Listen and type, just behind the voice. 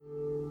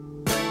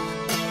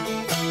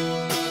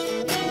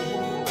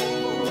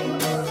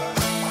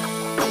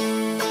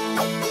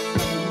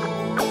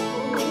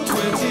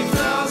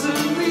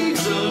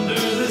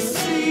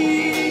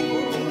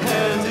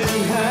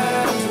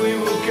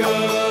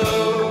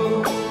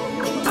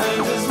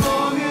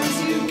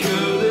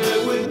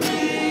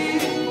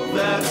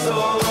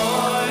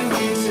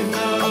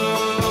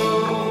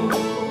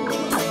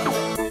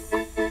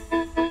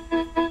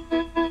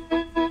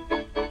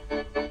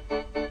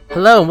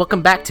Hello and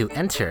welcome back to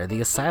Enter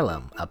the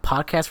Asylum, a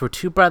podcast where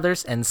two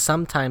brothers and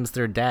sometimes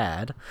their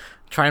dad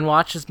try and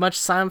watch as much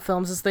silent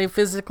films as they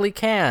physically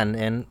can,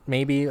 and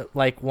maybe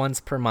like once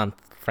per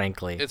month,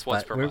 frankly. It's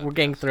once per month. We're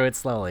getting through it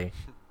slowly.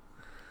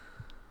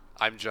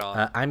 I'm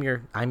John. I'm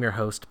your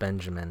host,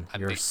 Benjamin, I'm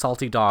your the-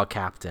 salty dog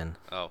captain.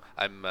 Oh,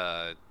 I'm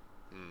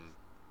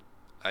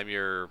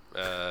your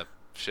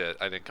shit.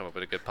 I didn't come up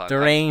with a good pun.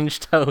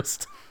 Deranged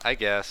host. I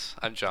guess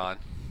I'm John.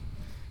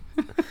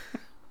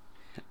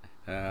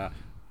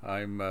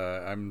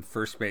 I'm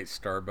first mate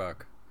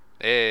Starbuck.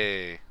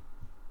 Hey.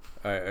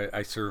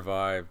 I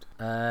survived.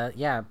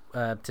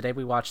 Today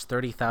we watched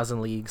 30,000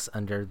 Leagues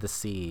Under the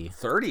Sea.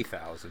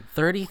 30,000.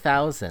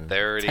 30,000.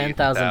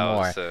 10,000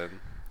 more.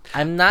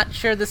 I'm not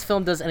sure this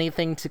film does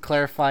anything to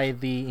clarify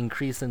the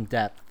increase in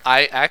depth.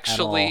 I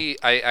actually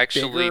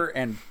Bigger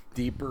and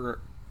deeper.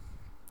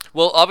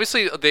 Well,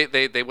 obviously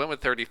they went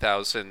with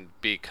 30,000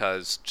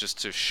 because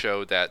just to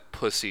show that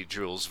pussy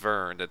Jules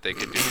Verne that they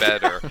could do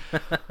better.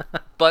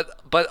 but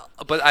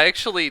I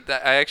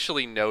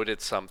actually noted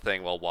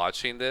something while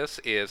watching this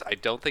is I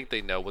don't think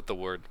they know what the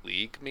word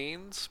league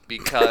means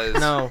because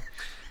No.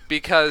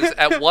 Because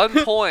at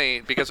one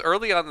point, because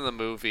early on in the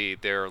movie,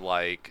 they're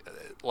like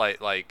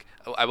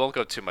I won't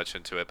go too much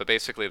into it, but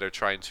basically they're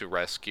trying to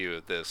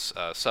rescue this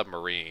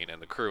submarine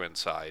and the crew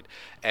inside,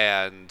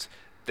 and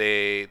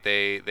they're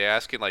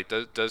asking like,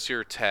 does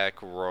your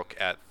tech work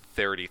at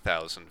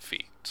 30,000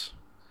 feet?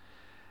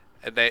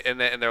 And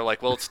they're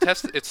like, well, it's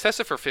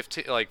tested for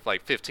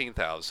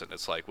 15,000.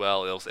 It's like,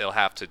 well, it'll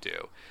have to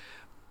do,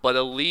 but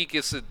a league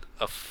isn't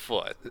a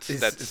foot.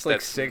 It's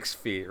like 6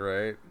 feet,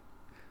 right?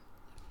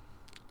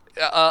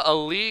 A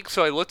league,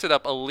 so I looked it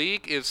up. A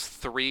league is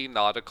 3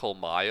 nautical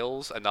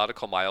miles. A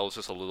nautical mile is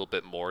just a little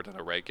bit more than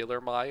a regular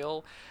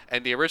mile.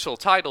 And the original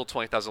title,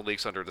 20,000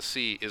 Leagues Under the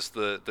Sea, is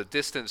the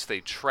distance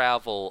they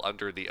travel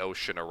under the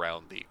ocean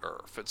around the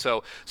Earth. And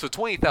so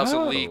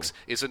 20,000 leagues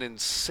is an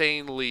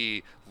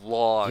insanely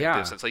long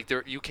distance. Like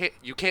you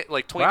can't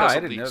like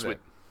 20,000 leagues would.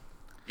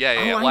 Yeah.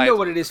 I know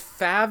what it is.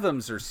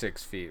 Fathoms are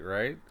 6 feet,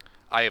 right?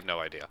 I have no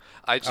idea.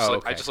 I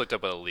just looked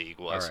up what a league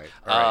was.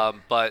 All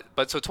right.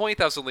 But so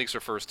 20,000 leagues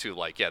refers to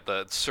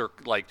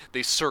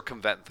they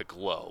circumvent the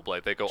globe,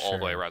 like they go all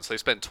the way around. So they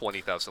spend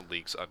 20,000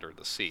 leagues under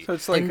the sea. So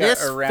it's like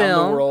around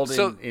film, the world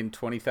in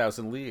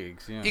 20,000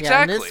 leagues. Yeah.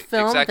 Exactly. In this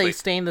film, exactly. they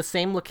stay in the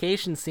same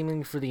location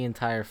seemingly for the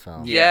entire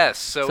film. Yes.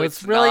 So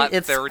it's really not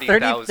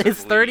 30,000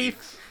 it's 30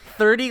 leagues.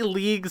 30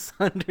 leagues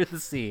under the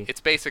sea. It's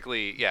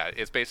basically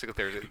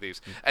 30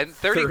 leagues and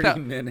 30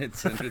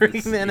 minutes under 30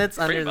 the sea. minutes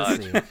under the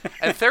sea.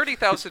 And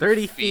 30,000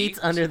 30 feet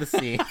under the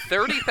sea.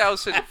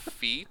 30,000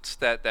 feet,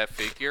 that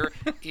figure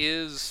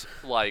is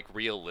like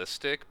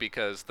realistic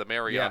because the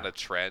Mariana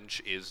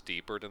Trench is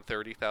deeper than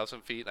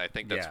 30,000 feet, and I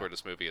think that's where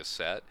this movie is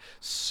set.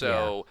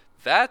 So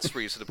that's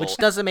reasonable. Which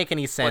doesn't make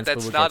any sense. But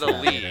that's we'll not get to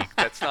a that league. later.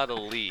 That's not a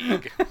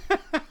league.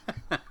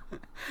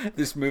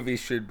 This movie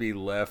should be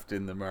left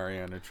in the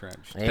Mariana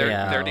Trench.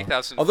 Yeah.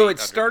 30,000 Although feet it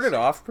under started the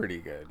sea. off pretty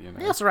good, you know.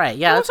 That's right.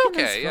 Yeah, It's let's get into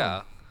this okay, film.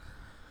 yeah.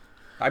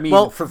 I mean,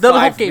 Well, for the-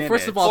 5 okay, minutes.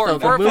 first of all, though, the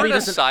For movie an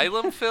doesn't-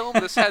 asylum film,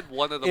 this had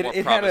one of the more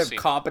it had a promising.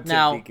 competent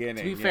Now, beginning.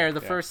 to be yeah, fair,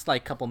 the yeah. first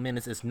couple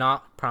minutes is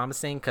not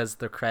promising because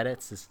the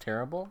credits is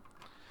terrible.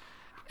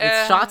 Eh.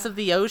 It's shots of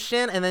the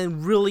ocean and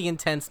then really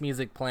intense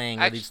music playing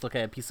where you Actu- just look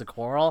at a piece of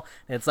coral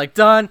and it's like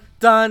done,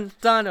 done,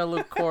 done. A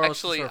little coral just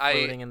Actually, sort of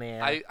floating in the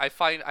air. I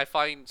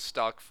find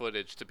stock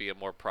footage to be a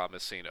more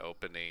promising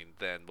opening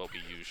than what we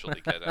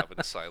usually get out of an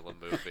asylum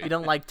movie. You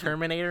don't like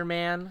Terminator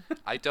Man?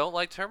 I don't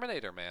like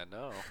Terminator Man.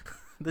 No,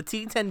 The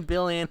T-10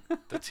 billion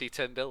the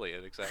T-10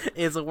 billion exactly.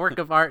 is a work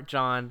of art,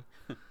 John.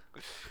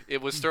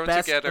 It was thrown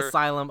Best together.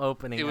 asylum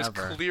opening It was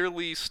ever.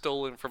 clearly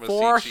stolen from a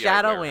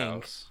Foreshadowing. CGI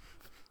warehouse.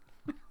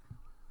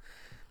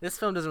 This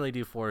film doesn't really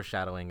do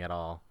foreshadowing at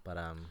all, but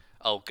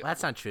Oh, well,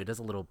 that's not true. It does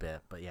a little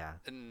bit, but yeah.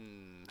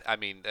 I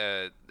mean,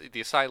 the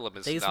asylum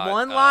is There's not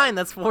one line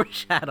that's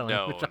foreshadowing,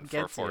 known which I'll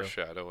get for to.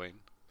 foreshadowing.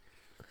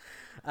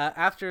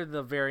 After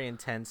the very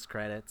intense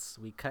credits,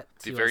 we cut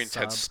to The very a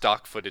intense sub.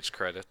 stock footage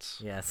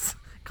credits. Yes,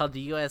 called the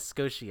U.S.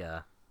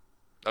 Scotia.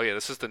 Oh yeah,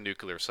 this is the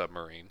nuclear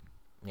submarine.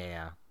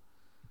 Yeah,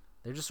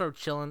 they're just sort of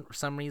chilling for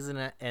some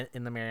reason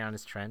in the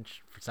Marianas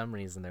Trench. For some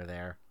reason, they're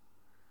there.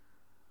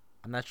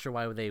 I'm not sure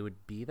why they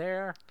would be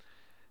there.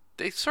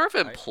 They sort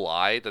of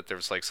imply that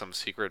there's like some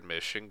secret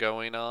mission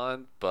going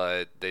on,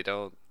 but they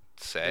don't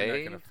They're say.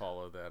 not going to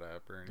follow that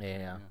up or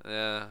anything. Yeah.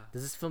 Yeah.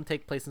 Does this film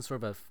take place in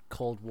sort of a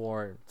Cold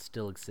War,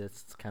 still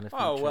exists kind of?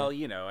 Oh, future? well,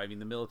 you know, I mean,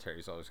 the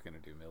military's always going to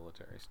do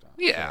military stuff.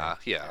 Yeah.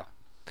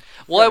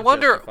 Well, I Gotta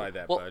wonder. justify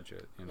that Well,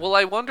 budget, you know? well,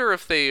 I wonder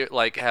if they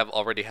like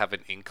already have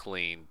an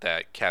inkling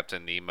that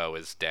Captain Nemo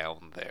is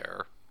down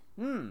there,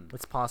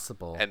 It's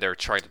possible. and they're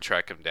trying to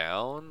track him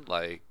down.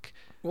 Like,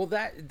 Well,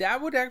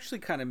 that would actually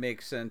kind of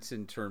make sense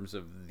in terms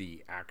of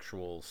the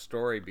actual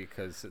story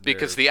because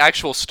the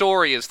actual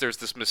story is there's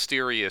this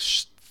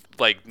mysterious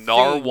like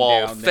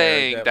narwhal down there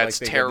thing that,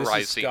 that's like, they go, "This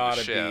has terrorizing the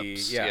gotta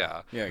ships. be-"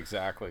 yeah,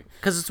 exactly.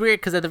 Because it's weird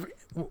because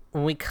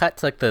when we cut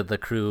to like the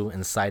crew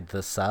inside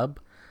the sub,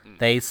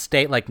 They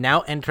state like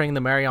now entering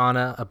the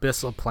Mariana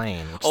Abyssal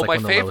Plain, which is like my one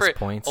of the lowest favorite.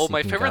 points. Oh, you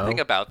my can favorite go. thing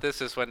about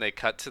this is when they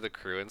cut to the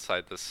crew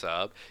inside the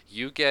sub.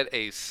 You get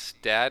a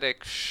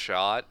static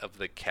shot of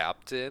the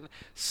captain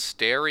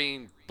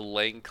staring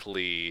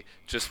blankly,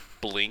 just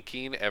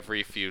blinking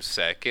every few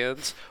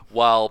seconds,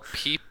 while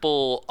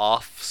people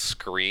off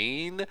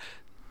screen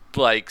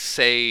like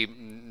say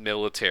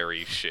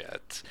military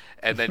shit,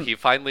 and then he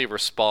finally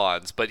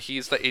responds, but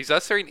he's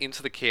not staring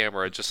into the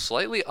camera, just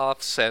slightly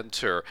off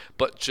center,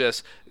 but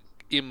just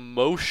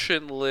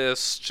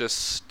emotionless, just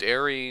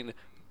staring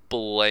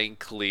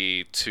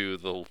blankly to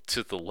the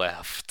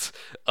left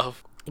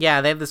of. Yeah,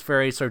 they have this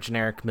very sort of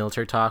generic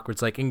military talk where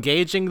it's like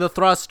engaging the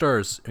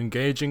thrusters.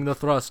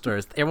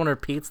 Everyone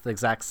repeats the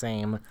exact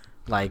same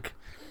like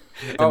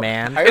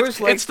demand. I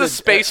always liked It's the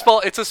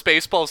Spaceball. It's a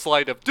Spaceball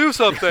slide of do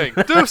something,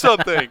 do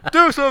something,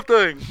 do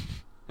something.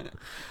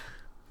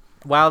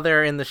 While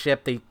they're in the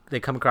ship, they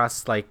come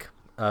across like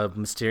a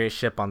mysterious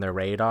ship on their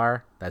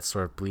radar that's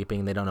sort of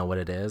bleeping. They don't know what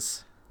it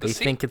is. They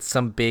think it's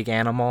some big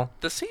animal.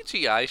 The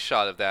CGI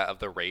shot of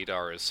the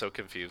radar is so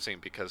confusing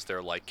because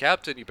they're like,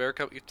 Captain, you better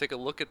come take a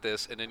look at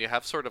this, and then you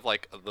have sort of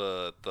like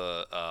the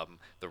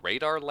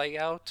radar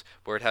layout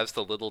where it has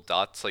the little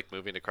dots like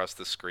moving across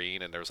the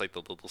screen, and there's like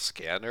the little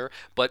scanner,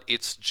 but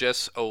it's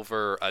just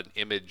over an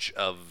image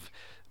of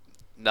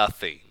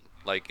nothing.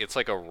 Like it's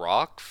like a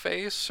rock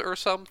face or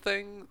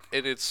something,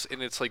 and it's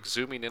like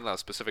zooming in on a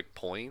specific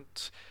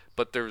point,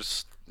 but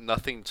there's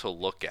nothing to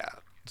look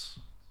at.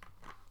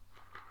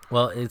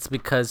 Well, it's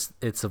because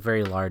it's a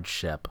very large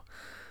ship.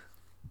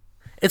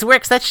 It's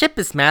weird 'cause that ship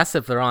is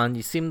massive they're on.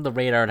 You seem the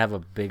radar to have a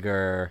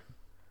bigger,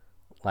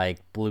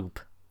 like, bloop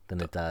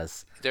than it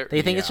does.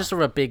 They think it's just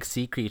sort of a big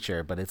sea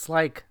creature, but it's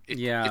like...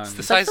 It's the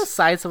It's size... like the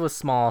size of a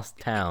small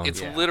town.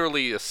 It's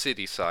literally a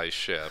city-sized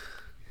ship.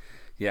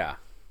 Yeah,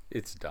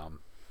 it's dumb.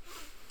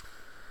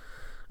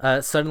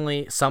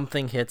 Suddenly,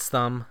 something hits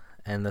them,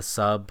 and the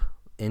sub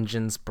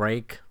engines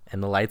break,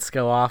 and the lights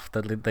go off.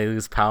 They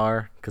lose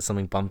power because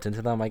something bumped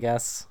into them, I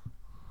guess.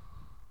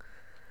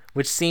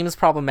 Which seems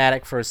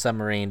problematic for a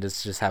submarine to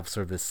just have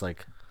sort of this,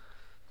 like,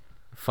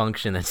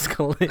 function that's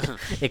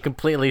it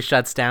completely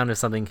shuts down if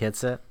something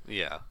hits it.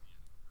 Yeah.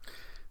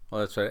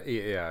 Well, that's right.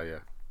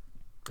 Yeah.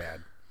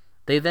 Bad.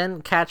 They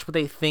then catch what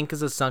they think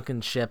is a sunken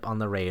ship on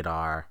the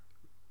radar,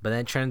 but then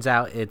it turns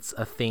out it's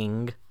a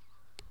thing,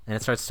 and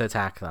it starts to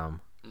attack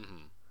them.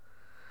 Mm-hmm.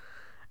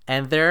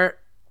 And their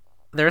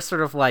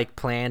sort of like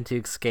plan to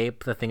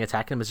escape the thing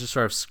attacking them is just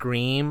sort of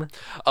scream.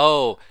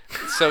 Oh,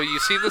 so you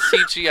see the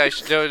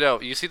CGI? No.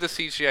 You see the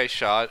CGI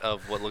shot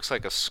of what looks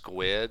like a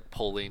squid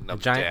pulling them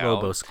down. A giant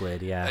robo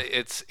squid, yeah.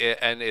 It's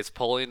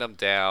pulling them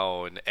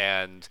down,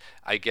 and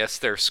I guess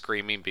they're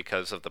screaming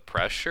because of the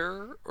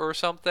pressure or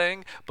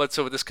something. But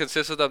so this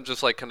consists of them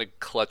just like kind of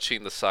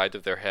clutching the side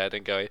of their head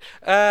and going,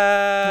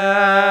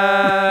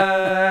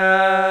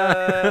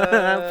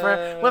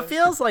 For what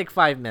feels like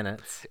 5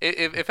 minutes.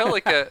 It felt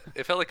like a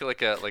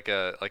like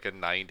a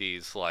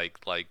 90s like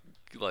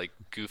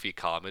goofy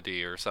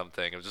comedy or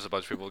something. It was just a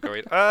bunch of people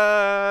going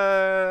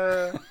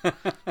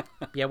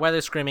Yeah, while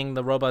they're screaming,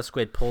 the robot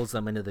squid pulls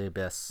them into the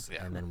abyss,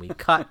 and then we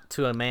cut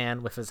to a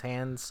man with his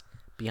hands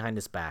behind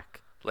his back,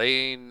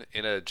 laying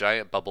in a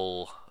giant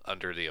bubble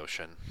under the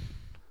ocean.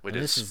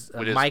 This is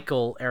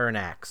Michael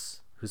Aronnax,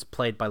 who's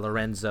played by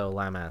Lorenzo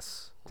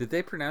Lamas. Did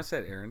they pronounce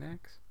that Aronnax?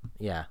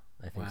 Yeah,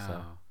 I think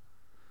so.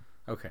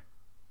 Okay.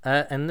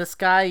 And this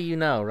guy, you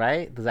know,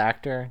 right? The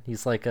actor,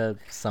 he's like a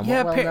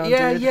somewhat well-known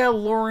dude. Yeah.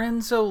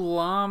 Lorenzo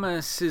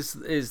Lamas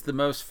is the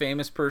most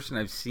famous person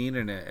I've seen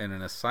in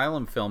an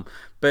asylum film.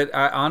 But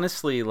I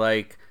honestly,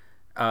 like,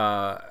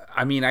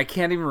 I mean, I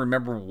can't even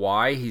remember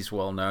why he's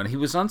well known. He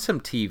was on some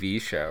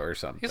TV show or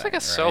something. He's like a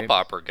soap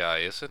opera guy,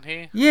 isn't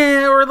he?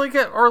 Yeah, or like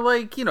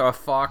a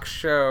Fox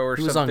show or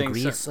something. He was on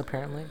Grease,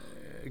 apparently.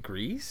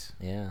 Grease?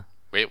 Yeah.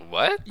 Wait,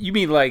 what? You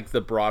mean like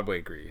the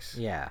Broadway Grease?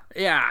 Yeah.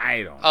 Yeah,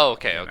 I don't know. Oh,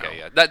 okay,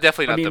 yeah. That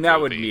definitely not the movie.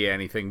 that would be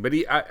anything. But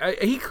he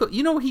could,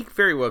 he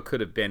very well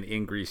could have been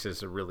in Grease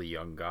as a really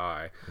young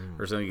guy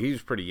or something. He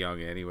was pretty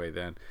young anyway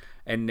then.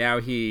 And now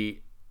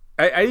I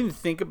didn't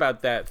think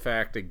about that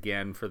fact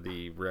again for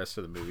the rest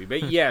of the movie.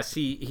 But yes,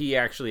 he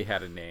actually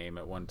had a name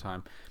at one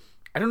time.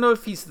 I don't know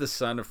if he's the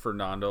son of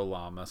Fernando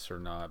Lamas or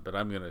not, but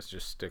I'm going to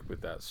just stick with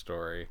that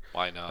story.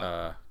 Why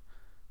not?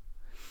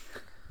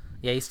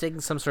 Yeah, he's taking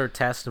some sort of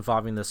test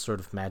involving this sort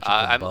of magical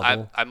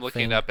bubble. I'm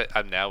looking up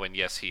at now, and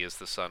yes, he is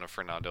the son of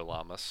Fernando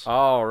Lamas.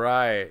 All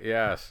right,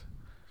 yes.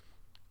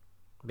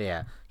 But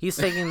yeah, he's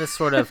taking this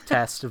sort of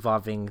test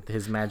involving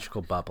his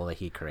magical bubble that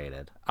he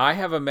created. I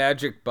have a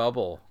magic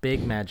bubble.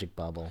 Big magic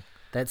bubble.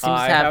 That seems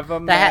I to have a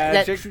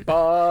magic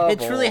bubble. It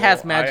truly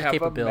has magic I have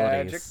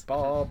capabilities. A magic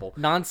bubble.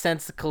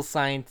 Nonsensical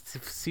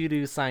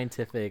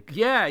pseudo-scientific.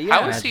 Yeah.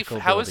 How is he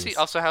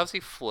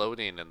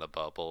floating in the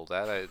bubble?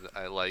 That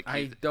I like.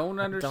 I don't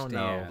understand.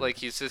 Don't know. Like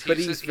he's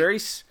very.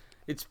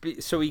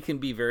 So he can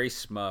be very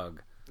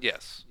smug.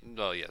 Yes.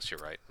 No. Yes, you're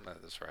right. That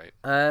is right.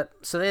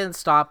 So they didn't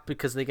stop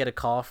because they get a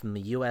call from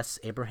the U.S.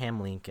 Abraham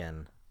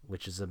Lincoln,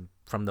 which is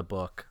from the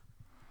book.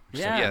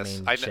 Yeah.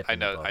 Yes, I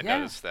know. I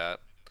noticed that.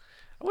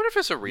 I wonder if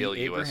it's a real The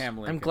U.S. Abraham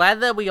Lincoln. I'm glad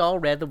that we all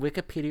read the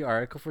Wikipedia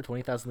article for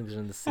 20,000 Leagues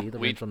Under the Sea, the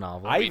We- original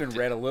novel. I We even did-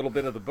 read a little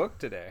bit of the book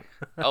today.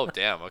 Oh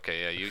damn.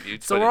 Okay, yeah. You.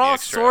 so put we're in the all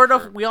extra sort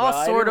effort. of we all Well,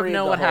 I sort didn't of read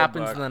know the what whole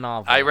happens book. in the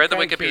novel. I read the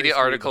kinda curious Wikipedia to read the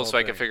article whole so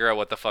I could thing. figure out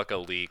what the fuck a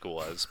league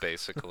was,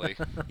 basically.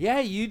 Yeah,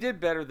 you did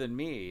better than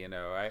me. You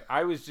know,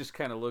 I was just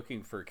kind of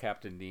looking for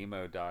Captain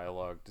Nemo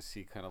dialogue to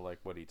see kind of like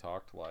what he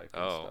talked like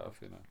and Oh. stuff.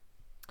 You know.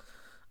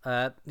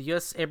 The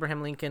U.S.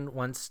 Abraham Lincoln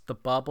wants the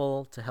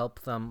bubble to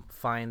help them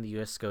find the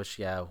U.S.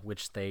 Scotia,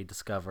 which they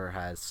discover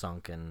has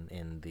sunken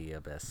in the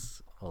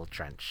abyss, old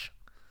trench.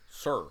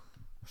 Sir,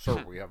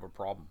 we have a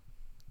problem.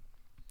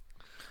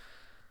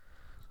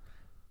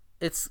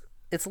 It's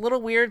a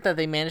little weird that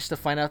they managed to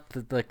find out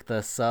that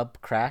the sub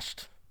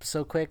crashed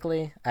so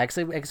quickly.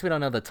 Actually, I guess we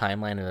don't know the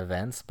timeline of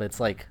events, but it's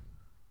like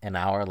an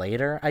hour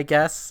later, I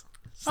guess.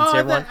 Since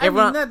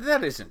everyone,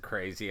 that isn't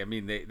crazy. I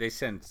mean, they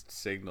send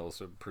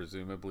signals,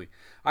 presumably.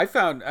 I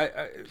found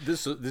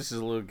this is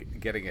a little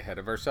getting ahead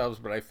of ourselves,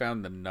 but I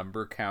found the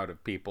number count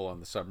of people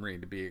on the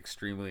submarine to be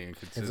extremely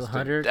inconsistent. it's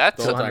 100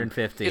 That's to a-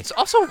 150. It's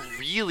also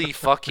really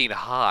fucking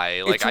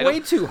high. Like It's I way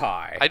don't. too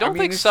high. I don't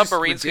think it's just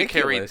submarines can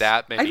carry ridiculous.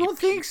 that many I don't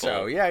think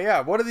so. people.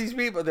 Yeah. What are these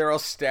people? They're all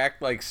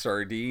stacked like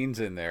sardines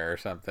in there or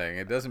something.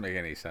 It doesn't make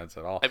any sense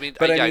at all. I mean,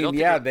 but I don't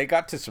think it- they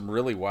got to some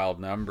really wild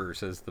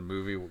numbers as the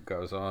movie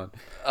goes on.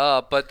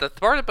 But the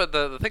part about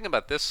the thing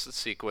about this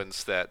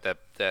sequence that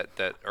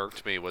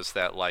irked me was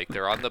that like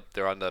they're on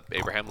the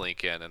Abraham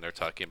Lincoln and they're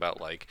talking about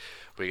like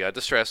we got a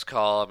distress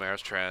call,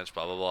 Maris Trench,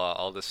 blah blah blah,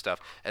 all this stuff,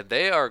 and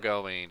they are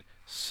going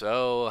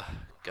so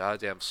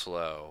goddamn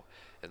slow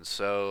and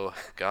so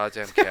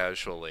goddamn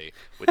casually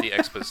with the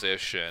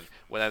exposition.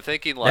 When I'm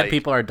thinking like that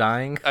people are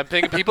dying. I'm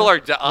thinking people are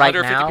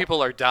 150 now?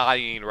 people are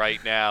dying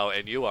right now,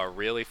 and you are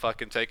really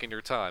fucking taking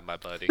your time, my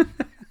buddy.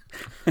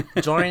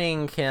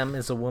 Joining him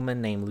is a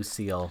woman named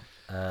Lucille.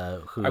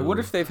 Who I wonder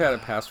if they've had a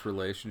past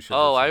relationship.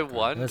 Oh, or I something.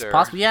 wonder. it's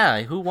possible.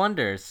 Yeah, who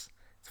wonders?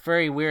 It's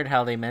very weird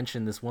how they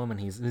mention this woman.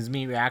 His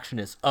immediate reaction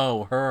is,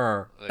 "Oh,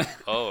 her." Like,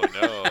 oh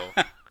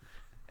no.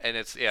 And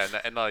it's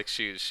and like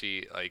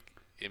she like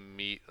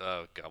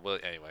oh god. Well,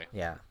 anyway.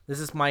 Yeah, this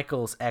is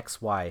Michael's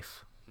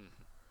ex-wife,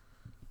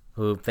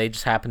 who they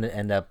just happen to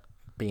end up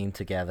being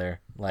together.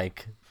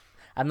 Like,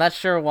 I'm not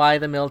sure why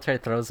the military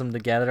throws them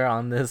together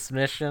on this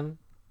mission.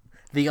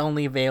 The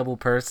only available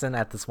person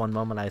at this one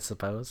moment, I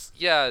suppose.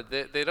 Yeah,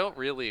 they don't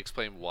really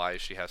explain why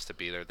she has to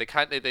be there. They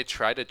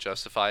try to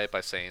justify it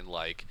by saying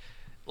like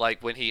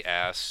when he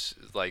asks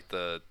like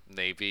the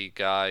Navy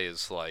guy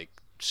is like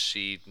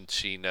she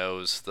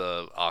knows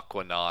the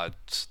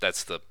Aquanaut.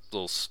 That's the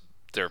little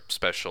their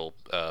special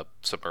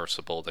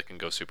submersible that can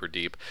go super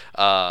deep.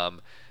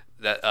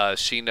 That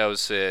she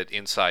knows it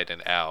inside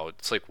and out.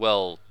 It's like,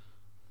 well,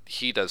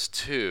 he does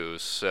too.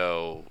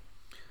 So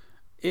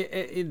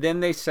Then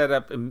they set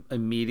up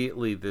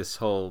immediately this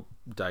whole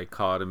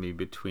dichotomy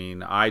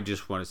between I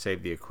just want to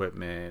save the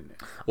equipment,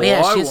 Well,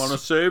 yeah, I she's- want to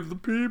save the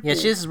people. Yeah,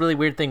 she has this really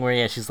weird thing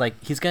where she's like,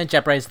 he's gonna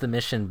jeopardize the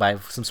mission by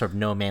some sort of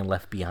no man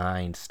left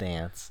behind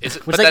stance. Is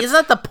it- Which but like that's-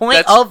 isn't that the point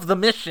that's- of the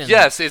mission?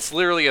 yes, it's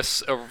literally a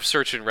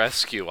search and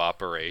rescue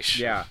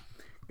operation. Yeah.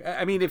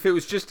 I mean, if it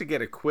was just to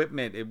get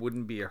equipment, it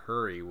wouldn't be a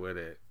hurry, would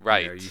it?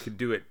 Right. You could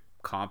do it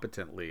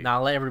competently.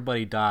 Now let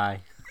everybody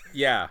die.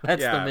 Yeah,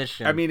 That's the yeah.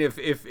 mission. I mean, if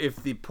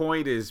the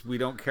point is we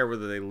don't care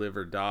whether they live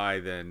or die,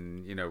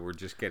 then we're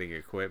just getting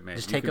equipment.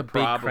 Just You take a could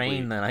big probably-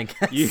 crane then, I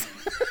guess.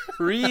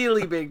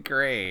 really big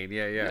crane.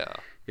 Yeah,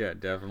 Yeah.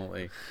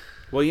 definitely.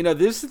 Well,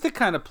 this is the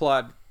kind of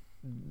plot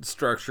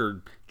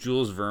structure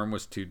Jules Verne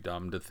was too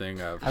dumb to think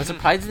of. I'm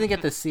surprised they didn't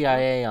get the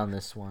CIA on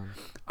this one.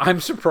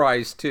 I'm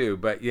surprised too,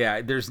 but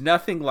yeah, there's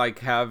nothing like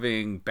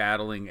having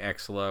battling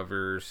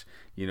ex-lovers,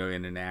 in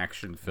an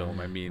action film.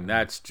 I mean,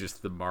 that's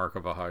just the mark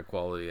of a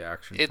high-quality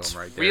action It's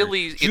film right there.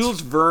 really- Jules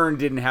Verne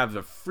didn't have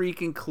the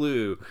freaking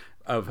clue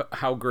of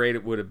how great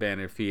it would have been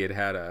if he had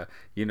had a,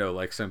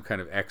 like some kind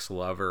of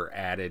ex-lover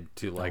added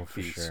to like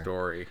for the sure.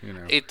 story,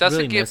 It doesn't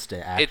Really give missed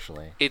it,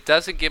 actually. It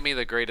doesn't give me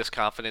the greatest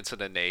confidence in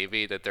the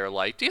Navy that they're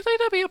like, do you think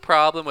there'd be a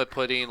problem with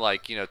putting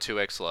like two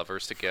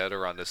ex-lovers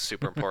together on this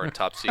super important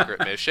top secret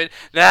mission?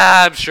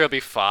 Nah, I'm sure it'll be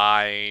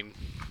fine.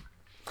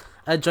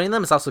 Joining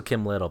them is also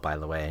Kim Little, by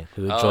the way,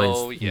 who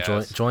Oh,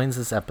 yes. joins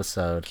this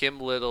episode. Kim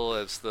Little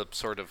is the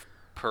sort of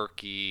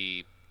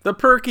perky The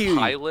perky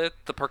pilot.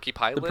 The perky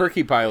pilot. The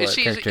perky pilot Is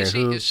she, character is she,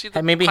 who is she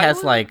the maybe pilot?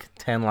 has like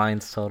 10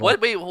 lines total.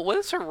 Wait, what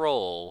is her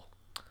role?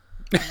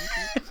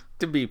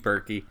 to be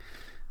perky.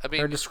 I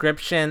mean, Her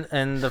description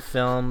in the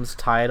film's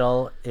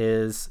title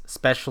is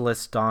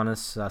Specialist Donna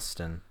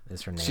Sustin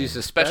is her name. She's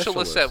a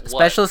specialist at what?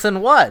 Specialist in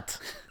what?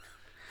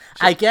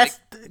 I guess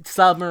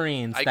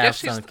submarines I that guess have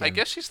she's. sunken. I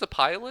guess she's the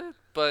pilot,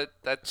 but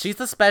that's. She's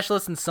the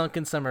specialist in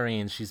sunken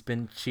submarines.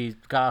 She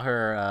got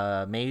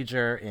her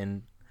major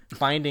in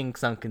finding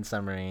sunken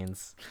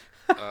submarines.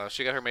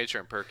 She got her major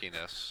in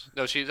perkiness.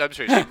 No, I'm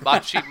sorry.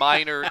 She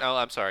minored. No,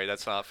 I'm sorry.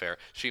 That's not fair.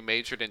 She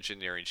majored in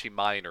engineering. She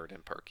minored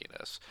in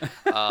perkiness.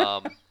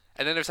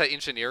 And then there's that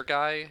engineer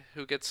guy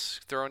who gets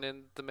thrown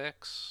in the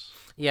mix.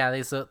 Yeah,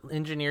 there's an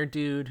engineer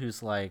dude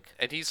who's like,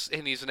 And he's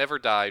never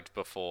dived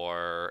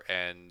before,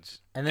 and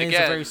and then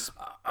again, he's a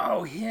very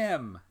Oh,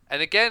 him.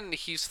 and again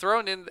he's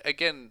thrown in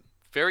again.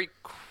 Very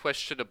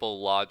questionable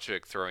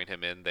logic throwing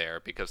him in there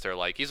because they're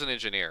like he's an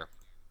engineer.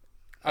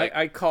 Like,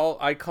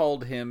 I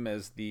called him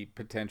as the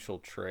potential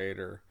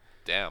traitor.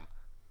 damn.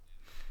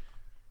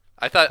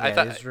 I thought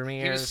his he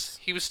Ramirez.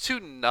 was too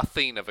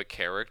nothing of a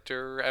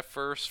character at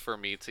first for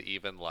me to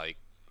even like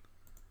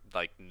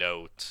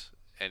note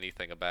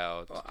anything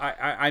about.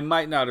 I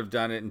might not have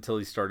done it until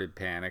he started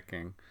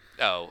panicking.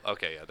 Oh,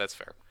 okay, yeah, that's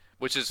fair.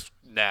 Which is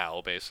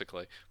now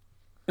basically.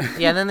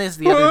 Yeah, and then there's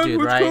the other dude,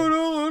 What's right? going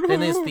on? Then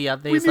there's the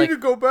other. We He's need like, to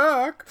go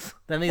back.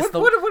 then there's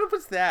What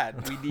was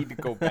that? We need to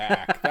go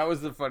back. That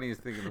was the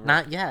funniest thing in the world.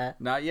 not yet.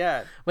 Not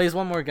yet. But there's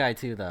one more guy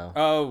too, though.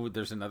 Oh,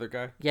 there's another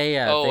guy.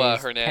 Yeah. Oh,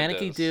 there's Hernandez.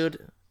 Panicky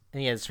dude,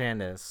 and yeah, it's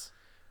Hernandez.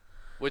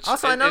 Which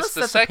Also, I is noticed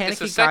the that the it's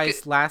Panicky second-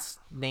 guy's last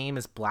name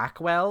is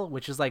Blackwell,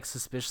 which is like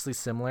suspiciously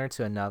similar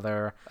to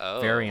another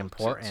very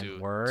important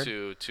word.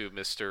 to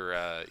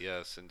Mr.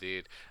 Yes,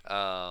 indeed.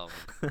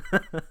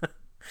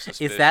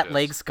 Is that Suspicious.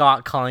 Lake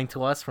Scott calling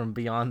to us from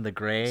beyond the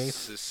grave?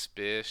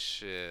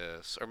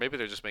 Suspicious, or maybe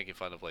they're just making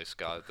fun of Lake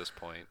Scott at this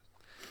point.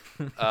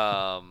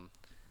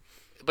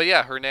 But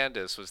yeah,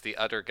 Hernandez was the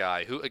other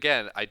guy who,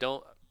 again, I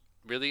don't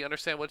really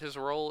understand what his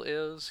role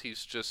is.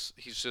 He's just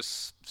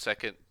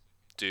second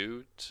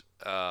dude.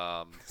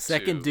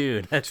 Second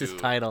dude, that's his to-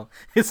 title.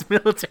 His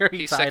military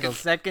He's title,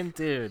 second- second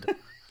dude.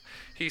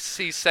 He's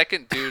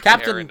second dude. to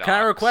Captain, Aaron can I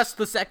Knox. request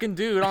the second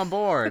dude on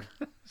board?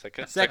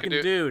 Second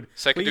dude.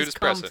 Second Please dude is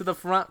come present. to the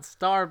front,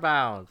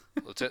 starbound.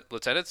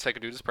 Lieutenant,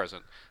 second dude is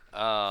present.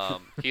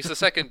 He's the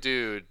second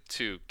dude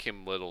to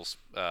Kim Little's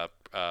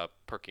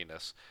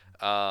perkiness.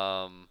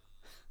 And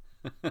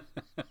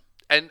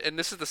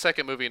this is the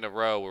second movie in a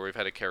row where we've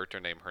had a character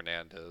named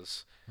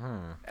Hernandez.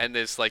 And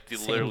it's like the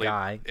Same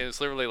guy. it's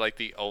literally like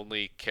the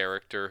only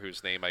character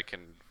whose name I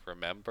can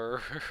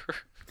remember.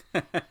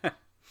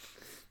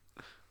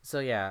 So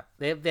yeah,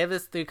 they have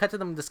this. They cut to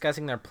them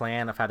discussing their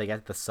plan of how to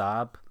get the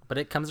sub, but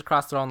it comes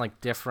across they're on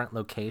like different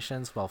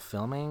locations while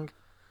filming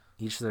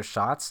each of their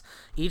shots.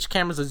 Each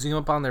camera's a zoom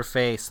up on their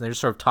face, and they're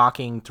just sort of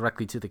talking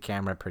directly to the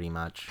camera, pretty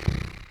much.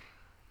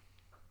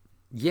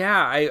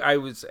 Yeah, I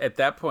was at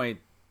that point.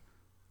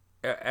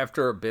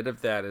 After a bit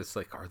of that, it's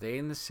like, are they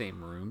in the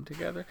same room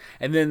together?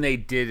 And then they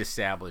did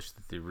establish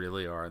that they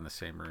really are in the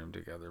same room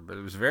together, but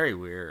it was very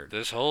weird.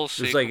 This whole It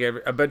was like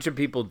a bunch of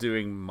people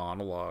doing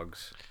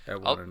monologues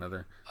at one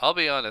another. I'll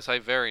be honest, I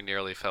very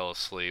nearly fell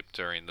asleep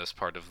during this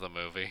part of the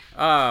movie.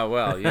 Ah,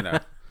 well, you know,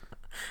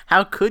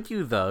 How could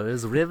you though? It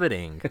was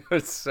riveting. it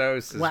was so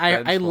suspenseful.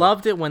 Well, I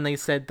loved it when they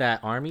said that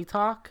army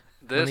talk.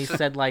 When they This-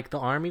 said like the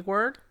army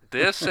word.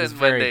 This It was and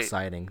when very they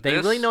exciting. They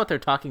this- really know what they're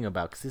talking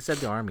about because they said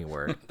the army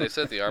word. They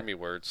said the army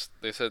words.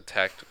 They said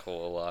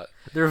tactical a lot.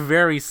 They're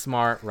very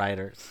smart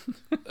writers.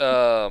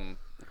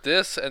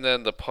 This and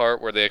then the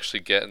part where they actually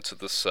get into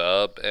the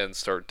sub and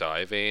start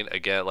diving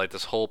again, like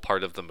this whole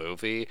part of the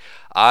movie.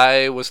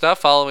 I was not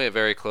following it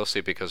very closely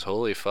because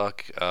holy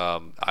fuck,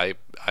 I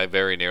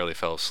very nearly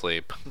fell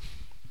asleep.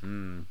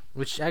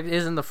 Which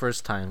isn't the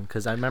first time,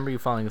 because I remember you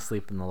falling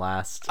asleep in the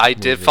last. I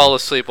did movie. fall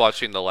asleep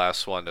watching the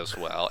last one as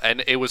well,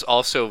 and it was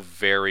also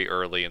very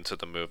early into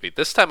the movie.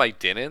 This time I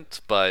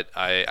didn't, but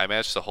I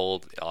managed to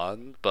hold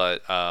on.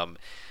 But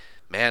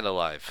man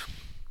alive.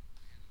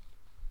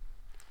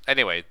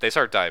 Anyway, they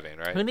start diving,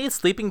 right? Who needs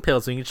sleeping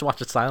pills when you can just watch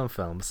silent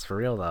films? For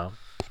real, though.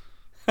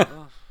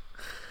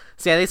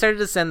 So yeah, they started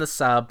to send the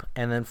sub,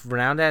 and then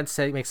Renowned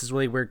makes this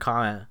really weird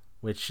comment,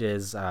 which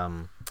is,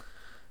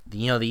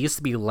 they used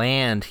to be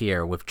land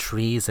here with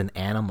trees and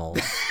animals.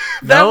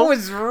 That No?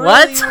 was really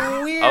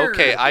What? weird.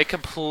 Okay, I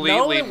completely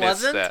No, it missed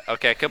wasn't. that.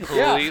 Okay, I Yeah,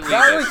 completely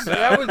that missed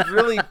that was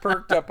really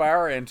perked up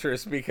our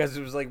interest because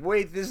it was like,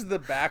 wait, this is the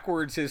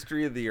backwards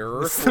history of the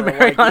Earth. This is the where,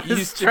 like, it Marianas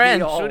used to be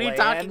Trench. all What are you land.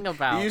 talking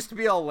about? It used to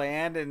be all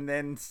land, and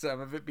then some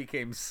of it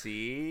became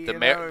sea. The you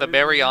Mar- know? the It didn't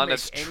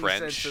Marianas make any Trench.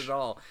 sense at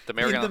all. The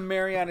The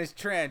Marianas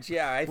Trench.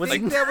 Yeah, I Was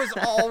think it- that was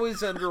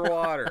always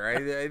underwater.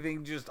 I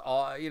think just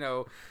all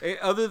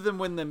other than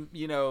when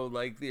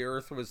like the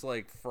Earth was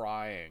like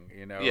frying.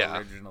 Yeah.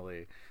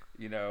 Originally.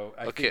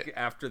 I Okay. think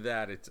after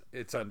that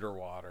it's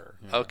underwater.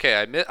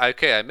 Okay,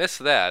 I missed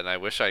that, and I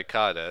wish I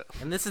caught it.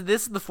 And this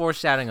is the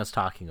foreshadowing I was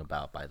talking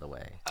about, by the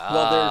way.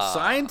 Well, they're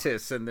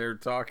scientists and they're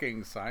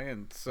talking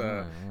science,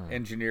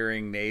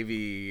 engineering,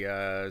 Navy,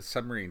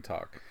 submarine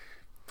talk.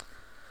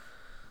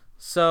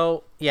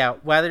 So yeah,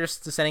 while they're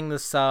sending the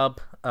sub,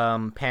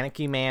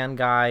 panicky man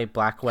guy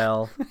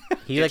Blackwell,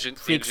 he like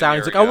freaks out.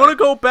 He's like, "I want to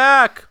go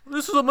back.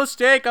 This is a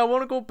mistake. I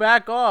want to go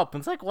back up."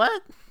 And it's like,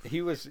 what?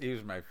 He was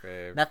my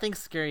fave. Nothing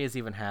scary has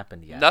even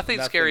happened yet.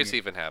 Nothing scary is Nothing-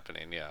 even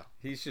happening. Yeah.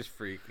 He's just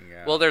freaking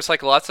out. Well, there's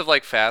like lots of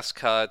like fast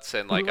cuts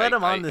and like let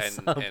him on this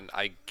sub? and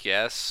I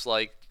guess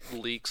like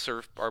leaks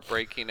are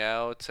breaking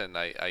out, and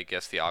I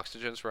guess the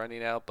oxygen's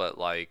running out, but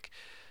like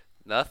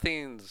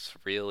nothing's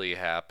really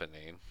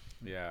happening.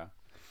 yeah.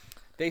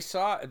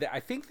 I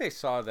think they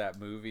saw that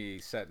movie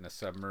set in a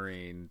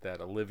submarine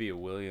that Olivia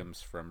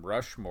Williams from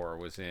Rushmore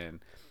was in.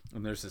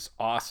 And there's this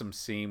awesome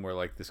scene where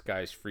like this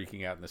guy's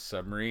freaking out in the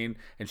submarine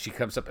and she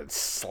comes up and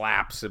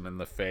slaps him in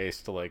the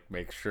face to like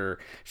make sure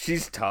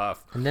she's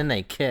tough. And then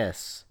they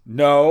kiss.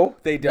 No,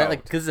 they don't.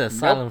 Like, because it's an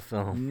asylum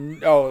film.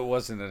 No, it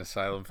wasn't an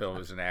asylum film. It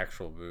was an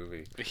actual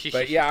movie.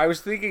 But yeah, I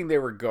was thinking they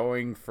were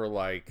going for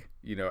like,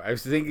 I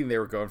was thinking they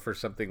were going for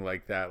something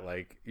like that,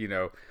 like,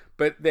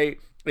 but they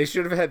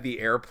should have had the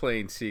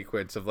airplane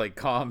sequence of like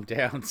calm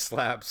down,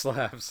 slap,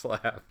 slap,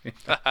 slap.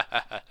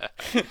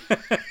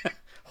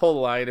 Whole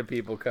line of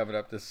people coming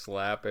up to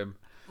slap him.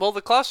 Well,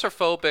 the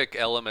claustrophobic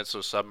elements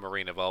of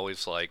Submarine have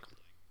always like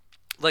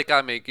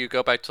I mean, you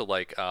go back to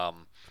like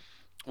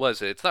what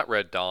is it? It's not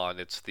Red Dawn.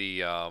 It's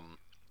the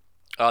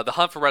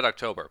Hunt for Red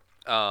October.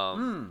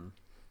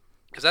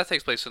 Because that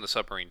takes place in the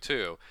submarine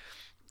too,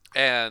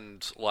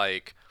 and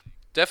like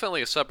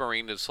definitely a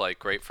submarine is like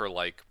great for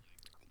like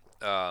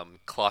the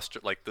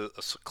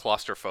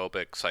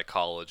claustrophobic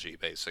psychology,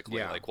 basically.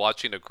 Yeah. Like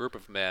watching a group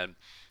of men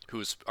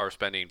who are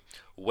spending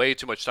way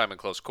too much time in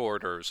close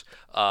quarters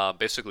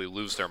basically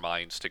lose their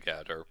minds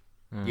together.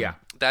 Yeah.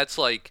 That's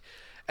like,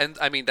 and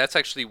I mean that's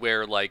actually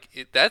where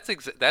like that's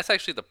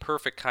actually the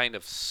perfect kind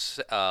of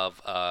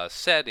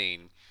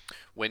setting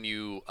when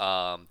you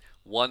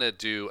want to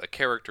do a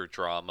character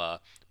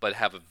drama but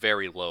have a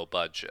very low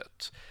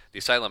budget. The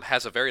Asylum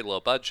has a very low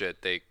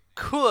budget. They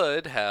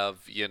could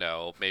have,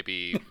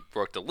 maybe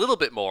worked a little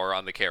bit more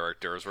on the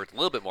characters, worked a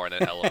little bit more on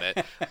an element,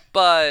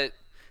 but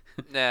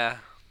nah.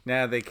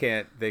 Nah, they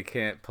can't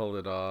pull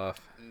it off.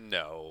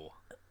 No.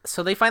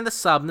 So they find the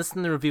sub, and this is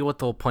in the review what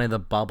the whole point of the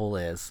bubble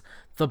is.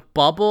 The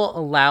bubble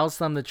allows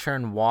them to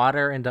turn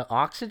water into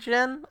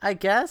oxygen, I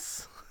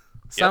guess,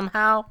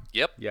 somehow.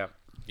 Yep.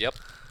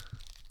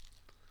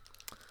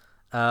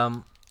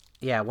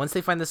 Yeah, once they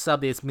find the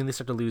sub, they immediately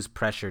start to lose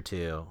pressure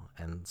too,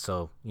 and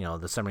so,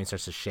 the submarine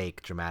starts to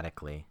shake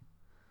dramatically.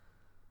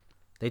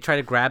 They try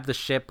to grab the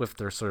ship with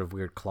their sort of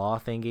weird claw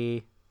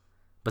thingy,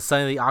 but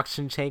suddenly the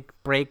oxygen tank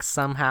breaks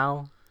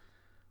somehow,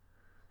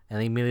 and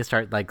they immediately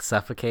start, like,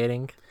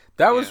 suffocating.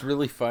 That was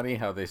really funny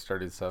how they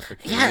started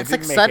suffocating. Yeah, it it's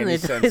didn't like make any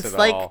suddenly, sense it's at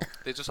like all.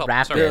 They just all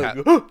rapid. start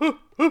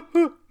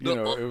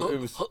It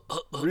was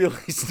really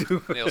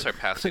stupid. they'll start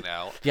passing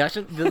out.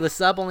 The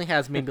sub only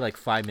has maybe like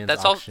 5 minutes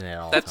That's oxygen at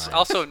all That's times.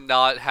 also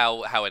not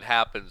how it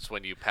happens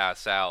when you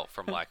pass out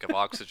from lack of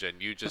oxygen.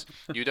 You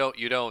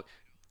don't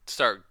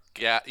start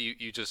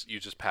you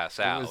just pass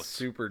out. It was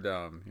super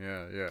dumb.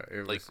 Yeah.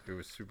 It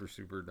was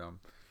super dumb.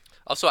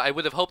 Also, I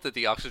would have hoped that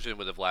the oxygen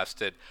would have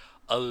lasted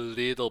a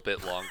little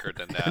bit longer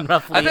than that.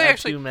 Roughly I think at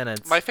actually 2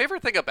 minutes. my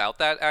favorite thing about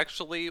that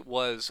actually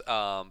was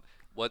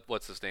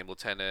what's his name,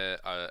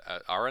 Lieutenant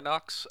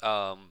Aronnax,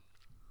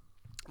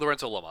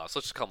 Lorenzo Lamas.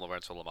 Let's just call him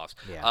Lorenzo Lamas.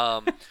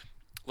 Yeah.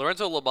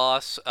 Lorenzo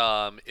Lamas,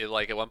 it,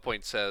 like at one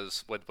point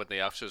says when the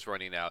oxygen's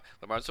running out,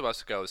 Lorenzo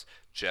Lamas goes,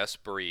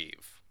 "Just breathe."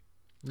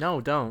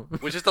 No,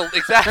 don't. Which is the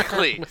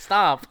exactly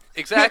Stop.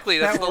 exactly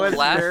that's That the was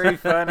last. very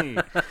funny.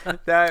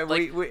 That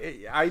Like-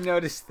 I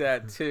noticed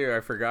that too.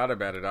 I forgot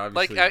about it.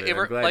 Obviously, Like, but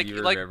I'm glad you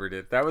remembered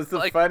it. That was the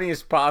like-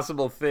 funniest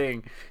possible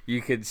thing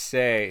you could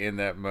say in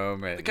that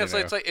moment. Because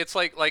it's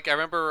like I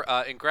remember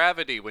in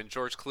Gravity when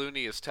George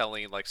Clooney is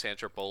telling like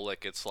Sandra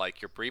Bullock, it's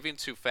like you're breathing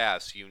too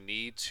fast. You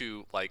need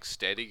to like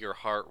steady your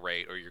heart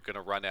rate or you're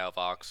gonna run out of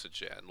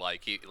oxygen.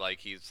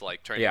 He's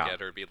like trying to get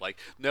her to be like,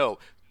 no,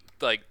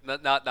 like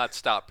not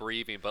stop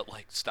breathing, but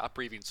like stop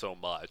breathing so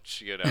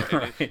much, And,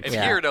 Right. and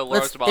Yeah. here, no,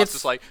 Lawrence Moss it's-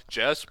 is like,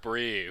 just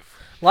breathe.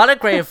 A lot of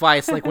great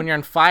advice, like when you're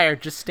on fire,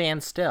 just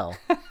stand still.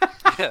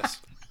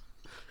 Yes.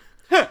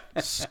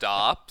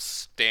 Stop,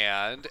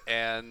 stand,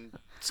 and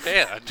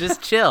stand.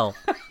 Just chill.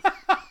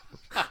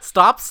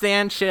 Stop,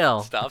 stand,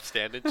 chill. Stop,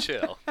 stand, and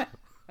chill.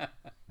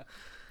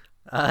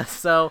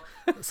 So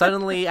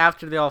suddenly,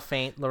 after they all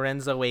faint,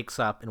 Lorenzo wakes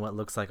up in what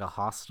looks like a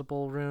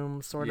hospital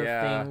room sort of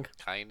Yeah. thing.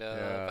 Kind of,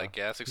 Yeah. I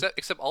guess.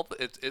 Except all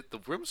the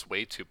room's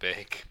way too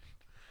big.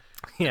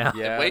 Yeah.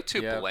 Yeah. Way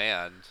too yeah.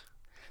 bland.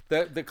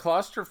 The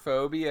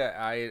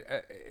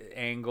claustrophobia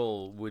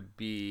angle would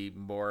be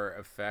more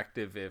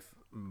effective if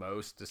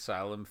most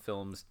asylum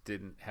films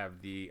didn't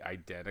have the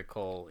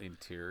identical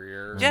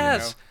interior.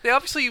 Yes, they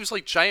obviously use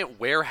like giant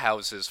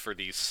warehouses for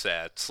these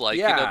sets. Like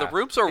Yeah, the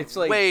rooms are it's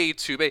like- way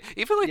too big.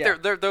 Even like Yeah.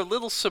 they're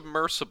little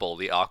submersible.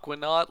 The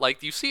Aquanaut,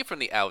 like you see it from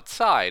the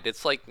outside,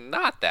 it's like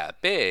not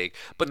that big.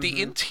 But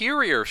the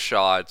interior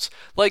shots,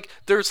 like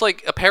there's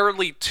like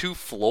apparently 2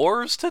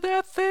 floors to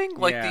that thing.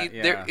 Like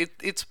Yeah.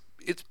 it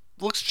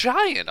looks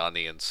giant on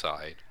the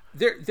inside.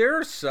 There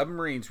are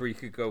submarines where you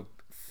could go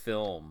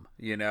film,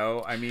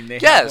 I mean, they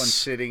have Yes. one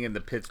sitting in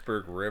the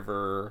Pittsburgh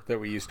River that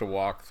we used to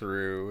walk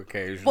through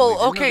occasionally. Well,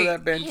 Do you okay,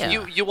 remember that, Ben? yeah.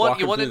 You want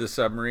Walking to through the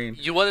submarine?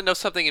 You want to know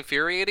something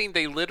infuriating?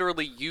 They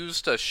literally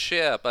used a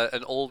ship,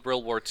 an old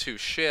World War II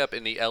ship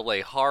in the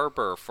L.A.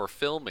 harbor for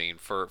filming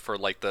for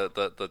like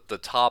the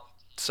top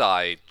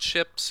side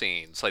ship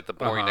scenes, like the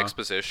boring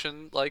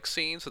exposition like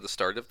scenes at the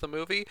start of the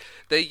movie.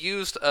 They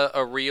used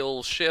a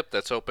real ship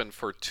that's open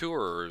for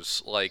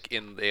tours like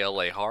in the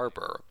L.A.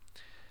 harbor.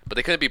 But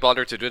they couldn't be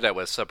bothered to do that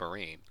with a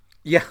submarine.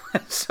 Yeah,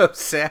 it's so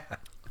sad.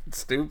 It's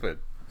stupid.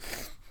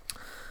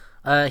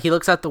 He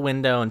looks out the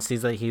window and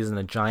sees that he's in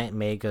a giant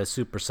mega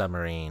super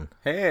submarine.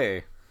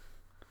 Hey.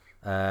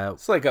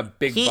 It's like a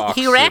big box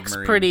He reacts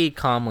submarine. pretty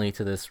calmly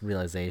to this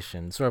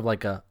realization. Sort of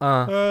like a,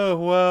 Oh,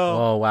 well.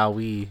 oh, wow,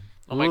 we...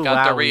 Oh my ooh,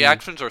 god, the wowee.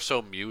 reactions are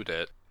so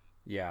muted.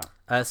 Yeah.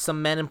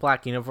 Some men in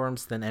black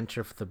uniforms then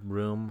enter the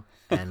room,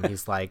 and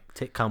he's like,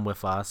 come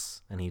with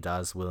us, and he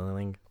does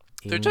willingly.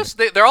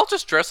 They're all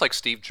just dressed like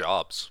Steve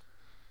Jobs.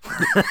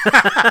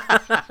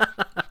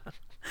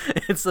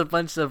 It's a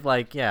bunch of,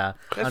 like, That's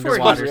where he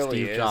underwater really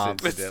Steve is,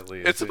 Jobs.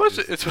 incidentally. It's a bunch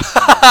of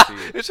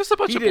it's just a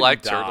bunch He of didn't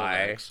black die.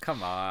 turtlenecks.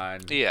 Come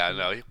on. Yeah,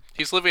 no,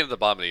 he's living at the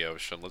bottom of the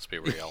ocean. Let's be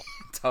real.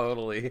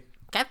 Totally.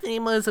 Captain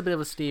Nemo is a bit of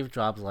a Steve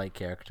Jobs-like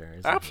character,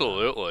 isn't he?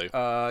 Absolutely.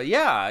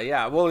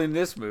 Yeah. Well, in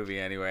this movie,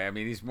 anyway. I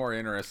mean, he's more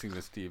interesting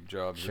than Steve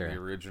Jobs Sure. in the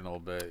original,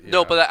 but yeah.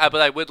 No, but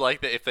I would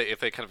like that if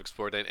they kind of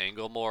explored that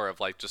angle more of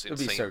like just It'd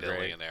be insane so great.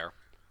 billionaire.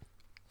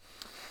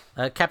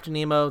 Captain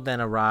Nemo then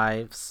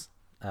arrives,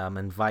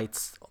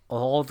 invites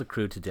all the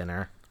crew to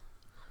dinner.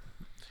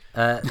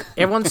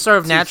 Everyone sort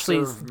of naturally...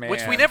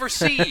 Which we never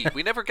see.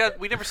 we never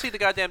see the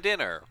goddamn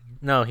dinner.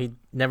 No, he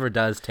never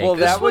does take Well,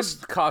 them. that would was-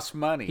 cost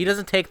money. He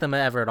doesn't take them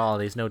ever at all.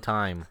 There's no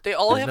time. They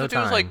all There's have no to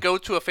do is like time. go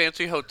to a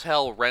fancy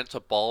hotel, rent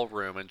a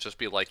ballroom, and just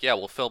be like, "Yeah,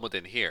 we'll film it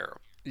in here."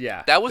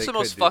 Yeah. That was they the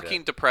most could do that.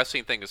 fucking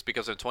depressing thing, is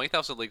because in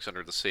 20,000 Leagues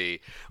Under the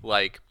Sea,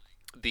 like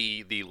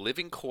the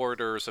living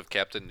quarters of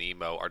Captain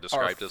Nemo are Are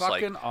described as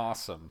like fucking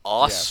awesome.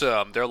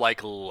 awesome. They're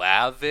like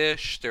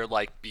lavish. They're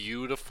like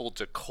beautiful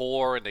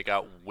decor, and they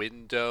got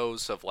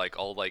windows of like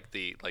all like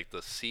the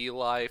sea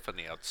life on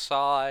the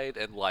outside,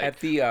 and like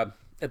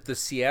At the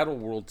Seattle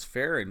World's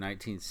Fair in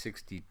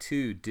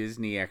 1962,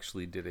 Disney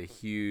actually did a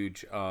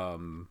huge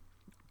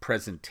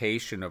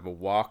presentation of a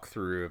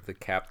walkthrough of the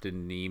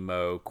Captain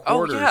Nemo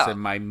quarters, yeah. and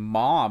my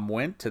mom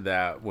went to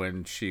that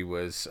when she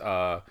was.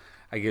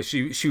 I guess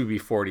she would be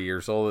 40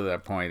 years old at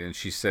that point, and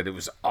she said it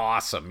was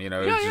awesome. You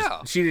know, it was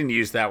Yeah. she didn't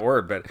use that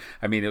word, but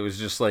I mean, it was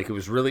just like it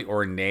was really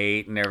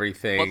ornate and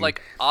everything. But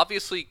like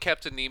obviously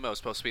Captain Nemo is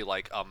supposed to be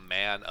like a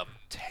man of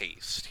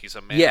taste. He's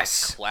a man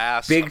Yes. of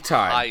class, Big of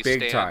time, high big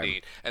time.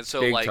 standing. And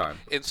so Big like time.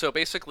 and so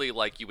basically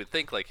like you would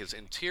think like his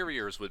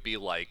interiors would be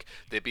like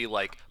they'd be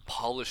like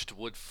polished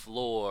wood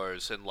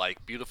floors and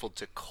like beautiful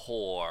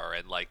decor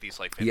and like these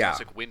like Yeah.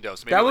 fantastic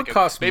windows. Maybe That like would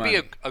cost maybe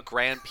money. a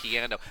grand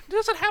piano. It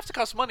doesn't have to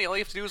cost money. All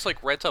you have to do is like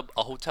rent a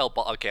hotel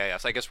okay,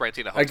 yes, I guess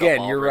renting a hotel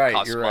Again, you're ballroom right,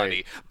 costs you're money.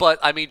 right. But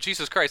I mean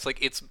Jesus Christ, like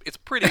it's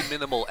pretty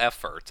minimal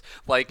effort.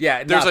 Like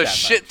Yeah, there's not a that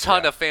shit much,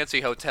 ton yeah. of fancy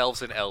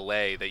hotels in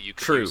LA that you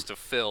could True. use to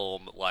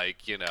film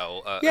like, you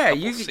know, a yeah, couple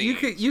you scenes.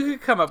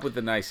 could come up with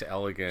a nice,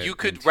 elegant. You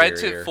could rent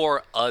interior. it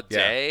for a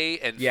day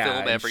and Yeah, film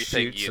and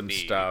everything shoot you some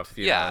need. stuff.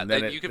 You Yeah, know, and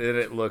then you could then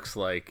it looks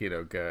like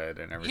good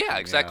and everything. yeah,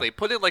 exactly.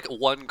 Put in like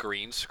one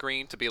green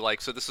screen to be like,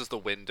 so this is the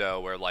window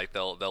where like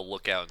they'll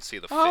look out and see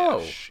the Oh.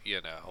 fish, you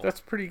know. That's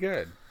pretty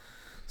good.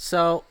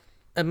 So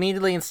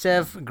immediately, instead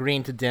of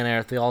agreeing to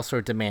dinner, they all sort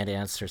of demand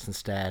answers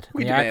instead.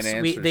 We They demand ask-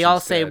 answers They all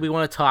say, instead. "We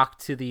want to talk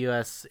to the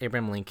U.S.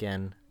 Abraham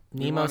Lincoln."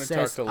 Nemo wanna talk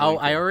says, to "Oh, I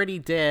Lincoln." already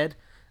did.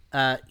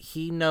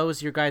 He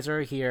knows you guys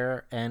are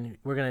here, and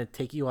we're gonna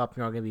take you up, and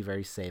you're all gonna be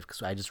very safe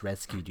because I just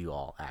rescued you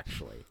all.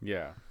 Actually,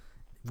 Yeah.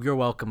 you're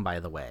welcome, by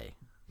the way."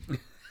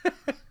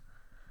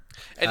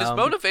 And his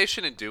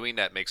motivation in doing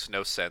that makes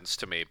no sense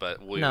to me,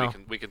 but No.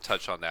 we can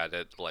touch on that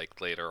at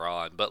like later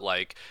on. But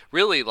like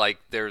really like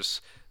there's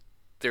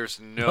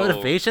no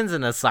Motivations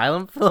in an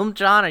asylum film,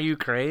 John? Are you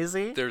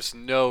crazy? there's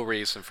no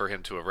reason for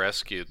him to have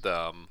rescued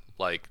them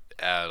like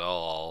at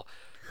all.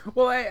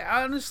 Well,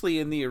 honestly,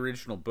 in the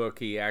original book,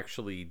 he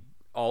actually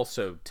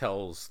also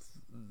tells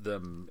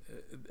them,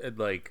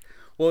 like,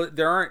 well,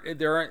 there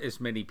aren't as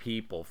many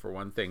people for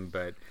one thing,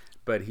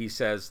 but he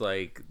says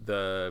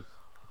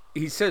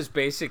he says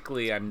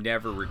basically, I'm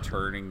never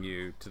returning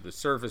you to the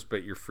surface,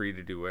 but you're free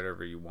to do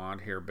whatever you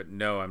want here. But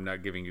no, I'm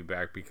not giving you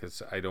back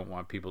because I don't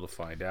want people to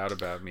find out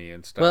about me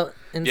and stuff. Well,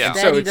 instead,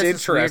 so he it's does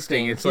this weird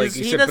interesting. thing. It's like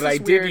he said, does but I this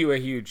did weird- you a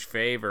huge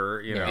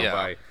favor, you know, Yeah.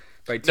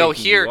 by taking No,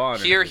 you on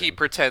and here he everything.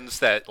 pretends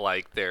that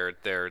like they'll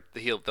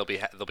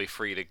be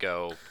free to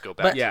go back.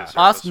 But to yeah. the surface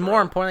Austin, more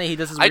road. importantly, he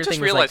does this I weird just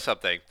thing. realized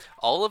something.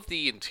 All of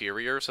the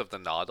interiors of the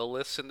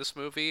Nautilus in this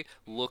movie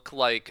look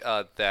like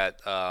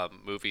that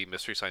movie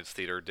Mystery Science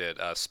Theater did,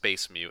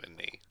 Space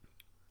Mutiny,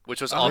 which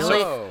was also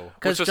Really?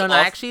 Because which was John, I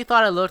also- actually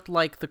thought it looked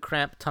like the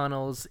cramped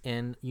tunnels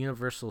in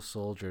Universal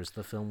Soldiers,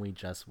 the film we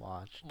just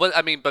watched. But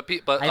I mean, but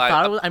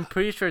I'm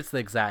pretty sure it's the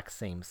exact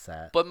same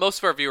set. But most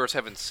of our viewers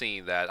haven't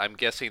seen that. I'm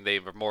guessing they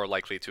were more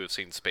likely to have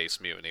seen Space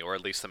Mutiny, or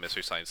at least the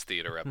Mystery Science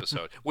Theater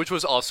episode, which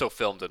was also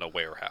filmed in a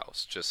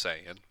warehouse. Just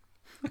saying.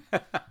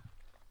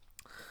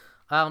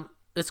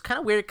 It's kind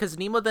of weird because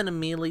Nemo then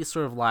immediately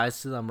sort of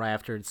lies to them right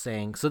after it's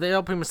saying. So they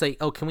all pretty much say,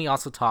 "Oh, can we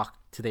also talk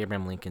to the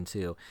Abraham Lincoln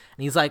too.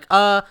 And he's like,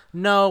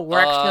 no, we're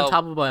actually on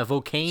top of a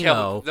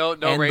volcano. no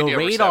and radio the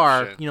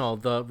radar,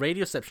 reception. the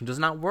radio reception does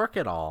not work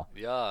at all.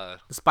 Yeah.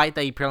 Despite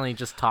that, he apparently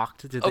just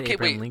talked to the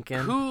Abraham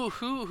Lincoln.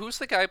 Who's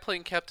the guy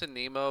playing Captain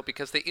Nemo?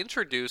 Because they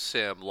introduce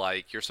him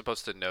like you're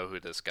supposed to know who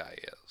this guy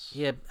is.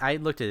 Yeah, I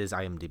looked at his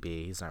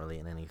IMDb. He's not really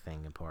in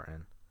anything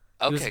important.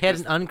 Okay, He had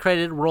an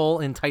uncredited role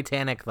in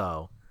Titanic,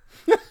 though.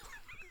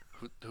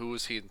 who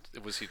was he?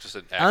 Was he just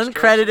an extra?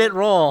 Uncredited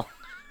role.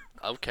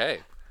 Okay.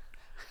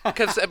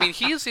 Because I mean,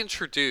 he is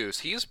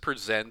introduced. He is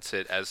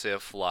presented as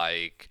if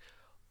like,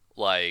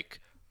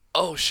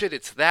 oh shit,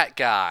 it's that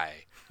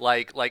guy.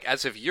 Like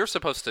as if you're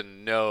supposed to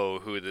know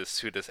who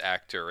this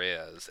actor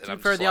is. And To I'm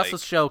be fair, just they like, also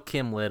show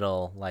Kim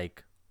Little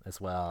as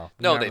well.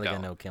 No, You're not they really gonna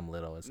don't. know Kim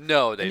Little is.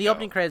 No, they in the don't.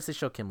 opening credits, they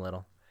show Kim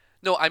Little.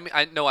 No, I mean,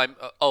 I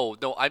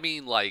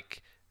mean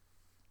like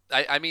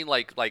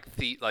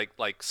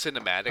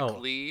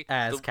cinematically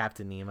as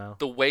Captain Nemo.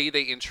 the way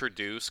they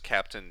introduce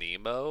Captain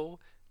Nemo,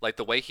 like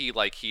the way he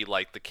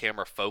the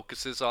camera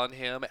focuses on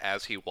him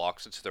as he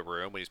walks into the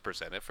room when he's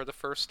presented for the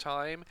first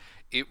time,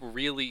 it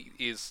really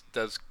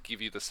does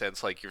give you the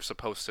sense like you're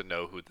supposed to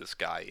know who this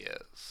guy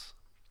is.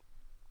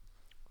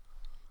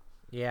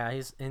 Yeah,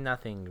 he's in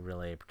nothing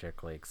really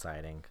particularly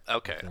exciting.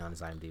 Okay. Looking on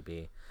his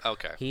IMDb.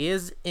 Okay. He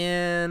is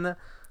in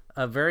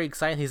a very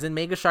exciting. He's in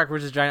Mega Shark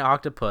vs. Giant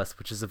Octopus,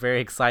 which is a very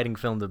exciting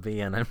film to be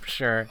in, I'm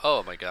sure.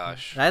 Oh my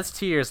gosh. That's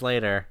 2 years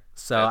later,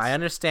 so I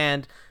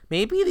understand.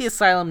 Maybe the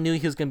Asylum knew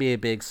he was going to be a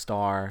big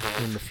star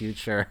in the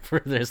future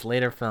for this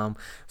later film,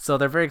 so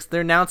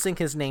they're announcing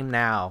his name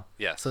now.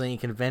 Yes. So then he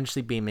can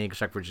eventually be in Mega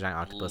Shark vs. Giant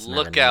Octopus. and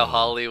have a Look out, name.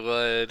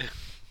 Hollywood.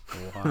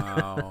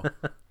 Wow.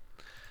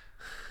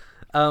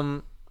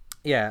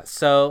 Yeah.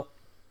 So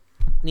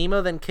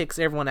Nemo then kicks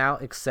everyone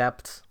out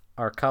except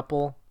our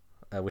couple,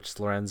 which is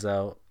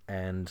Lorenzo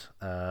and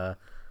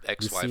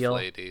Ex-wife Lucille.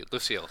 lady.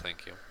 Lucille,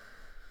 thank you.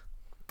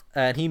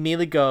 And he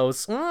immediately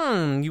goes,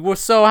 "You were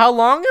so. How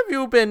long have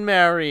you been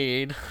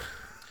married?"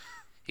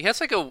 He has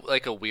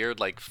like a weird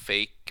like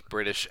fake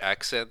British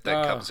accent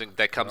that comes and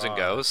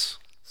goes.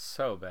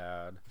 So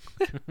bad.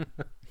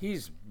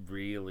 He's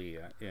really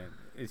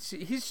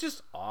he's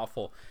just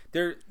awful.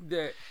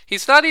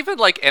 He's not even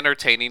like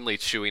entertainingly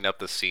chewing up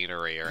the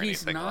scenery or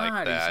He's anything not.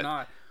 like that. He's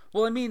not.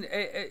 Well, I mean,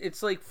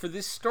 it's like for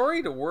this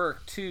story to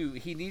work too,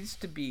 he needs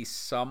to be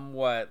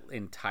somewhat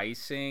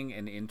enticing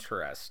and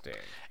interesting.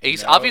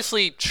 He's know?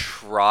 obviously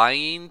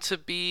trying to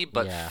be,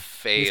 but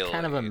failing. He's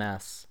kind of a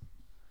mess.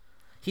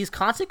 He's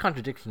constantly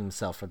contradicting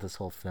himself for this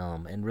whole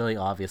film in really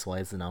obvious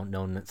ways that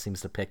no one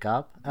seems to pick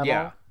up at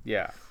all.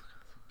 Yeah.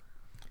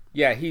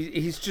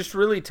 He's just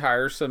really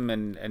tiresome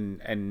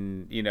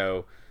and you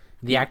know.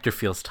 The actor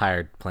feels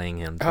tired playing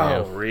him too.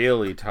 Oh,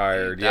 really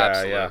tired. Yeah,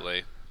 Absolutely.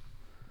 Yeah.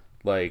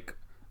 Like,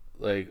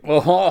 you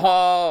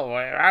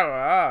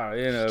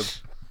know,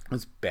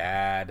 it's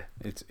bad.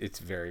 It's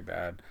very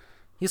bad.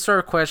 He sort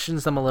of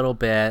questions them a little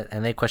bit,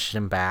 and they question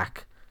him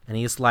back. And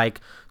he's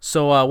like,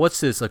 "So, what's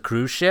this? A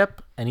cruise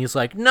ship?" And he's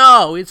like,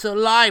 "No, it's a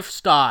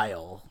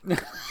lifestyle."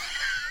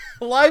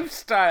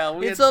 Lifestyle.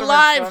 We It's had a so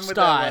much fun with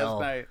that lifestyle.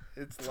 last night.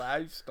 It's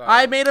lifestyle.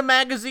 I made a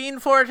magazine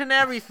for it and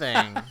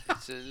everything.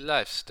 It's a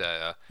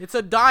lifestyle. It's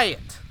a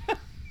diet.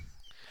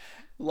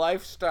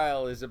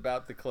 Lifestyle is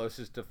about the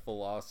closest to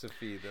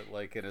philosophy that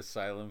like an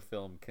asylum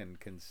film can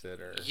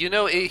consider. You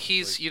know,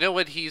 you know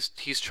what he's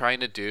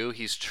trying to do?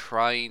 He's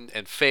trying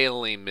and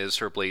failing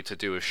miserably to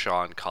do a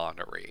Sean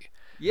Connery.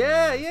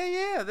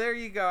 Yeah. There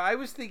you go. I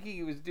was thinking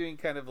he was doing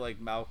kind of like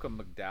Malcolm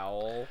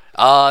McDowell.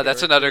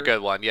 That's another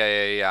good one.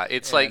 Yeah.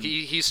 It's And- like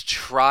he's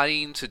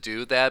trying to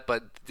do that,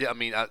 but I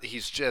mean,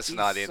 he's just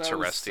not so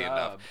interesting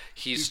enough. sub.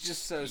 He's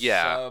just so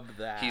yeah. sub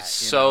that. He's you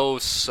so know?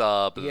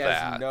 sub He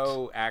that. has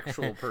no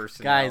actual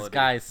personality.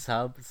 guys,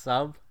 sub.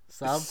 Sub.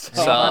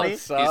 Anybody?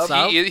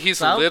 Sub. He's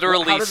Sub?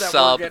 literally How did that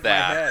sub work in my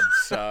head?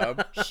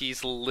 Sub.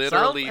 He's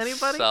literally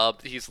Anybody?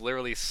 sub. He's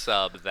literally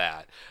sub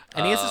that.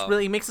 And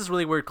he makes this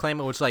really weird claim,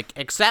 which is like,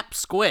 "Except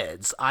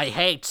squids, I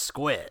hate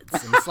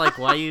squids." And it's like,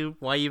 why you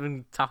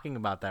even talking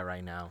about that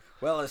right now?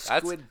 Well, a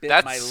squid bit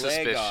that's my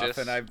leg off, suspicious.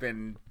 and I've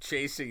been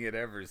chasing it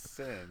ever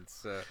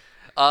since.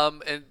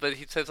 But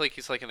he says like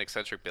he's like an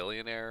eccentric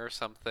billionaire or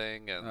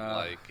something, and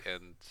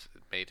and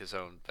made his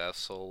own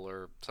vessel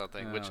or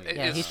something. Which yeah.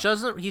 Yeah, is, he shows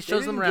them They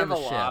around give the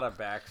a ship. lot of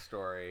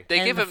backstory. they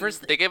and give the him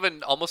first- they give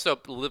him almost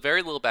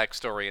very little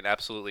backstory and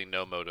absolutely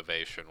no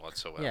motivation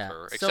whatsoever, Yeah.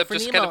 So except for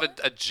just Nemo- kind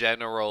of a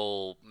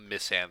general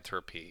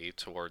misanthropy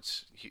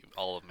towards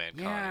all of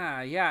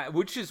mankind. Yeah,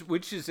 which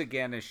is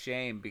again a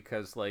shame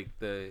because like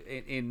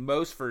in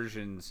most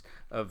versions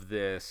of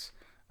this,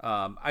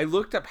 I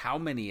looked up how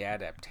many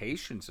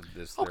adaptations of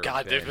this. Oh, there God,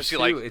 have there been, must be,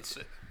 too. like- it's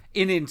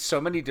in so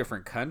many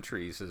different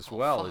countries as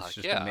well. Fuck, It's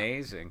just yeah.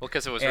 amazing. Well,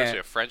 because it was And- originally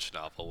a French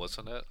novel,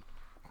 wasn't it?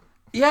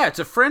 Yeah, it's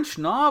a French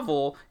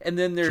novel, and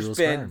then there's Jules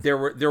been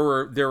Verne.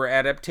 there were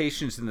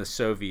adaptations in the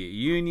Soviet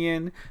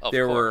Union. Of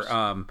there course.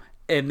 were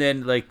and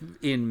then like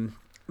in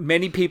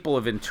many people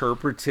have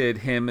interpreted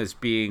him as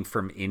being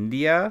from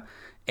India,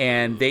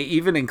 And they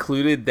even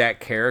included that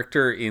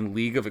character in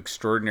League of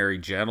Extraordinary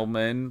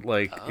Gentlemen,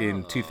 like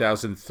in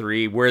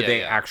 2003, where Yeah, they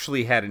yeah.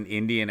 actually had an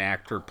Indian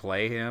actor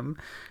play him.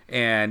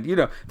 And,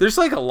 there's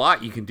like a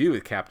lot you can do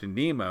with Captain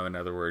Nemo, in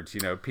other words.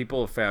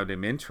 People have found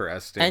him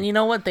interesting. And you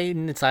know what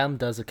Asylum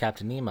does with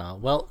Captain Nemo?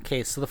 Well,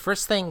 okay, so the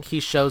first thing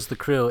he shows the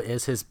crew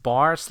is his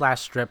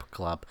bar/strip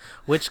club,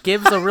 which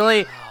gives a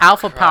really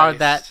alpha power Christ.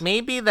 that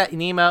maybe that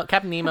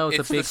Captain Nemo is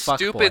It's a big the fuck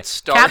boy. stupid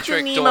Star Captain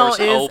Trek Nemo doors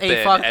is open,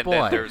 a fuck and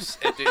boy. then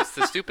it's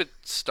the stupid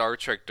Star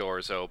Trek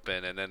doors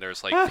open, and then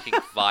there's like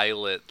pink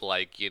violet,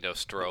 like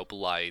strobe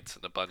lights,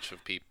 and a bunch of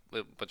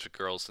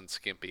girls in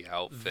skimpy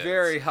outfits.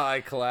 Very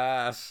high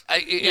class.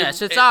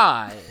 Yes, it's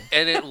I.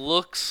 And it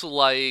looks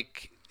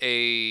like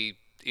a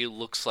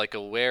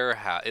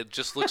warehouse. It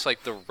just looks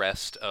like the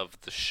rest of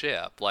the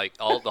ship. Like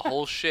the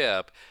whole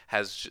ship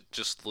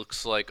just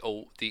looks like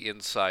the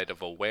inside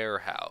of a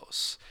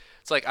warehouse.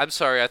 It's like, I'm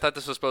sorry, I thought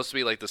this was supposed to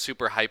be like the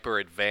super hyper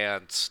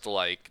advanced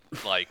like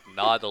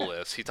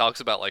Nautilus. He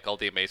talks about like all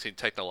the amazing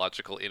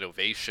technological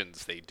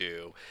innovations they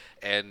do,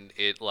 and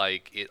it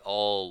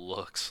all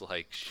looks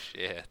like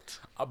shit.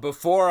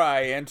 Before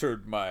I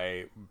entered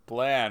my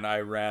plan, I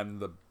ran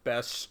the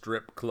best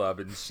strip club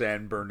in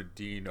San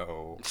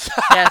Bernardino.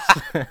 Yes,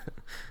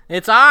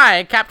 it's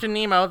I, Captain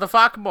Nemo, the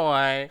fuck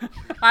boy.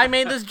 I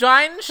made this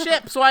giant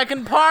ship so I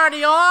can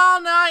party all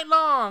night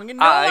long, and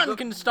no one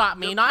can stop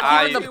me,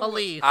 not even the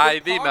police.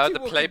 Nemo, the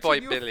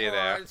Playboy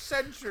billionaire.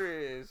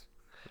 Centuries.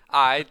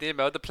 I,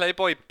 Nemo, the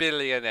Playboy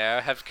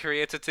billionaire, have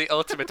created the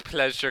ultimate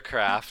pleasure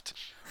craft.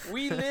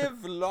 We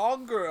live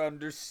longer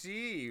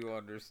undersea, you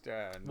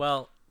understand.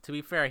 Well, to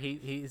be fair,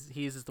 he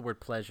uses the word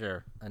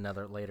pleasure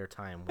another later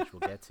time, which we'll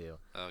get to.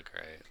 Oh,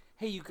 great.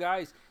 Hey, you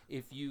guys,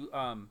 if you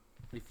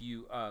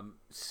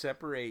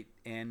separate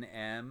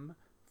NM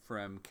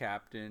from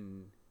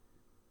Captain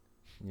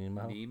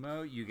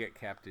Nemo, you get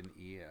Captain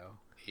EO.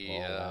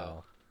 Yeah. Oh,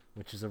 wow.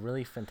 Which is a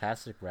really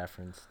fantastic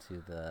reference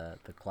to the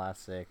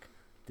classic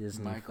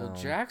Disney Michael film.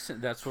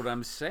 Jackson. That's what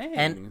I'm saying.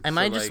 And am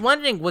So, I just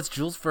wondering, was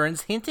Jules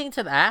Verne's hinting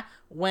to that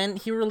when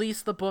he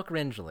released the book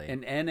Ringley?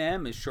 And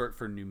NM is short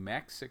for New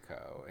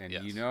Mexico, and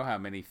Yes. you know how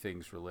many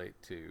things relate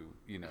to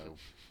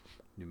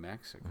New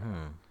Mexico.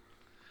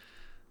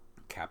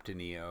 Captain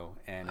EO,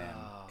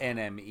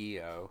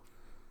 NMEO.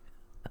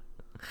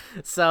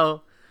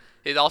 So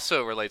It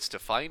also relates to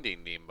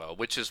Finding Nemo,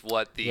 which is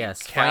what the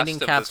Yes, cast Finding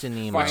of Captain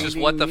this, Nemo. which is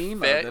what Finding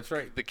Nemo, that's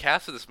right. the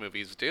cast of this movie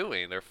is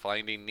doing. They're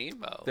finding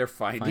Nemo. They're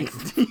finding.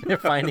 they're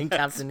finding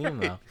Captain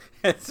Nemo.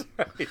 That's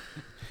right.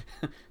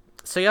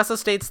 So he also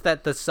states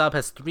that the sub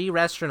has 3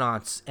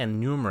 restaurants and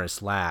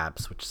numerous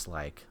labs, which is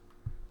like.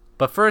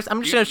 But first,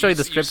 I'm just going to show you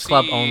the strip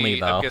club only,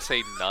 though. I'm gonna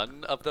say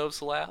none of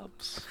those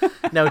labs.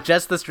 No,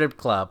 just the strip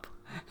club.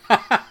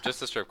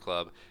 Just the strip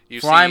club.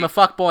 For I'm a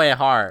fuckboy at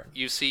heart.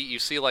 You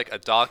see like a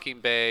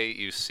docking bay.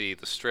 You see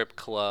the strip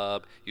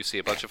club. You see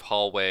a bunch of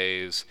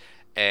hallways,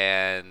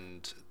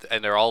 and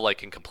they're all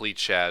like in complete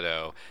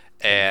shadow.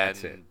 And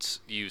that's And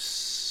you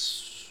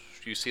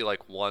see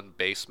like one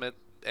basement,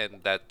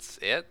 and that's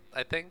it.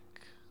 I think.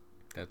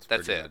 That's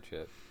pretty it. much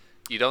it.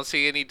 You don't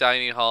see any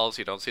dining halls.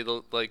 You don't see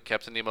the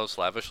Captain Nemo's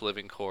lavish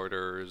living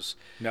quarters.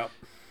 Nope.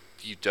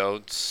 You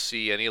don't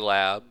see any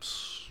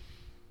labs.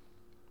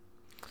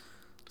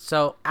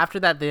 So after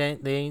that,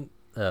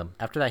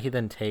 after that he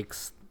then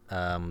takes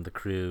the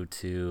crew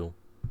to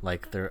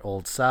like their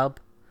old sub,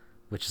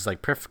 which is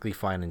like perfectly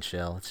fine and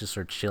chill. It's just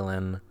sort of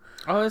chilling.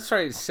 Oh, that's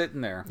right. He's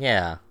sitting there.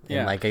 Yeah. Yeah.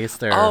 And like I guess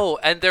they're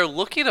And they're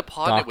looking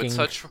upon it with docking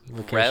such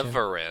location.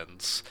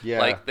 reverence. Yeah.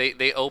 Like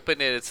they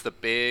open it. It's the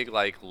big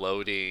like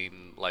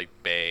loading like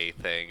bay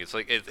thing. It's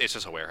like it's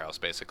just a warehouse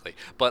basically.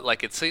 But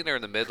like it's sitting there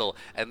in the middle,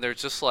 and they're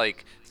just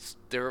like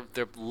they're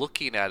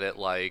looking at it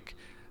like,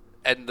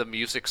 and the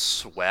music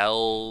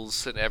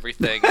swells and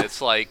everything. It's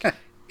like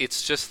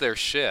it's just their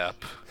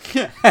ship.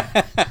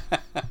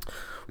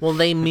 Well,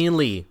 they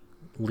immediately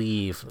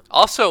leave.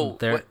 Also,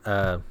 Their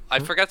I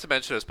forgot to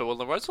mention this, but when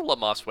Lorenzo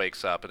Lamas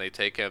wakes up and they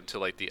take him to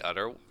like the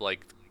other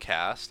like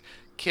cast,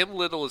 Kim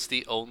Little is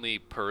the only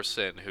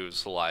person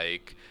who's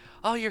like,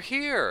 "Oh, you're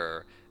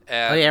here."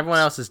 And everyone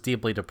else is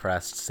deeply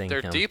depressed seeing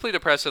they're him. deeply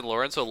depressed, and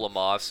Lorenzo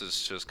Lamas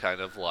is just kind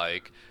of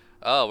like,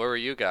 "Oh, where were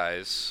you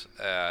guys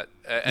at?"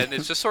 And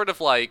it's just sort of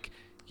like,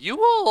 you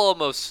all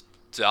almost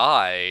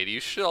died. You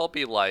should all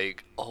be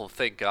like, "Oh,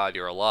 thank God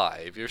you're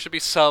alive." There should be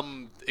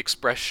some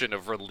expression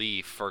of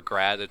relief or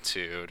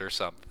gratitude or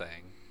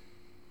something.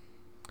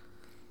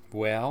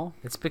 Well,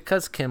 It's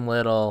because Kim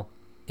Little,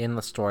 in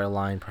the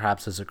storyline,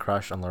 perhaps has a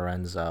crush on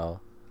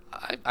Lorenzo.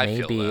 I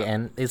Maybe, feel that.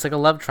 and it's like a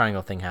love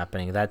triangle thing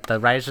happening that the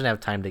writers didn't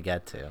have time to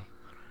get to.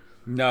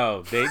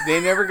 no, they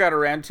never got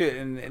around to it,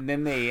 and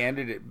then they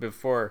ended it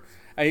before.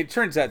 It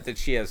turns out that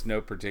she has no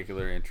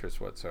particular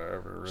interest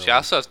whatsoever. Really. She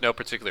also has no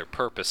particular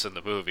purpose in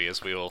the movie,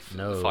 as we will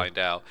No. find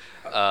out.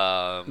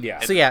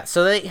 Yeah.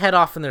 So they head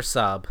off in their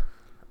sub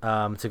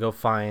to go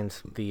find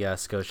the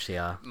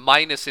Scotia.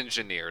 Minus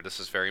engineer. This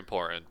is very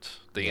important.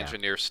 The Yeah.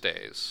 engineer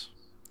stays.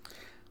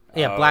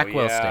 Yeah, Oh,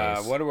 Blackwell yeah.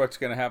 stays. I wonder what's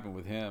going to happen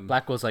with him.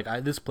 Blackwell's like,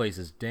 this place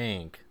is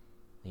dank.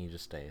 and he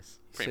just stays.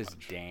 Pretty says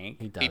much. dank.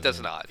 He does. He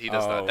does not. He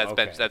does not. That's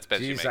okay.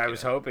 Benji Jeez, making I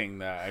was it. hoping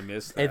that I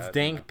missed that. It's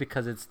dank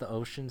because it's the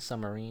ocean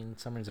submarine.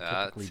 Submarines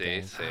are typically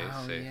dank.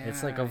 See.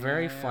 It's like a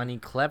very funny,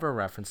 clever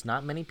reference.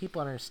 Not many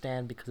people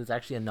understand because it's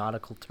actually a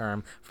nautical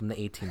term from the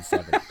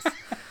 1870s.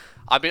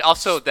 I mean,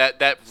 also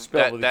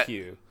Spelled with a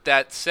Q.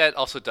 that set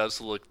also does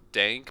look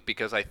dank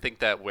because I think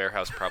that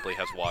warehouse probably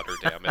has water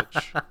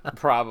damage.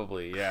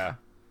 Probably, yeah.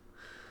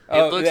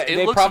 It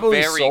They looks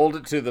probably very- sold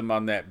it to them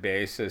on that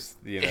basis.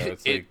 You know,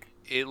 it's like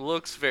It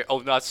looks very. Oh,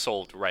 not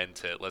sold.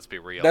 Rent it. Let's be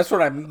real. that's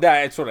what I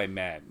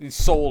meant. It's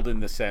sold in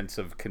the sense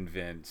of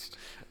convinced.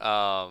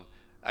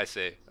 I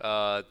see.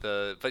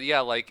 But yeah,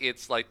 like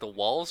it's like the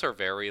walls are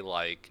very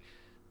like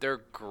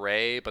they're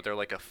gray, but they're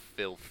like a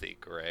filthy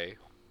gray.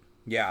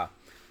 Yeah,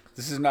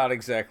 this is not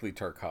exactly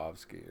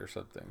Tarkovsky or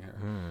something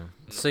here.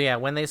 So yeah,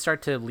 when they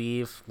start to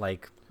leave,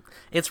 like,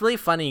 it's really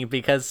funny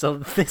because so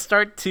they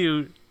start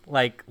to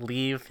like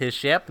leave his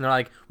ship, and they're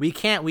like, we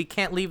can't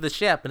leave the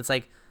ship, and it's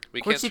like,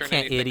 of course you turn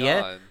can't, anything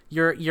idiot. on.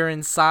 You're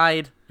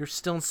inside. You're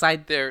still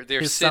inside. They're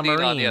his sitting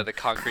submarine. on the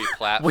concrete What,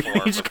 platform. are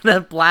you just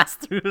gonna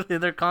blast through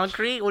their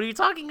concrete? What are you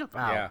talking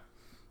about? Yeah,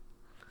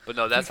 But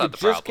no, that's you not could the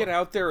problem. just get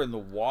out there in the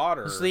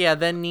water. So yeah,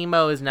 then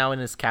Nemo is now in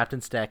his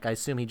captain's deck. I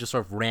assume he just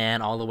sort of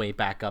ran all the way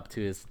back up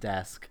to his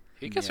desk.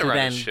 He gets To around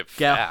then his ship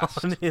get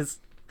fast.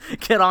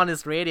 on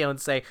his radio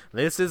and say,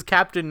 "This is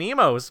Captain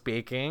Nemo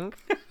speaking."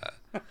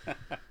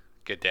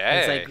 Good And day.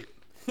 it's like,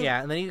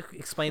 yeah, and then he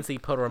explains that he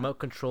put a remote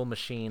control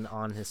machine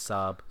on his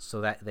sub so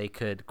that they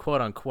could,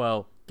 quote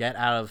unquote, get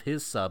out of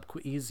his sub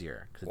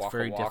easier because it's Waka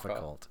very waka.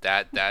 difficult.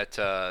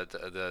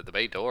 the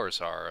bay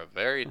doors are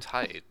very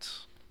tight.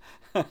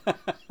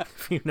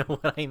 If you know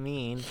what I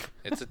mean.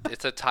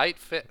 It's a tight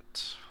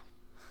fit.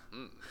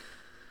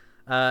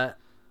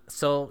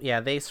 So yeah,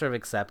 they sort of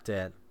accept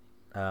it,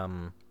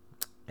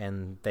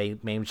 and they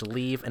manage to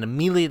leave, and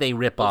immediately they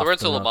rip off.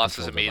 Lorenzo the remote Lamas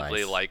is control immediately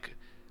device. like.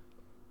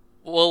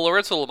 Well,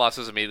 Lorenzo Lamas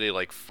is immediately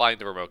like, find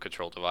the remote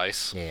control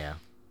device. Yeah.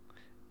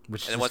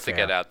 Which And is once they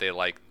fair. get out, they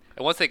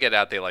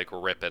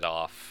rip it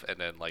off, and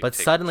then like. But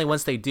take suddenly, control.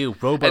 once they do,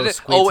 Robo And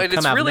Squids and come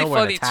it's out of really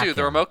nowhere and funny attack too.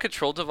 The him. remote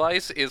control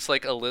device is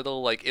like a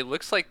little like it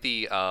looks like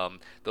the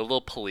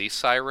little police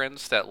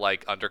sirens that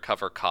like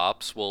undercover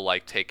cops will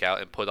like take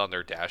out and put on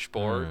their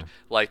dashboard,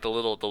 like the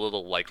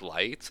little like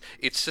lights.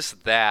 It's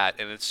just that,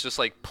 and it's just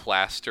like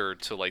plastered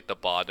to like the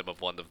bottom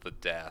of one of the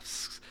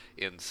desks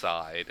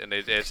inside, and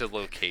there's a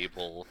little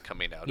cable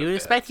coming out. You of would it.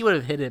 expect he would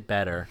have hit it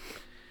better.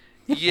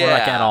 Yeah. Or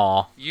like at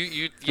all.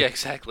 Yeah,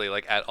 exactly,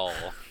 like at all.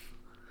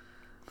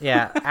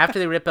 Yeah, after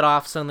they rip it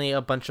off, suddenly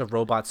a bunch of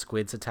robot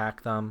squids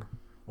attack them.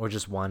 Or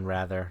just one,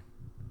 rather.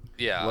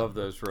 Yeah. Love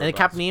those robots. And then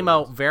Captain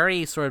Nemo,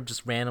 very sort of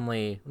just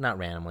randomly, not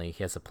randomly,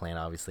 he has a plan,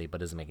 obviously,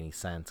 but it doesn't make any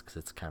sense because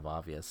it's kind of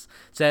obvious.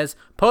 Says,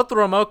 put the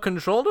remote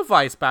control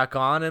device back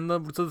on and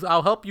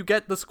I'll help you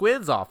get the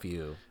squids off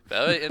you.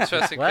 Very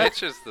interesting What?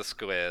 pictures, the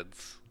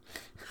squids.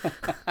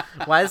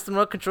 Why does the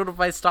remote control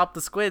device stop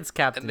the squids,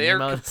 Captain And they're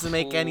Nemo? It doesn't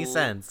make any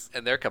sense.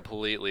 And they're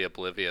completely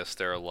oblivious.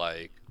 They're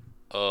like,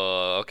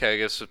 okay, I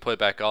guess just put it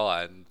back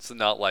on. It's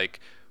not like,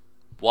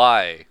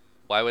 why?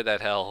 Why would that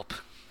help?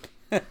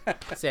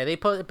 So yeah, they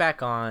put it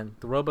back on.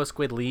 The Robo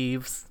Squid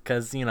leaves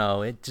because, you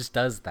know, it just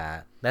does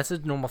that. That's a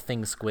normal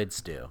thing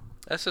squids do.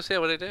 That's just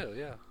what they do,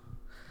 yeah.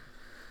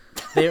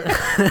 They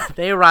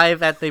they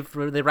arrive at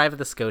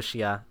the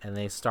Scotia and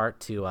they start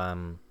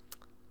to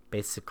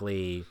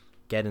basically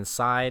get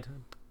inside,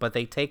 but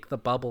they take the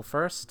bubble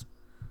first.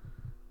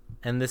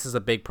 And this is a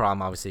big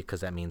problem, obviously,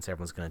 because that means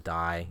everyone's gonna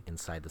die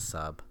inside the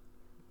sub.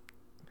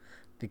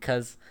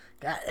 Because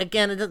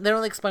again, they don't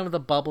really explain what the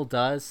bubble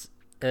does.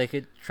 Like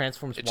it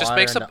transforms It water just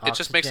makes into a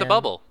oxygen.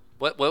 bubble.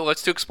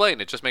 What's to explain?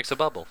 It just makes a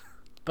bubble.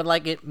 But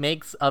like it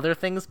makes other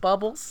things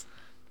bubbles.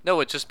 No,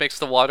 it just makes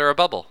the water a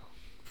bubble.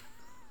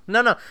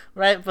 No,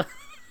 right? But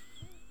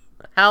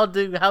how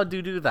do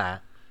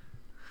that?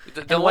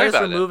 Don't And worry what is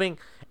about it. removing?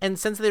 And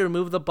since they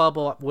remove the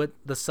bubble, would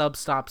the sub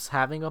stops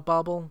having a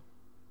bubble?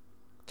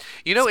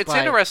 You know, it's Spy.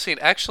 interesting.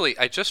 Actually,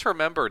 I just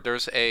remembered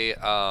there's a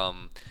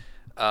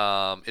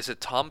is it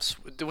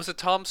was it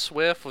Tom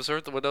Swift?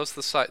 Were those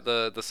the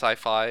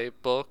sci-fi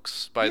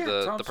books by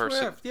Tom the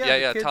person? Swift.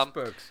 Yeah, the kids' Tom.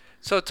 books.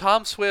 So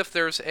Tom Swift,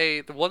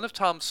 one of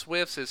Tom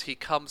Swift's is he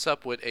comes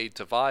up with a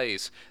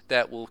device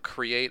that will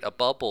create a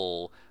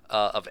bubble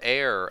of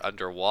air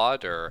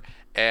underwater,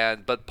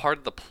 but part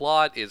of the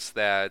plot is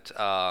that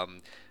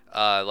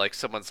like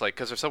someone's like,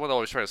 because there's someone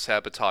always trying to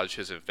sabotage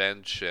his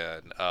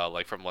invention,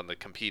 like from one of the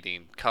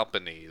competing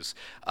companies.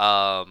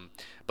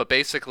 But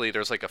basically,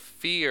 there's like a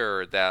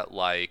fear that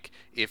like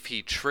if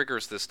he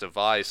triggers this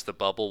device, the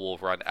bubble will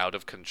run out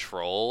of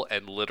control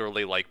and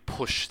literally like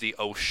push the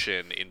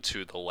ocean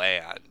into the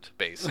land,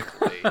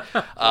 basically.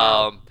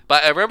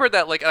 But I remember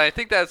that like, and I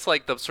think that's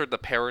like the sort of the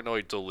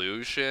paranoid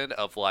delusion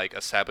of like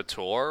a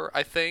saboteur.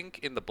 I think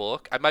in the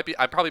book, I'm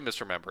probably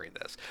misremembering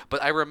this,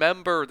 but I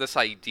remember this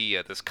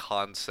idea, this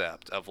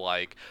concept of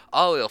like,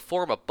 oh, it'll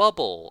form a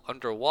bubble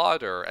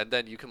underwater, and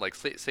then you can like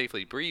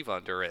safely breathe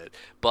under it,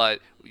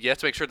 but you have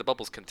to make sure the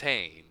bubble's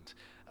contained.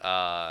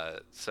 Wow.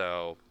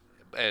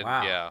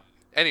 Yeah.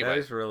 That Anyway,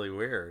 is really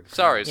weird.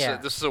 sorry, Yeah.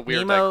 so this is a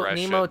weird Nemo,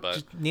 digression, Nemo,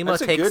 but Nemo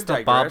That's a takes good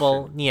the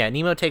bubble. digression. Yeah,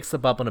 Nemo takes the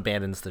bubble and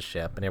abandons the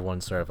ship, and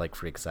everyone sort of like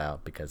freaks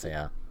out because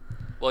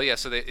well, yeah.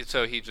 So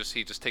he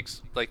just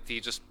takes like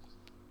the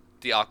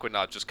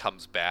Aquanaut just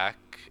comes back,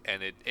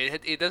 and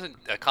it doesn't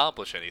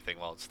accomplish anything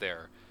while it's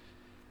there.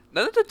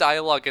 None of the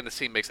dialogue in the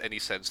scene makes any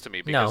sense to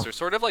me because No. they're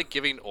sort of like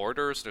giving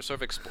orders. They're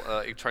sort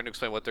of trying to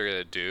explain what they're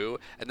gonna do,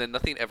 and then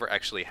nothing ever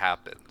actually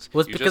happens.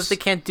 Well, it's because they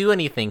can't do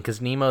anything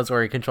because Nemo's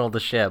already controlled the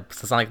ship,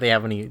 so it's not like they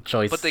have any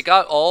choice. But they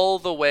got all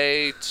the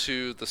way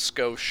to the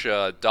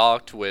Scotia,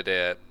 docked with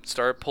it,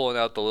 started pulling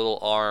out the little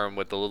arm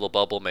with the little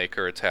bubble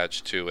maker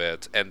attached to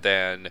it, and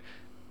then,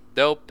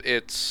 nope,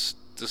 it's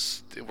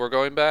just we're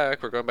going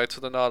back. We're going back to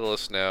the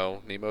Nautilus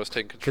now. Nemo's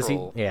taking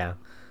control.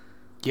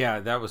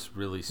 Yeah, that was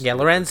really stupid. Yeah,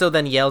 Lorenzo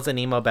then yells at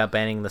Nemo about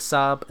banning the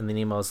sub, and then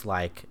Nemo's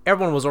like,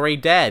 everyone was already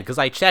dead, because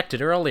I checked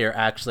it earlier,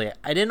 actually.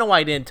 I didn't know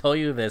why I didn't tell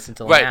you this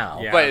until Right, now.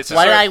 Yeah. right. It's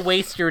Why did sort I of-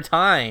 waste your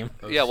time?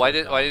 Yeah, why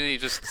didn't he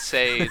just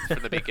say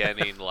from the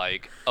beginning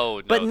like, oh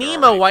no? But they're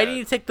Nemo, already why dead? did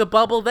you take the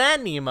bubble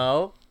then,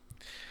 Nemo?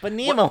 But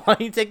Nemo, why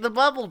did you take the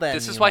bubble then,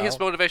 This is why his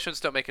Nemo? motivations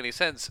don't make any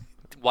sense.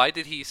 Why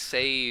did he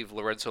save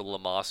Lorenzo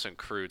Lamas and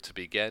crew to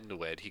begin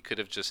with? He could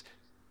have just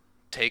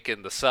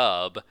taken the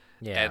sub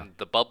Yeah. and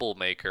the bubble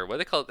maker. What do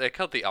they call it? They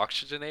call it the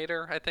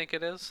oxygenator, I think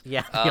it is.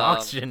 Yeah, the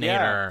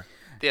oxygenator.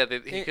 Yeah,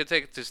 he could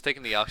just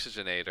taken the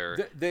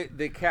oxygenator.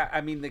 The cat.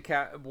 I mean, the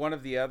cat. One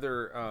of the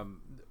other.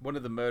 One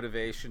of the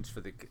motivations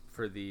for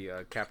the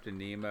Captain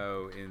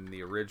Nemo in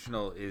the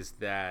original is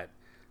that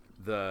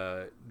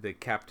the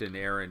Captain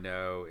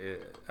Aerino,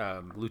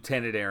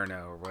 Lieutenant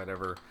Aerino or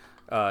whatever,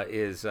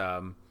 is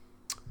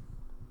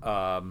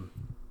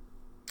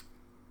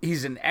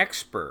he's an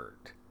expert.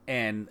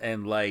 And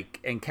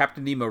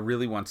Captain Nemo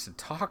really wants to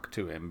talk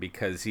to him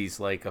because he's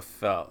like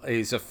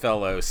he's a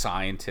fellow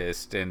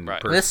scientist and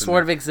Right. person This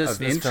sort of exists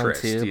in this film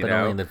interest, too, you but know?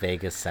 only in the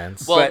vaguest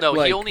sense. Well, But, no, he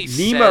like, only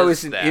Nemo says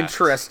isn't that.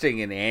 interested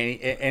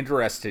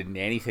in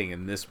anything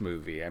in this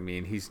movie. I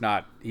mean, he's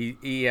not.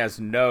 He has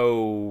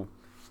no.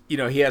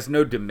 He has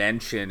no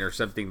dimension or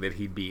something that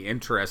he'd be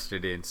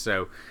interested in.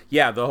 So,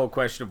 yeah, the whole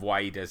question of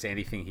why he does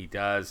anything he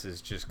does is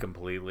just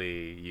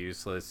completely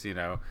useless.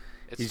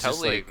 It's He's totally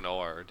just like,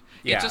 ignored.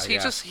 Yeah,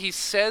 He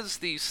says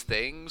these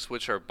things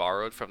which are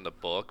borrowed from the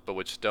book, but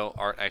which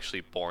aren't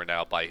actually borne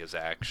out by his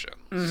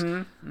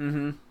actions.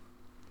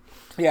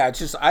 yeah, it's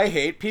just I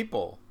hate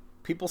people.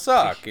 People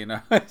suck.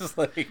 It's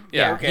like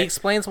Yeah, okay. he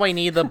explains why you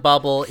need the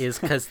bubble is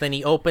because then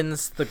he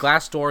opens the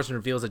glass doors and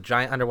reveals a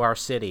giant underwater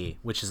city,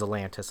 which is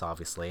Atlantis,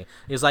 obviously.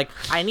 He's like,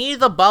 I need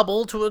the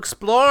bubble to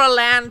explore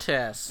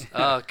Atlantis.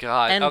 Oh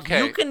God. And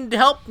okay. you can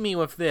help me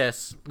with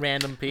this,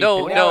 random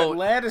people. No, Now,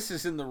 Atlantis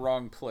is in the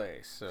wrong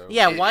place. So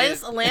Yeah, It- why it-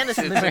 is Atlantis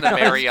in It's the in the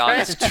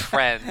Marianas Marianas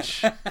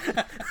Trench.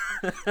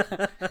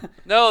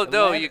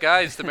 No, you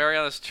guys. The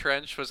Marianas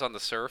Trench was on the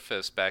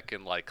surface back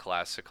in like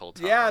classical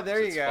times. yeah, there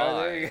you It's go. fine.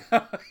 There you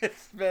go.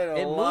 It's been a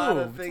It lot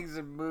of moved. things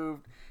have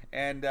moved,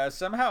 and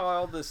somehow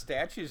all the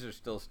statues are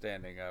still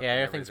standing up. Yeah,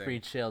 and everything's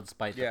everything. pretty chilled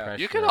despite Yeah. the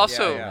pressure. You could of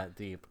also- going that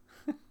deep.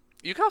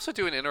 You can also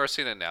do an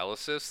interesting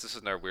analysis. This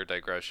is another weird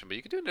digression, but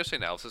you can do an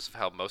interesting analysis of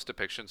how most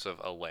depictions of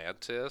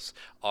Atlantis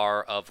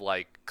are of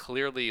like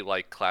clearly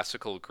like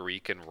classical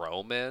Greek and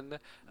Roman.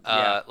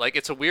 Yeah. Like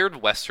it's a weird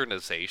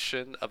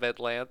westernization of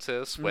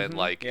Atlantis when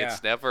like yeah.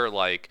 it's never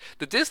like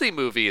the Disney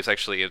movie is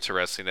actually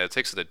interesting that it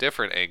takes it a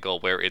different angle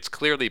where it's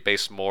clearly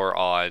based more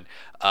on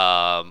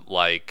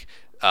like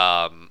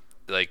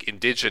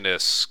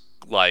indigenous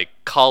like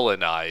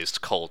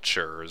colonized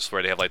cultures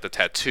where they have like the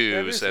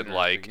tattoos is and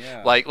like interesting,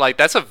 yeah. like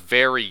that's a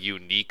very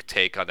unique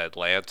take on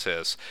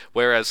Atlantis,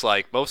 whereas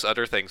like most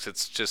other things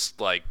it's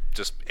just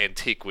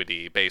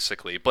antiquity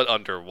basically but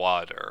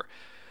underwater.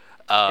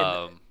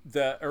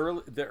 The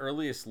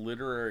earliest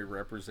literary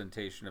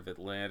representation of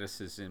Atlantis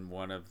is in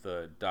one of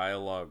the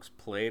dialogues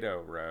Plato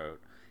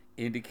wrote,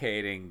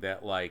 indicating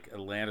that like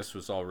Atlantis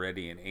was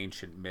already an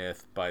ancient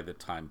myth by the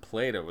time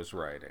Plato was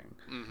writing.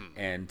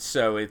 And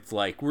so it's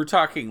like we're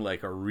talking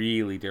like a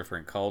really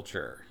different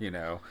culture,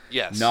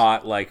 Yes.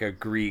 not like a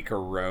Greek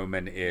or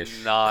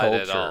Roman-ish Not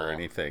at culture all. or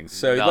anything.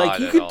 So Not like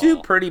you at could do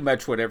all. pretty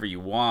much whatever you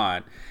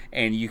want,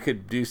 and you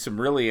could do some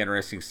really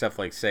interesting stuff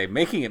like say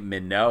making it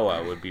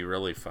Minoa would be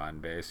really fun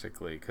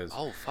basically because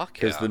Oh, fuck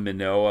because yeah. the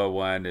Minoa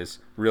one is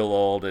real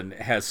old and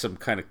has some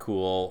kind of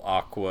cool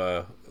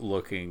aqua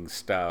looking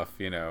stuff,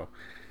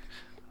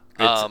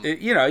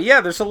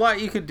 yeah, there's a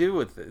lot you could do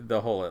with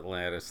the whole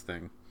Atlantis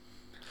thing.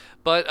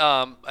 But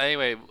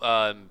anyway,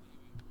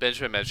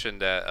 Benjamin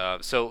mentioned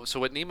that. So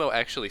what Nemo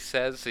actually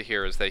says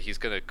here is that he's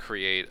going to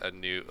create a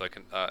new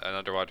an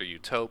underwater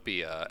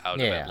utopia out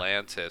of Yeah.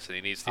 Atlantis, and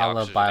he needs the I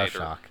love oxygenator.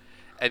 Bioshock.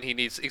 And he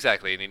needs the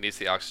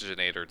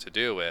oxygenator to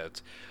do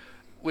it,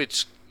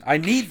 which. I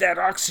need that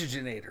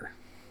oxygenator.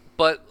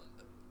 But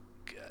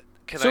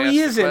can So I ask he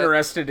the is que-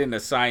 interested in a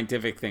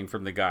scientific thing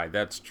from the guy.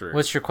 That's true.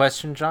 What's your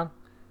question, John?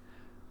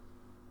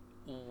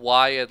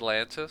 Why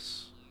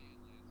Atlantis?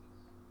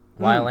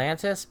 Why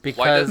Atlantis? Why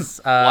Because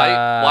does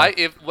why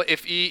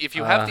if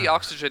you have the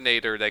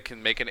oxygenator that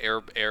can make an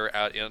air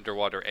out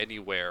underwater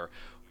anywhere,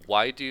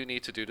 Why do you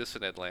need to do this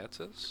in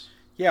Atlantis?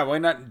 Yeah, why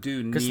not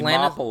do Because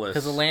Nemopolis?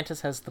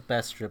 Atlantis has the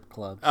best strip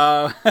clubs.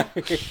 Yeah.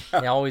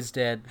 They always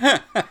did.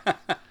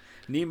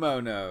 Nemo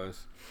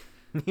knows.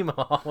 Nemo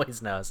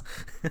always knows.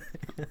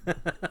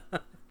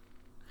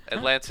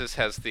 Atlantis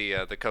has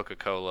the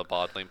Coca-Cola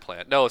bottling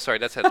plant. No, sorry,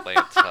 that's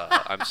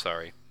Atlanta. I'm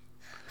sorry.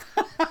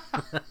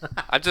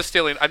 I'm just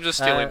stealing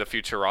the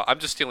Futurama. I'm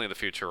just stealing the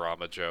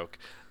Futurama joke.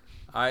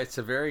 It's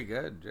a very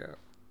good joke.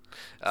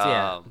 So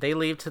yeah, they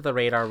leave to the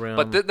radar room.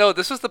 But no,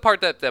 this was the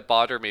part that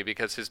bothered me,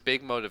 because his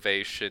big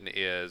motivation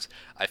is,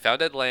 I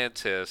found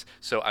Atlantis,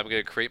 so I'm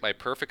going to create my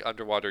perfect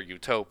underwater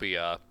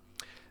utopia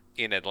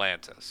in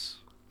Atlantis.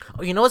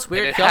 Oh, you know what's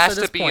weird? And it He also, has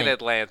at this to be point, in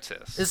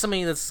Atlantis. This is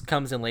something that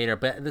comes in later,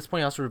 but at this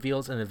point he also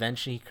reveals an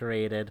invention he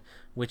created,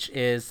 which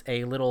is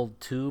a little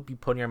tube you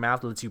put in your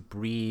mouth that lets you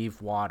breathe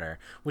water,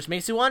 which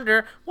makes you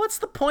wonder, what's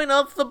the point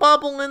of the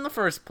bubble in the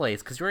first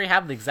place? Because you already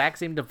have the exact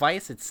same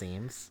device, it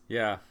seems.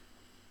 Yeah.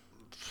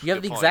 You have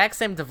Good the point. exact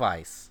same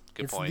device.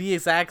 Good it's point. the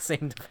exact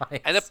same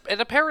device. And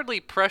apparently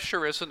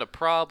pressure isn't a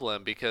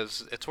problem,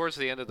 because towards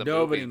the end of the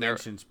Nobody movie,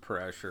 mentions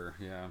pressure.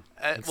 Yeah.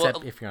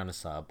 Except if you're on a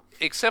sub.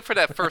 except for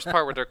that first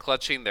part where they're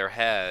clutching their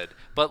head.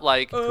 But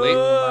like, Much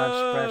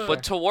pressure.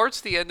 but towards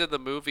the end of the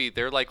movie,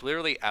 they're like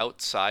literally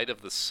outside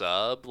of the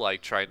sub,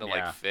 like trying to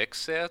Yeah. like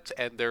fix it,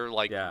 and they're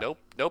like, Yeah. nope,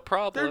 no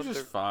problem. They're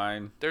just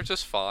fine. They're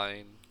just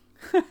fine.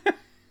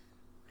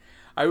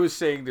 I was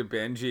saying to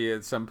Benji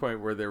at some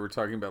point where they were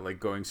talking about like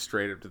going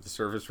straight up to the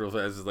surface real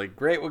fast. It's like,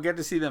 great, we'll get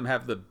to see them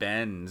have the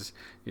bends.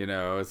 You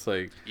know, it's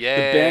like the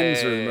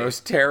bends are the Yay.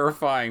 most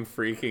terrifying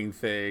freaking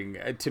thing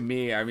to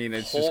me. I mean,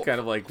 it's just kind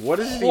of like, what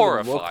does it even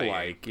look Horrifying.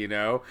 like? You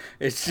know,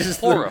 it's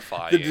just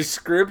Horrifying. The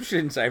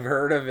descriptions I've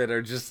heard of it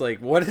are just like,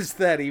 what does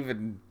that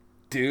even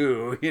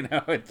do? You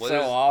know, it's What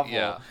so is- awful.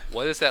 Yeah.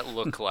 What does that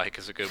look like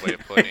is a good way of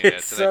putting it.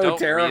 It's And I so don't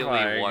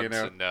terrifying, really want you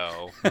know? to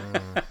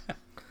know.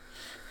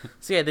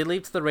 So yeah, they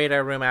leave to the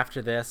radar room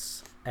after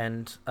this,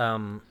 and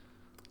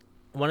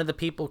one of the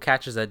people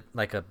catches a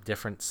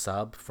different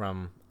sub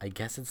from, I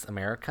guess it's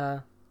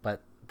America,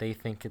 but they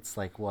think it's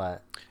like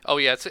what? Oh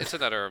yeah, it's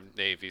another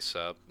Navy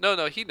sub.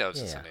 No, he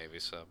knows it's a Yeah. Navy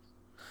sub.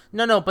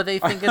 No, but they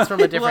think it's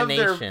from a different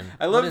nation.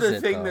 I love What is the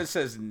it, thing though? that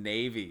says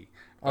Navy.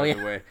 Oh, By yeah.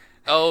 the way.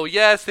 Oh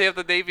yes, they have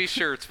the Navy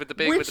shirts with the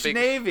big. Which with the big,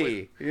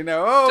 Navy? You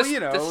know, Just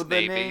the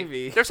this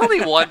Navy. There's only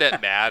one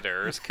that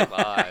matters. Come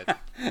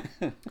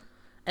on.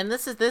 And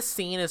this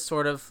scene is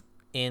sort of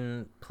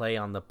in play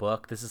on the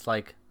book.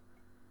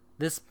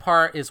 This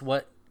part is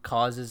what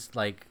causes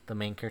like the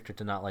main character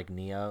to not like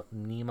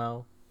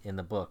Nemo in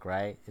the book,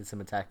 right? It's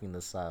him attacking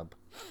the sub.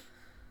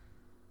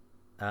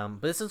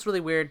 But this is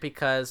really weird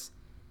because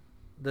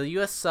the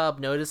U.S. sub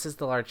notices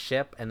the large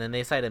ship and then they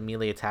decide to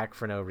immediately attack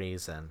for no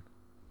reason.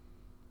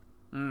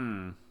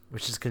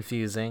 Which is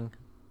confusing.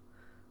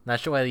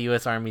 Not sure why the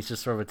U.S. Army's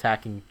just sort of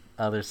attacking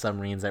other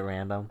submarines at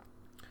random.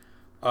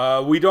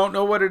 We don't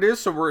know what it is,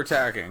 so we're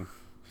attacking.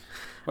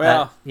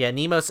 Well, Yeah,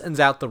 Nemo sends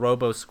out the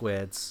Robo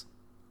Squids,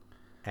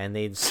 and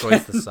they destroy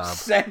the sub.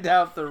 send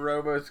out the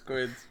Robo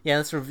Squids.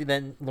 Yeah,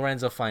 then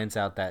Lorenzo finds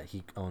out that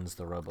he owns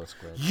the Robo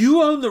Squid.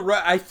 You own the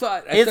I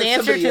thought His thought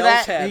answer somebody to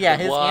else that, had yeah,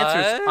 them. his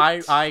answer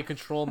is What? I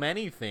control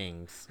many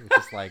things. Which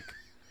is like,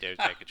 There's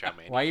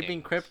Megatron why are you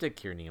being cryptic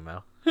here,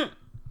 Nemo?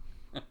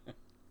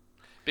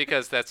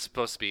 Because that's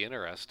supposed to be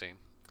interesting.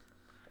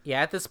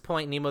 Yeah, at this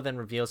point, Nemo then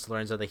reveals to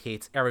Lorenzo that he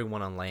hates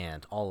everyone on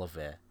land, all of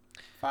it.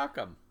 Fuck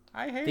them.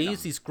 I hate They them.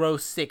 use these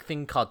gross, sick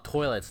thing called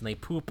toilets, and they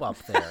poop up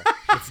there.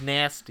 It's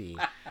nasty.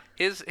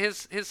 His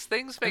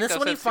things make And this is no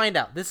when you sense. find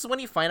out. This is when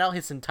you find out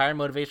his entire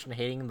motivation for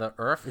hating the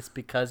Earth is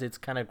because it's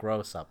kind of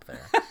gross up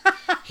there.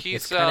 He's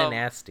It's kind of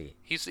nasty.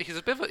 He's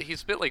a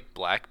bit like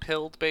black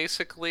pilled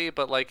basically,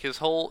 but like his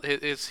whole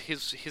his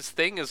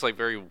thing is like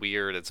very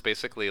weird. It's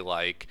basically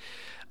like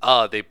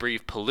they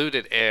breathe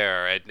polluted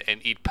air and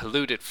eat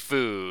polluted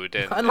food.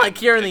 And, Unlike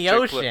here in the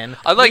drink ocean,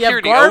 unlike we have here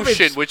in the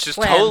garbage ocean, which is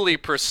planet. totally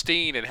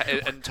pristine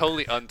and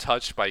totally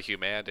untouched by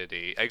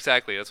humanity.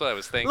 Exactly, that's what I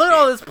was thinking. Look at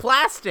all this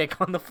plastic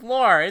on the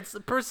floor. It's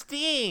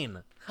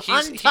pristine.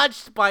 He's-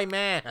 Untouched by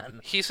man.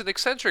 He's an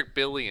eccentric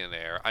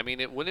billionaire. I mean,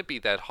 it wouldn't be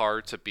that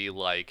hard to be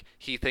like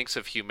he thinks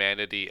of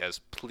humanity as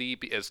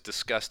as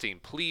disgusting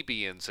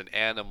plebeians and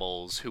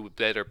animals who would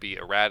better be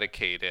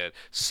eradicated,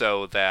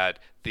 so that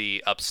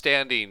the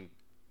upstanding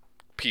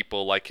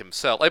people like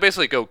himself, like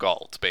basically go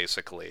Galt,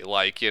 basically,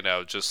 like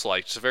just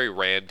a very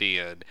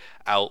Randian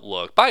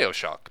outlook,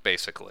 BioShock,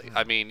 basically.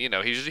 I mean,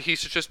 he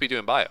should just be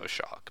doing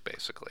BioShock,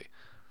 basically.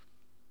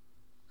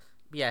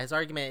 Yeah, his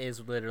argument is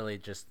literally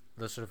just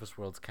the surface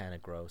world's kind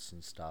of gross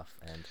and stuff.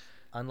 And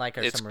unlike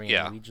our It's- submarine,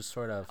 yeah. we just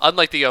sort of...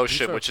 Unlike the we ocean,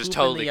 sort of which is poop in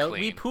totally the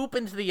clean. We poop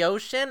into the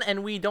ocean,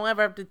 and we don't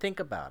ever have to think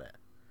about it.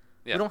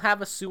 Yeah. We don't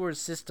have a sewer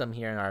system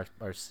here in our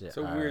It's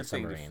a weird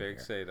thing to submarine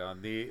fixate here.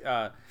 on.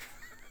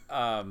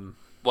 The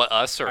What,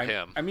 us or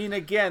him? I mean,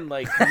 again,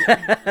 like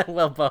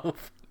Well,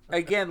 both.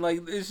 like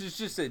this is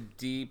just a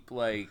deep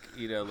like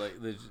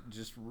there's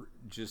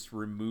just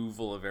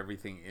removal of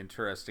everything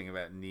interesting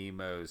about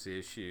Nemo's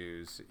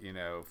issues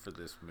for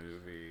this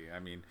movie. I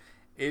mean,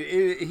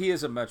 He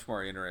is a much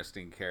more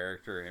interesting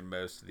character in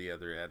most of the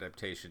other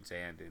adaptations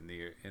and in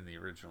the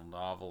original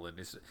novel, and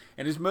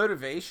his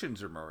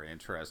motivations are more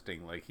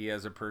interesting. Like he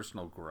has a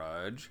personal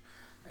grudge,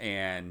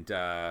 and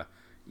and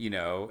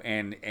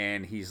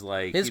he's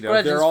like, his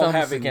grudge they're is all focused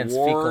having against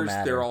fecal wars.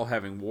 matter. They're all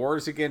having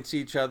wars against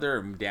each other,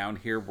 and down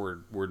here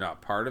we're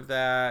not part of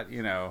that,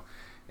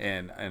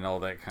 and all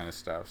that kind of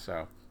stuff.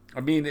 So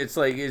I mean, it's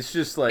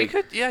just like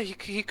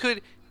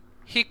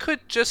he could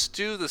just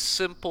do the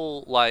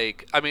simple,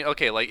 like, I mean,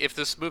 okay, like if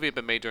this movie had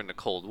been made during the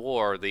Cold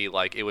War,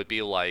 it would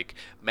be like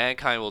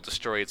mankind will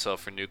destroy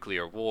itself for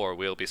nuclear war,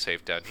 we'll be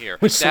safe down here.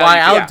 Which is Now why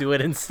you- I'll do it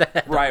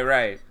instead.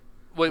 right.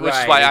 Which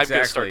Right, is why I'm going to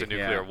exactly, start the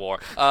nuclear yeah. war.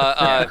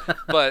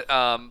 But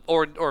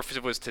or if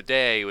it was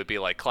today, it would be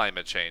like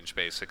climate change.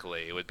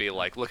 Basically, it would be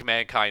like, look,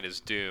 mankind is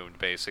doomed.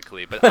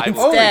 Basically, but I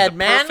will Instead,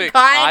 bring the perfect-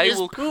 mankind I is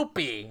will-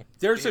 poopy.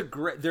 There's a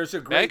great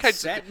Mankind-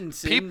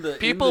 sentence pe- in the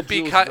people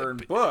Jules beca- Verne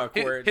book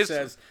where it his-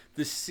 says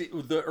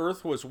the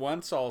earth was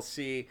once all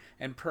sea,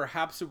 and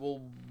perhaps it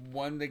will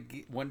one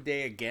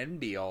day again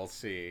be all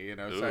sea. Ooh,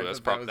 so I that's thought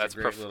that prob- was that's a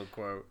great perf- little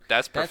quote.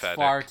 That's That's prophetic.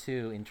 far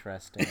too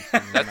interesting.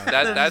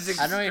 That's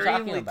I know what you're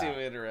talking extremely about.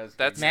 too interesting.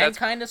 That's-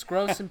 Mankind is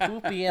gross and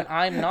poopy, and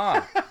I'm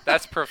not.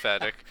 That's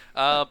prophetic.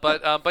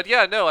 But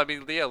yeah, no, I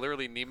mean, yeah,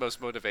 literally Nemo's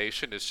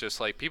motivation is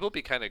just like, people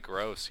be kind of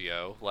gross,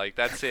 yo. Like,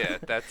 that's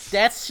it. That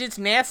shit's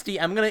nasty.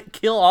 I'm gonna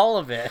kill all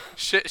of it.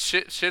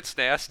 Shit's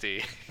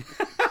nasty.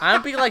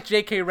 I'm gonna be like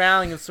J.K.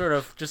 Rowling and sort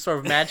of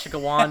magic a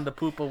wand the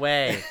poop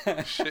away.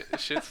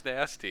 Shit's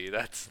nasty.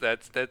 That's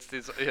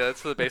basically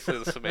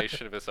the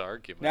summation of his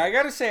argument. Now I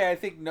gotta say, I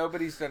think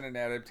nobody's done an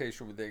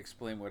adaptation where they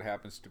explain what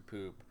happens to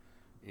poop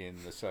in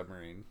the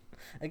submarine.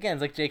 Again,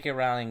 it's like J.K.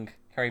 Rowling,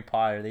 Harry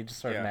Potter. They just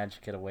sort of Yeah.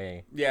 magic it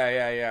away.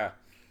 Yeah.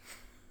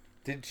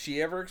 Did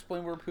she ever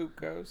explain where poop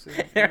goes? in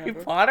Harry that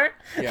book? Potter?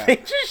 Yeah. They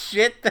just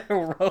shit their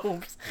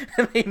robes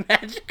and they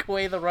magic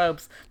away the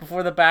robes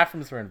before the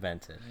bathrooms were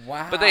invented.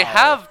 Wow. But they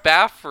have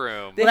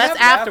bathroom. They Well, that's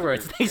have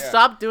afterwards. bathrooms, They yeah.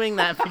 stopped doing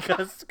that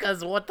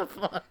because what the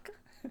fuck?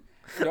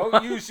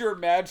 Don't use your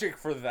magic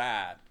for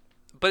that.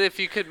 But if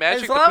you could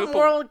There's magic a the lot poop, of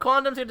moral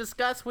condoms to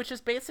discuss, which is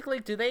basically,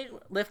 do they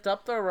lift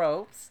up their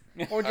robes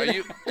or do Are they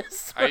you-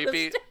 just are sort you of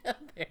being- stand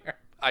there?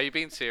 are you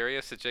being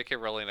serious? Did J.K.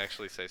 Rowling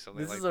actually say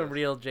something This like is this? a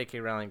real J.K.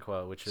 Rowling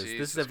quote, which is this is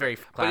Jesus a very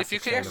Christ. classic. But if you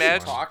could Sanders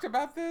imagine- line. Talked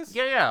about this?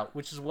 Yeah,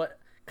 which is what,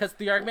 because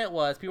the argument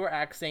was people were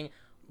asking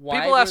why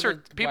People were ask the- her.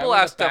 why People were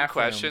the ask dumb bathrooms-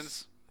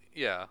 questions.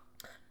 Yeah.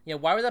 Yeah,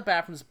 why were the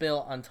bathrooms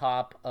built on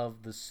top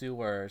of the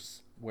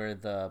sewers where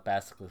the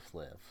basilisks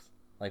live?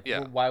 Like,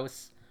 Yeah. why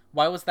was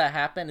that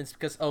happen? It's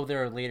because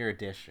they're a later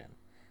edition.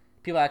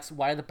 People ask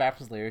why are the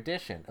bathrooms later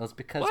edition? It was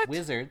because What?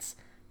 wizards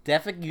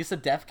used to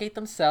defecate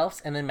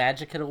themselves and then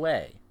magic it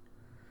away.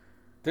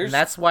 There's And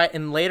that's why.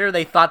 And later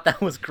they thought that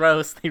was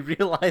gross. They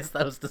realized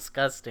that was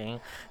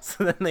disgusting.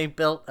 So then they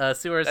built a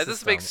sewer That system.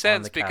 doesn't make on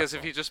sense the because if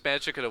castle. you just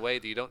magic it away,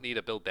 you don't need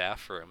to build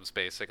bathrooms.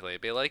 Basically,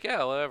 be like,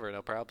 yeah, whatever,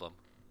 no problem.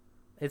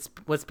 It's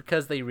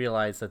because they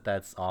realized that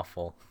that's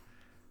awful.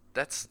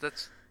 That's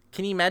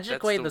Can you magic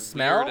that's away the the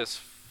smell? weirdest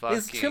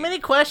There's fucking. too many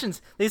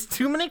questions. There's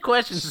too many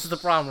questions is the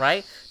problem,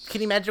 right?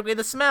 Can you magic away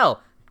the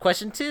smell?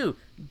 Question 2.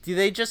 Do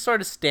they just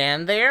sort of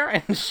stand there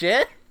and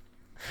shit?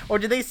 Or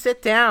do they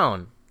sit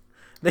down?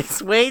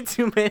 There's way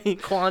too many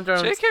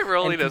quandaries. J.K.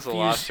 Rowling and has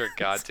lost her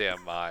confusions.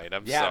 goddamn mind.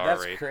 I'm yeah,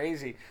 sorry. that's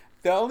crazy.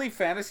 The only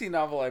fantasy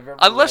novel I've ever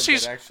Unless read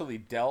she's- that actually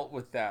dealt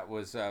with that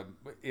was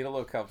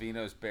Italo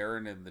Calvino's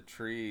Baron in the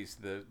Trees.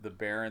 The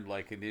Baron,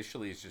 like,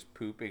 initially is just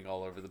pooping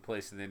all over the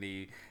place, and then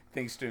he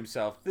thinks to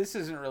himself, this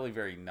isn't really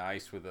very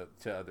nice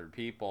to other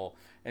people.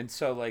 And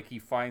so, like, he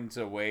finds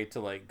a way to,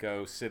 like,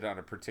 go sit on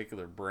a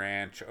particular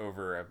branch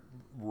over a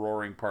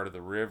roaring part of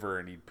the river,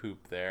 and he'd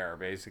poop there,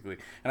 basically.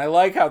 And I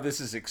like how this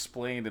is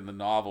explained in the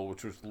novel,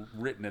 which was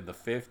written in the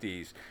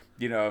 50s.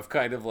 Of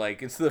kind of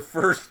like, it's the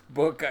first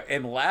book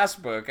and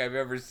last book I've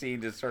ever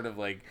seen to sort of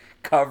like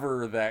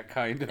cover that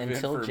kind of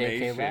Until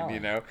J.K.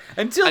 information, Rowling.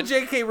 Until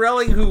J.K.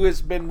 Rowling, who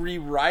has been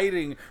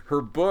rewriting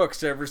her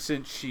books ever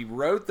since she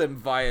wrote them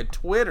via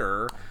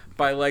Twitter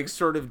by like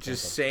sort of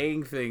just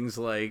saying things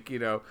like,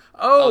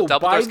 oh, by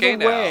Dumbledore's the gay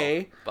now.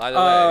 way, By the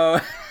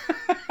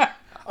way.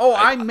 oh,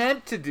 I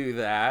meant to do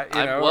that,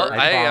 I am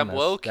promise,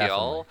 woke,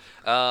 y'all.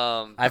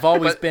 I've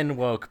always but- been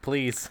woke,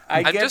 please. I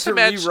I'm get just to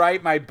imagine-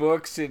 rewrite my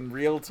books in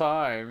real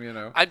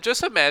time, I'm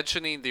just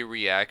imagining the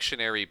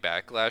reactionary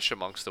backlash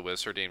amongst the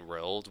wizarding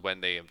world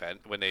when they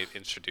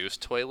introduce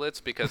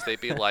toilets, because they'd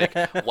be like,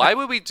 "Why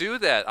would we do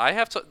that? I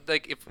have to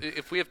like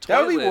if we have That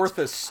toilets." would be worth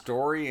a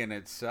story in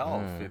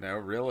itself,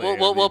 really.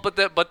 Well, but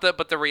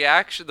the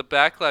reaction, the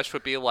backlash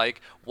would be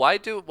like, why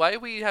do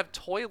we have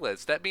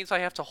toilets? That means I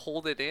have to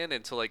hold it in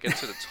until I get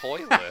to the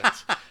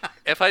toilet.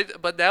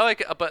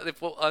 But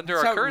if under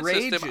it's our current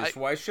outrageous.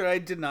 system, Why should I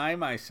deny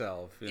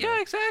myself? yeah,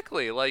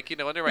 exactly. Like,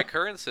 under my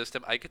current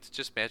system, I get to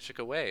just magic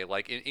away,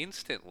 like,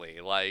 instantly.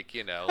 Like,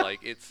 like,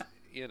 it's,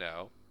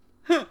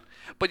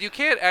 But you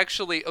can't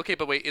actually... Okay,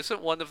 but wait,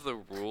 isn't one of the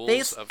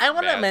rules of I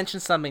want to mag- mention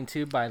something,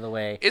 too, by the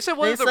way. Isn't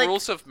one of There's, the like-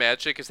 rules of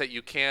magic is that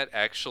you can't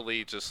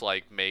actually just,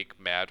 like, make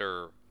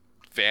matter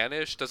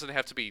vanish? Doesn't it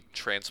have to be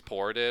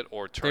transported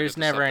or turned There's into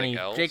never something any.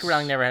 else? J.K.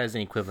 Rowling never has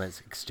any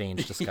equivalent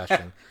exchange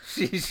discussion.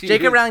 She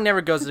J.K. Rowling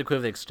never goes to the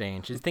equivalent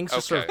exchange. Things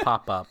just sort of Okay.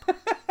 pop up.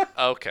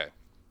 Okay.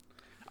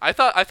 I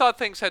thought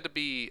things had to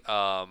be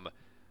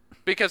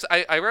because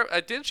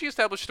didn't she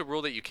establish the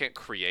rule that you can't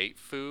create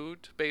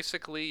food?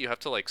 Basically, you have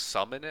to like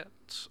summon it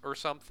or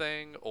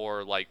something,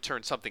 or like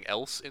turn something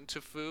else into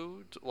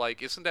food.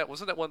 Like, wasn't that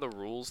one of the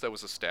rules that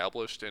was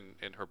established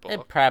in her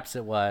book? Perhaps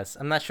it was.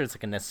 I'm not sure it's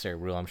like a necessary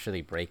rule. I'm sure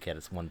they break it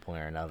at one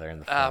point or another in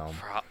the film.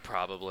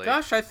 Probably.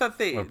 Gosh, I thought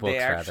they Or books,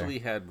 actually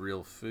had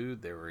real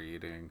food they were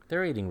eating.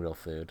 They're eating real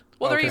food.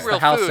 Well, they're eating 'Cause real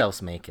the house food.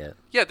 elves make it.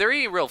 Yeah, they're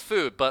eating real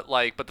food, but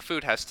the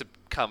food has to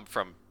come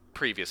from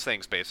previous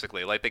things,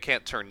 basically. Like, they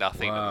can't turn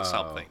nothing Wow. into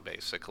something,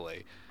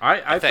 basically.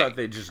 I think. thought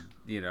they just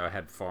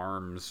had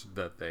farms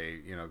that they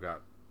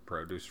got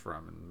produce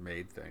from and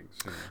made things.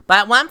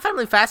 But what I'm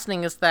finding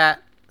fascinating is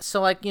that, so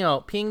like,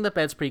 peeing the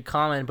bed's pretty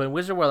common, but in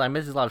Wizard World, I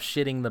miss a lot of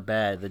shitting the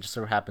bed that just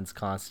sort of happens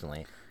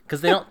constantly.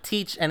 Because they don't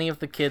teach any of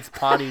the kids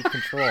potty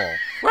control.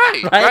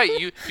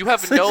 Right. You have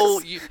So no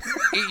just-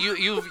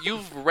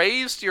 you've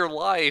raised your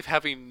life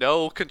having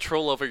no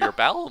control over your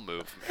bowel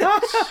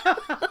movements.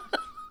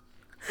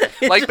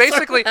 It Like, just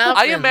basically, sort of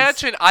I happens.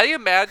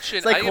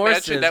 imagine like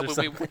horses that or when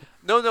something.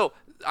 no,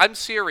 I'm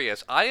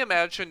serious. I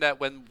imagine that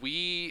when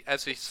we,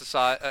 as a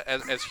society,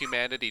 as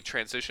humanity,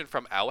 transitioned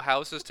from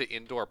outhouses to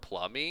indoor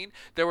plumbing,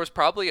 there was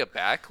probably a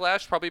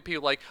backlash. Probably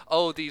people like,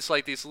 oh, these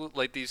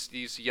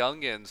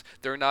youngins,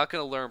 they're not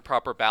going to learn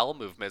proper bowel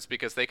movements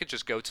because they could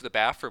just go to the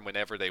bathroom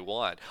whenever they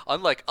want.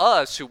 Unlike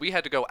us, who we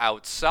had to go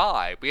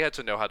outside, we had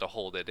to know how to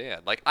hold it in.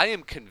 Like, I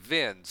am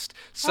convinced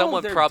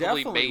someone there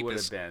probably definitely made would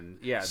this. have been.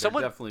 Yeah, there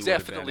someone definitely would have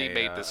definitely been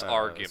made this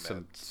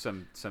argument.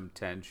 Some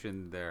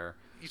tension there.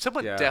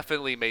 Someone Yeah.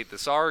 definitely made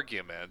this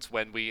argument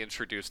when we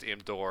introduced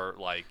indoor,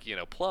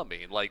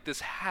 plumbing. Like, this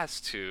has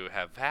to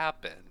have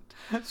happened.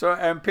 So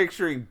I'm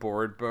picturing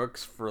board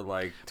books for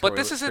like But toilet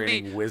this isn't the-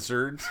 training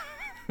wizards.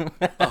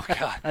 Oh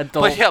God!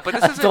 Adult- but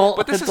this isn't. adult-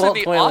 But this is in adult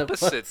the toilet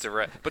opposite books.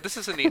 direction. But this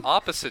is in the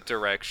opposite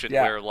direction,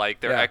 Yeah, where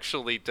they're yeah.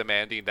 actually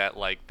demanding that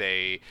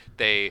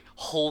they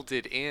hold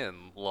it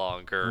in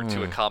longer Hmm.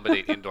 to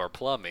accommodate indoor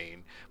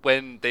plumbing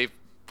when they've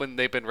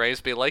been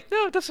raised being like,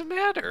 no, it doesn't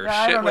matter.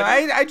 I Shit, don't know.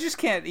 when- I just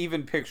can't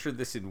even picture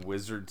this in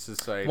wizard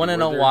society. Wanna where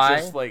know they're why?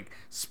 Just like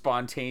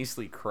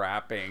spontaneously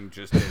crapping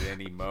just at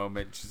any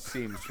moment. Just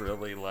seems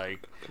really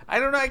like I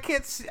don't know. I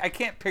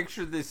can't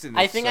picture this in.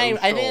 I think I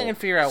can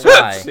figure out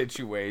social why.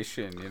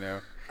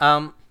 situation.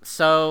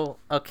 So,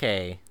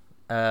 okay.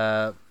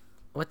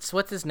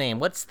 What's his name?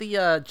 What's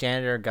the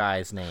janitor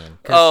guy's name?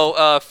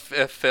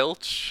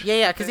 Filch.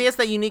 Yeah, because he has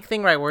that unique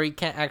thing, right, where he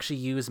can't actually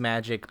use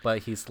magic, but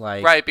he's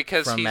like Right,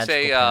 because from he's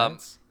magical a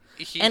parents.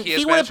 and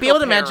He wouldn't be able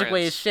to magic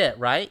way his shit,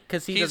 right?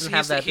 Because he He's- doesn't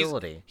have that he's-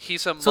 ability.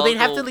 He's a So they'd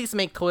have to muggle- at least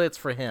make toilets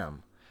for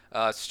him.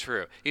 It's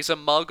true. He's a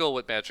muggle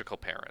with magical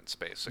parents,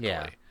 basically.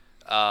 Yeah.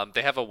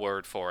 They have a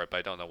word for it, but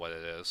I don't know what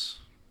it is.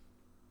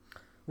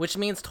 Which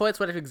means toilets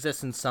would have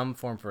existed in some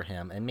form for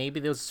him, and maybe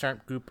there was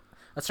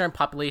a certain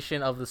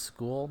population of the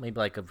school, maybe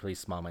like a really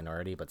small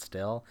minority, but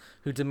still,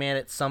 who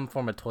demanded some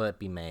form of toilet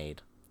be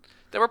made.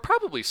 They were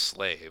probably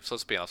slaves,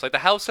 let's be honest. Like, the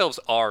house elves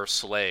are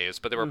slaves,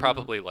 but they Mm-hmm. were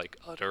probably, like,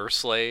 utter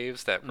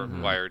slaves that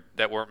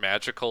weren't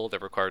magical,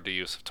 that required the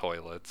use of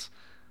toilets.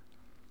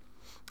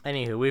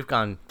 Anywho, we've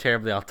gone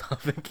terribly off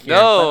topic here.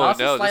 but No,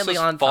 also no, this slightly is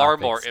on far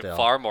topic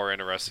still. more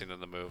interesting than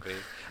the movie.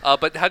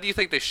 But how do you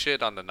think they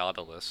shit on the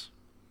Nautilus?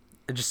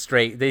 Just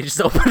straight. They just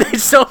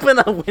open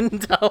a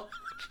window.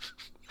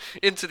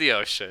 Into the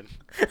ocean.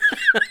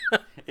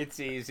 It's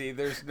easy.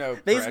 There's no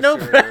pressure. There's no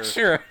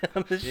pressure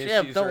on the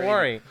ship. Issues Don't or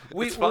worry.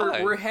 It's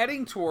fine. We're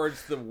heading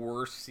towards the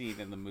worst scene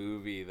in the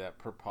movie, that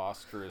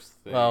preposterous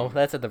thing. Well,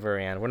 that's at the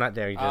very end. We're not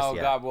there just oh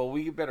yet. God! Well,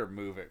 we better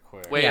move it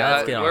quick. Wait, Yeah,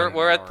 let's get on.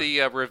 we're at the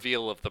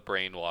reveal of the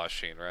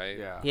brainwashing, right?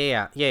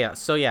 Yeah. Yeah.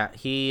 So yeah,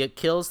 he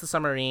kills the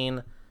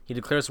submarine. He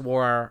declares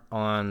war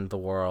on the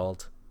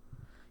world.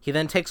 He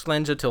then takes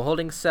Lenjo to a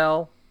holding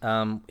cell.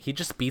 He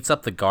just beats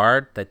up the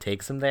guard that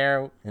takes him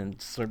there,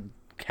 and sort of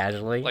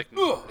casually. Like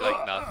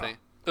nothing.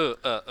 The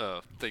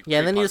Yeah,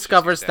 and then he punches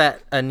discovers he's down.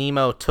 that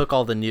Nemo took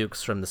all the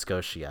nukes from the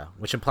Scotia,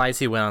 which implies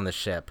he went on the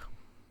ship.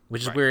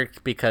 Which is Right. weird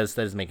because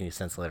that doesn't make any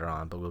sense later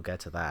on, but we'll get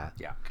to that.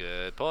 Yeah.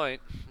 Good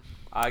point.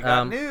 I got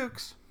Um,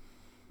 nukes.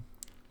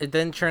 It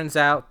then turns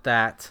out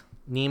that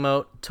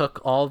Nemo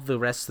took all the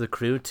rest of the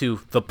crew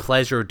to the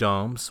Pleasure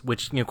Domes,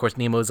 which, of course,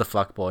 Nemo is a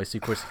fuckboy, so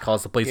of course he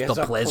calls the place He the has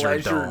a Pleasure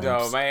dome.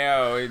 Domes.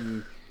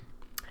 And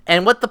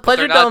And what the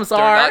Pleasure they're not- Domes they're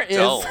are not is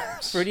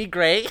domes. pretty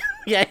great.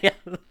 Yeah.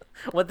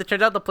 What it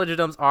turns out the Pleasure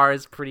Domes are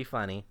is pretty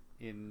funny.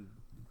 in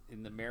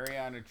the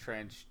Mariana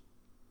Trench,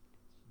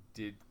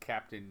 did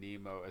Captain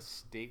Nemo a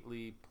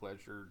stately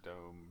pleasure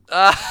dome.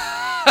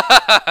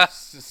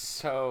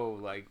 So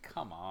like,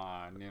 come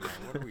on,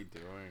 what are we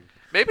doing?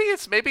 Maybe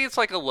it's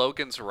like a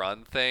Logan's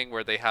Run thing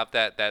where they have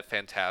that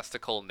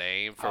fantastical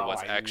name for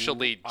what's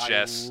actually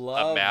just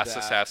a mass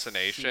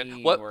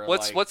assassination.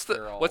 What's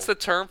the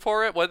term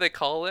for it? What do they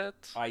call it?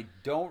 I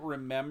don't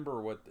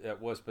remember what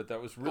it was, but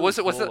that was really was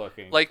it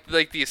looking. Like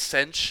the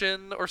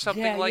Ascension or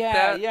something like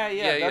that?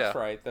 Yeah, that's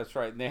right. That's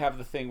right. And they have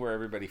the thing where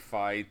everybody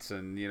fights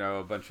and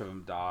a bunch of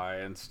them die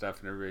and stuff,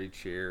 and everybody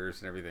cheers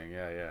and everything.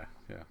 Yeah.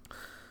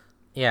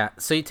 Yeah,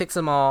 so he takes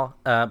them all.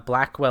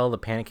 Blackwell, the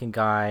panicking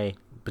guy,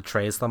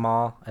 betrays them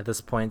all at this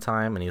point in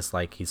time, and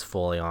he's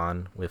fully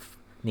on with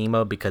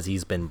Nemo because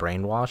he's been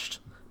brainwashed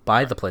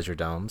by the pleasure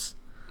domes,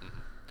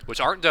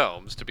 which aren't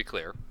domes, to be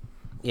clear.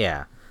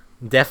 Yeah,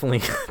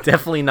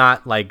 definitely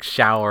not like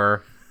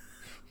shower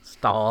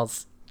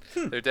stalls.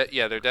 They're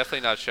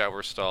definitely not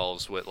shower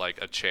stalls with like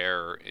a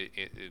chair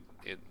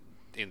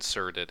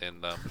inserted in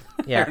them.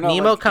 Yeah,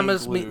 Nemo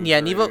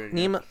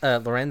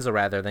Lorenzo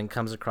rather then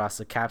comes across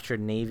a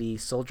captured Navy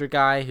soldier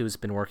guy who's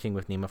been working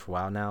with Nemo for a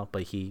while now,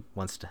 but he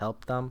wants to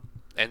help them.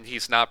 And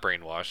he's not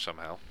brainwashed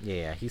somehow.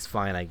 Yeah, he's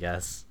fine, I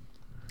guess.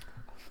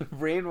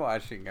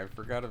 Brainwashing, I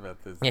forgot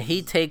about this. Yeah,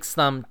 he takes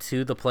them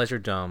to the pleasure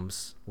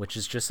domes, which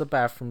is just a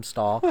bathroom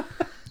stall.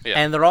 Yeah.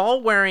 And they're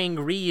all wearing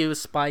Ryu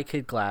Spy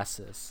Kid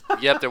glasses.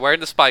 Yep, they're wearing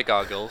the spy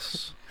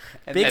goggles.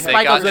 Big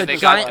spy goggles with a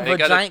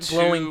giant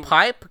glowing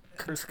pipe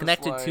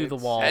connected to the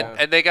wall.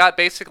 And they got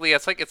basically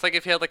it's like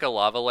if you had like a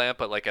lava lamp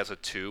but like as a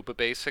tube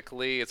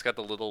basically. It's got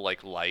the little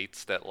like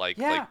lights that like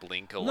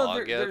blink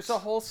along it. There's a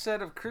whole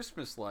set of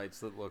Christmas lights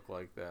that look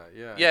like that.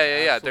 Yeah.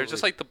 Yeah. They're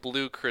just like the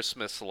blue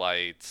Christmas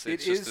lights.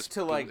 It is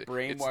to like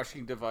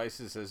brainwashing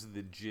devices as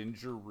the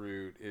ginger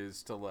root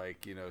is to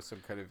like, some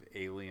kind of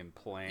alien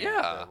plant.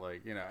 Yeah.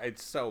 That,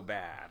 it's so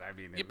bad. I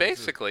mean,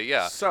 basically,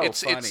 yeah. So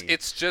funny.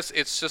 It's just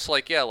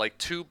like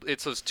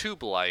it's those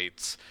tube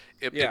lights.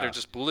 They're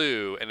just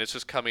blue, and it's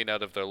just coming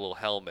out of their little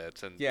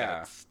helmets, and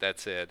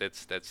that's it.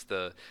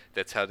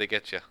 That's how they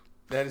get you.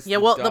 That is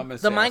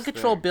the mind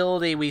control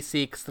ability we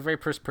see, because the very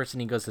first person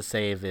he goes to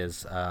save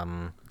is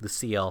the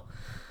seal,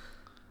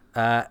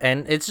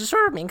 and it just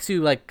sort of makes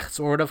you like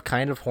sort of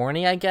kind of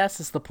horny. I guess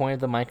is the point of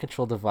the mind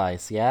control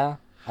device. Yeah,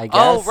 I guess.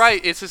 Oh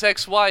right, it's his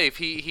ex-wife.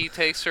 He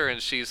takes her,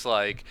 and she's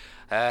like.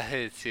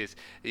 It's just,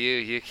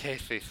 you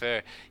can't be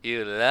fair.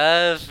 You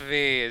love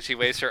me, and she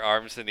waves her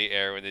arms in the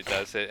air when he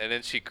does it, and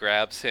then she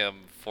grabs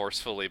him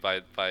forcefully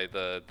by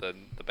the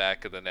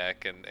back of the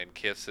neck and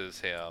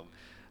kisses him.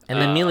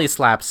 And then immediately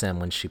slaps him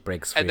when she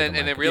breaks free. And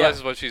then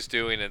realizes what she's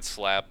doing and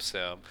slaps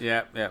him.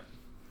 Yeah.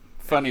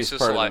 Funniest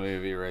part of the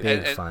movie, right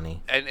there.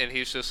 Funny. And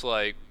he's just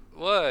like,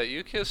 "What?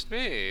 You kissed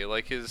me?"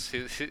 Like his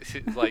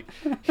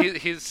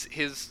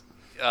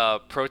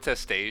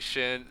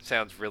protestation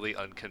sounds really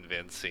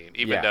unconvincing,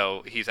 even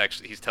though he's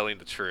telling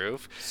the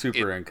truth.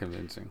 Super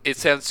unconvincing. It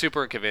sounds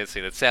super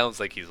unconvincing. It sounds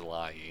like he's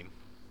lying.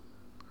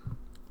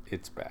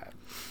 It's bad.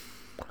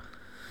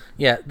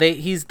 Yeah, they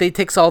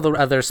takes all the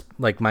other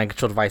like mind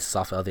control devices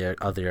off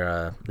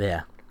other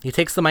he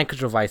takes the mind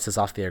control devices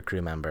off the air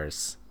crew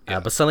members.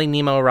 But suddenly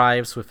Nemo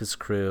arrives with his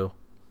crew.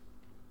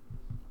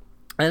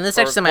 And this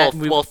actually I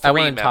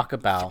want to talk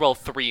about. Well,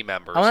 3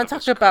 members. I want to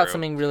talk about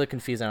something really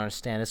confusing. I don't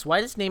understand. Is why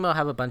does Nemo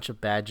have a bunch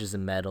of badges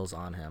and medals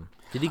on him?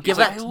 Did he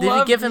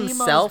give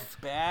himself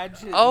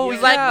badges? Oh,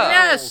 he's like,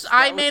 yes,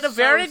 I made a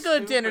very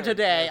good dinner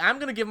today. I'm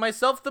gonna give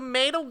myself the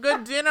made a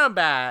good dinner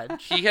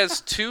badge. He has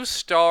 2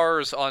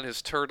 stars on his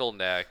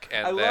turtleneck,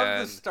 and I love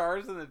the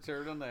stars on the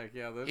turtleneck.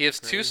 Yeah, he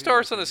has 2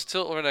 stars on his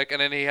turtleneck, and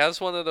then he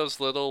has one of those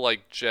little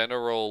like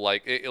general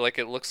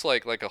it looks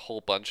like a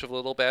whole bunch of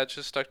little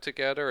badges stuck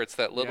together. It's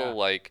that little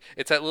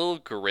it's that little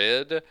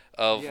grid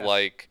of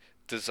like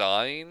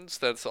designs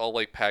that's all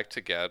like packed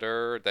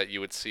together that you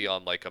would see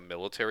on like a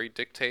military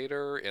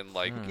dictator in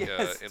like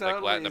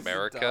like Latin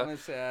America.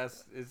 It's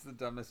the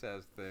dumbest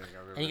ass thing I've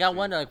ever And you got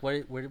one like what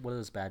are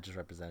those badges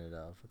representative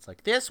of? It's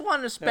like this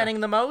one is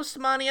spending the most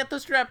money at the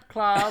strip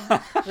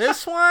club.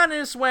 This one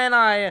is when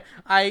I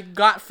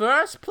got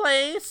first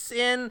place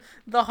in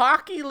the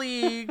hockey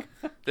league.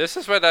 This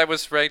is when I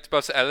was ranked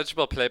most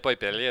eligible Playboy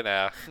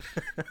billionaire.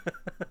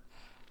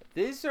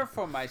 These are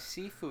for my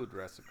seafood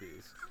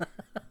recipes.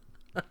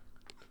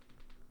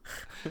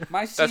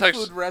 My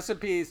seafood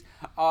recipes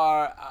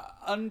are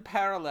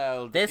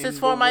unparalleled. This is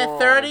for my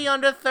 30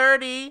 under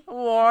 30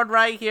 award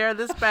right here.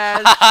 This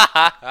badge.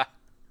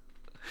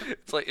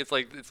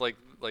 It's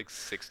like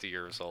 60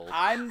 years old.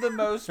 I'm the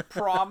most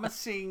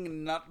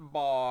promising nut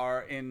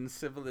bar in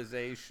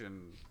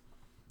civilization.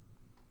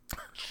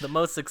 The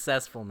most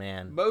successful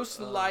man. Most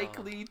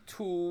likely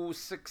to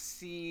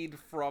succeed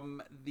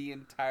from the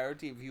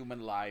entirety of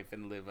human life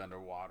and live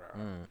underwater.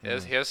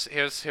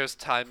 Here's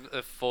Time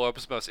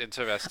Forbes' most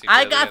interesting.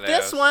 I got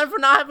this one for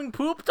not having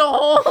pooped the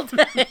whole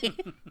day.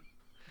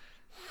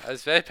 I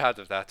was very proud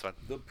of that one.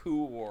 The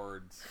poo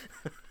awards.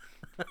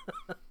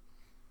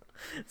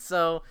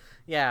 So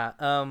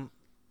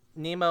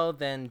Nemo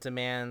then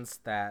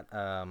demands that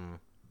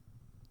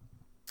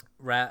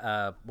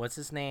what's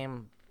his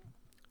name?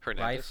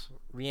 Hernandez.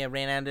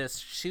 Hernandez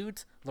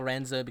shoot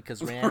Lorenzo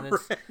because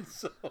Lorenzo's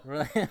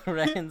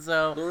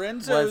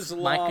Lorenzo's was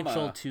mind llama.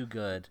 control too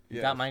good. He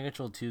Yes. got mind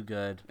control too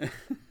good.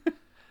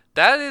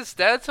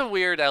 That's a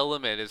weird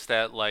element. Is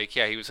that like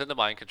he was in the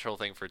mind control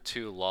thing for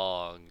too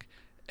long,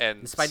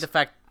 and Despite the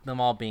fact them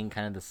all being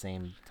kind of the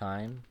same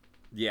time.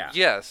 Yeah.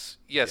 yes,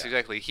 Yeah.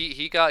 exactly.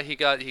 He got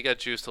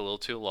juiced a little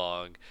too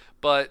long,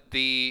 but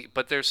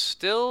there's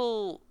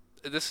still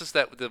this is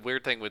the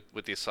weird thing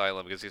with the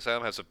asylum, because the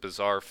asylum has a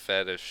bizarre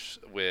fetish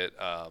with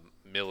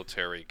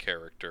military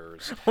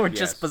characters. Or Yes.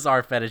 just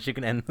bizarre fetish. You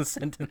can end the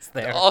sentence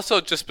there.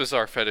 Also, just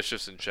bizarre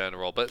fetishes in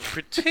general, but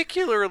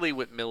particularly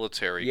with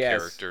military Yes,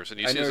 characters, and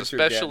you I see know this what you're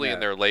getting especially in at.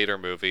 their later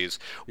movies,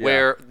 Yeah.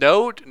 where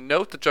note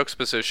the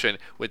juxtaposition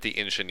with the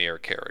engineer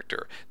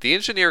character. The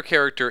engineer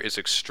character is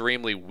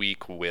extremely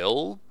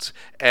weak-willed,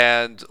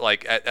 and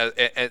like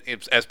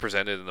as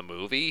presented in the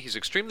movie, he's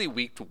extremely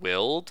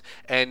weak-willed,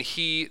 and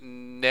he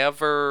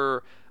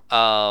never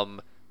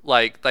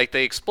like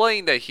they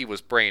explained that he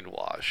was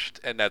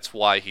brainwashed, and that's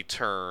why he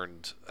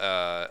turned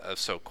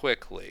so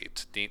quickly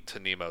to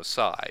Nemo's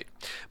side.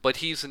 But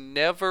he's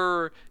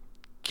never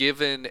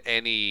given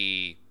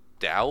any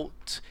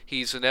doubt.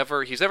 He's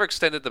never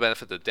extended the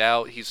benefit of the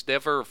doubt. He's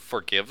never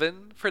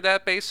forgiven for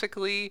that.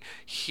 Basically,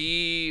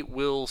 he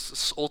will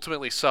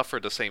ultimately suffer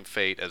the same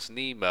fate as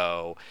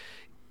Nemo,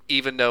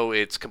 even though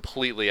it's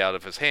completely out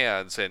of his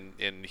hands, and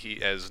he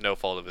has no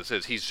fault of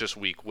his, he's just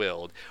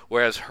weak-willed.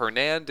 Whereas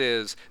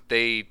Hernandez,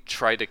 they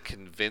try to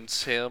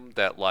convince him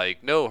that,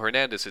 like, no,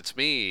 Hernandez, it's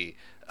me.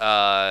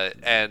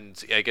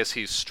 And I guess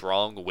he's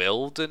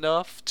strong-willed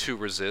enough to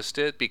resist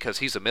it because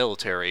he's a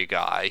military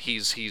guy.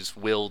 He's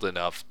willed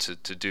enough to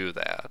do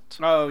that.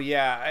 Oh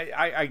yeah,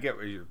 I get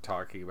what you're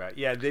talking about.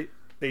 Yeah,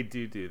 they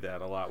do that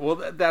a lot. Well,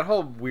 that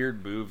whole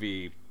weird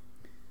movie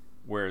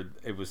where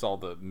it was all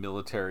the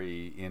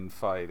military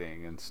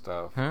infighting and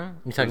stuff. You It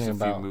was talking a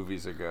about few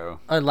movies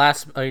ago. Are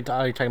you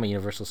talking about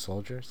Universal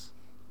Soldiers?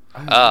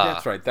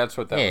 That's right. That's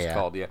what that Yeah, was yeah.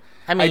 called. Yeah,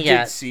 I mean, I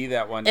yeah. did see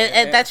that one.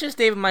 And that's just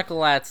David Michael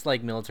Lat's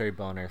like military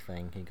boner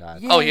thing he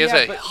got. Oh, he has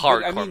a but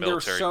hardcore I mean, there's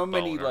military so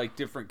many boner. like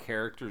different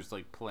characters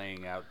like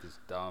playing out this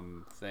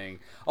dumb thing.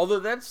 Although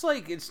that's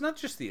like, it's not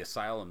just the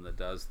asylum that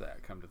does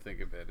that. Come to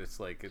think of it, it's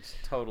like it's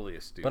totally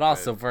a stupid. But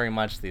also very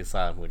much the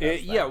asylum who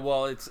does that. Yeah,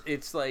 well,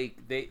 it's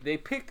like they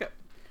pick up.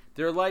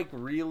 They're like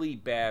really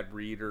bad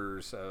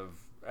readers of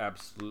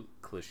absolute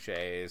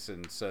cliches,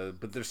 and so.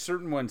 But there's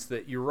certain ones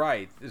that you're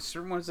right. There's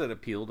certain ones that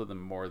appeal to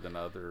them more than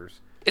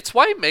others. It's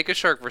why Mega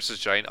Shark vs.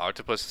 Giant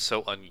Octopus is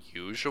so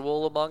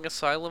unusual among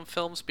asylum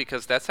films,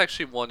 because that's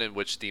actually one in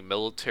which the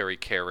military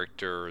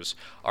characters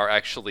are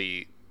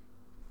actually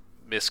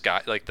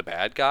like the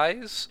bad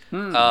guys,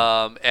 and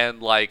are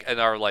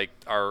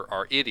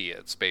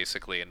idiots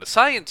basically, and the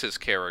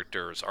scientist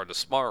characters are the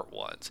smart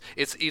ones.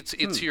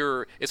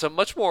 It's a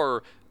much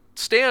more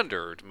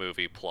standard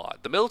movie plot.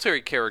 The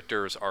military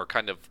characters are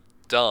kind of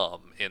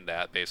dumb in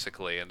that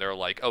basically, and they're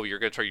like, oh, you're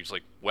gonna try to use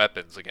like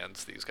weapons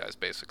against these guys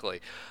basically.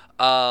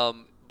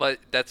 But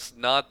that's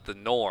not the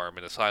norm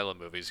in asylum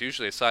movies.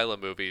 Usually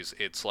asylum movies,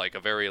 it's like a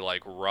very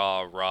like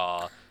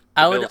rah.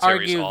 I would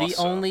military's argue the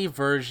awesome. only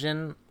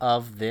version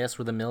of this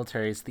where the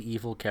military is the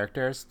evil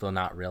characters, though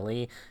not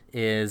really,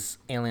 is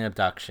Alien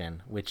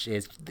Abduction, which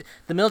is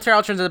the military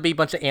all turns out to be a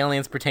bunch of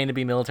aliens pretending to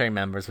be military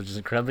members, which is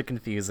incredibly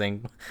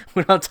confusing.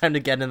 We don't have time to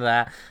get into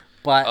that.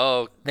 But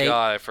Oh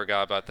god, I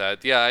forgot about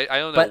that. Yeah, I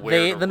don't know but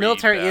where to the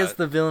military read is that.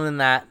 the villain in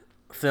that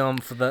film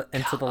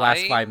until the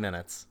last 5 Kind-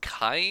 minutes.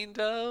 Kind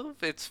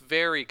of. It's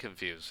very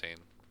confusing.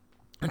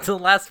 Until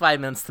the last 5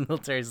 minutes, the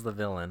military is the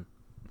villain.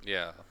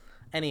 Yeah.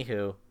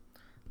 Anywho,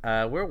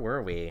 where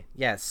were we?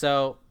 Yeah,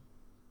 so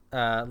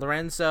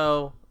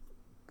Lorenzo,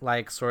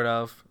 like, sort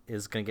of,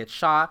 is gonna get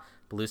shot.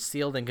 But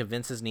Lucille then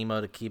convinces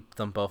Nemo to keep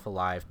them both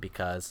alive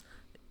because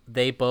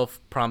they both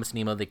promise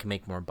Nemo they can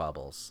make more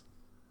bubbles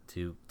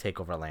to take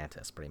over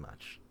Atlantis, pretty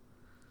much.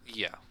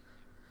 Yeah.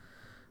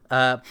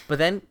 But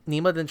then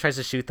Nemo then tries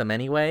to shoot them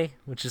anyway,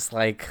 which is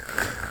like,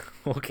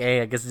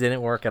 okay, I guess it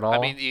didn't work at all. I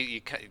mean,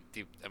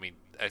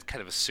 I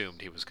kind of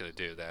assumed he was going to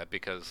do that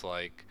because,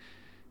 like,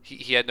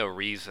 he had no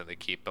reason to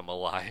keep them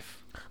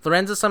alive.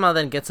 Lorenzo somehow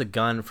then gets a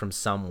gun from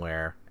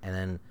somewhere and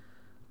then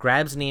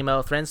grabs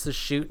Nemo, threatens to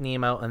shoot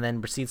Nemo, and then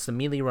proceeds to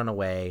immediately run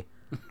away,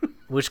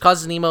 which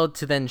causes Nemo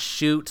to then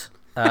shoot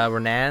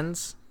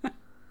Renans,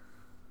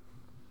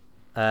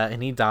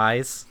 and he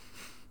dies.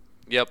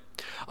 Yep.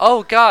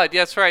 Oh God,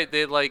 yeah, that's right.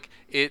 They like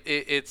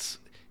it's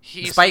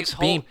Despite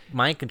being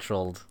mind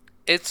controlled.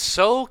 It's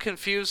so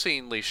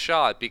confusingly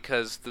shot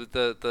because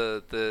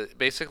the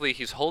basically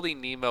he's holding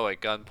Nemo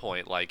at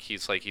gunpoint, like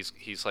he's like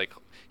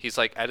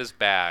at his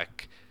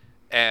back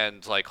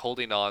and like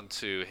holding on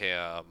to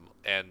him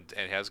and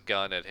has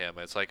gun at him.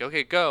 It's like,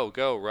 okay, go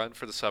run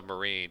for the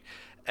submarine,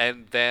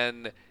 and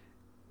then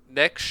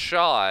next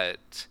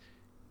shot,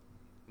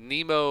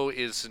 Nemo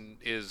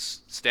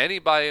is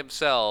standing by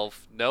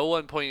himself, no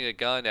one pointing a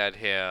gun at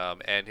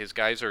him, and his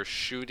guys are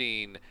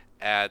shooting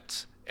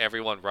at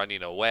everyone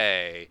running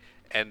away,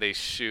 and they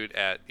shoot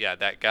at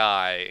that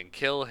guy and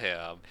kill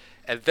him.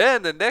 And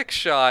then the next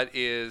shot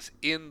is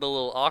in the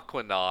little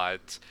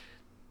Aquanaut.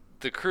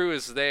 The crew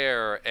is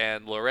there,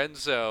 and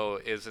Lorenzo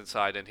is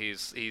inside, and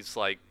he's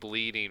like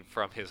bleeding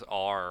from his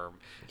arm.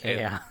 And,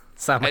 Yeah.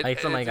 Somebody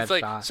got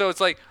like, shot. So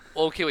it's like,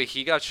 okay, wait,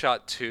 he got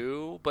shot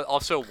too, but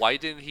also why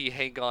didn't he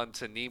hang on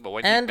to Nemo?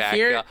 Why And did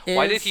here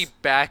Why did is- he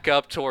back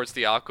up towards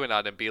the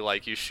Aquanaut and be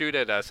like, "You shoot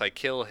at us, I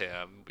kill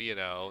him"? You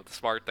know, the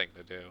smart thing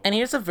to do. And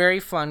here's a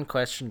very fun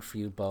question for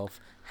you both.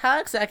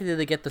 How exactly did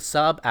they get the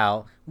sub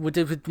out?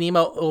 Did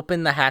Nemo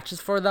open the hatches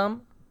for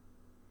them?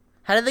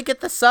 How did they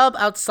get the sub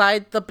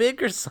outside the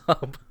bigger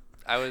sub?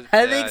 How did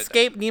they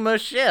escape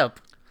Nemo's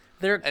ship?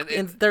 They're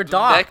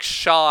docked.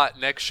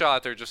 Next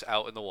shot, they're just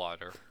out in the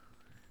water.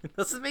 It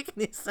doesn't make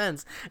any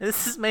sense. And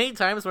this is many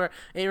times where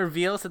it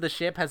reveals that the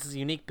ship has this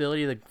unique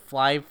ability to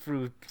fly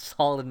through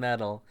solid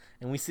metal.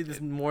 And we see this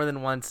more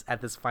than once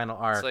at this final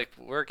arc. It's like,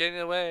 we're getting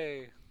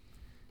away.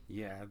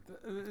 Yeah,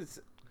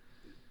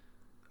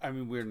 I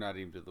mean, we're not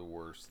even to the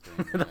worst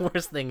thing. The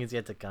worst thing is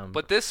yet to come.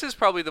 But this is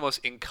probably the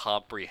most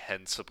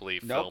incomprehensibly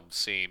filmed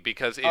scene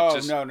because it no,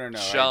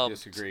 jumped. I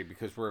disagree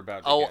because we're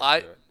about to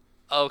get to it.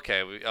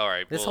 Okay, all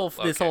right. This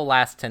whole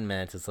last 10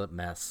 minutes is a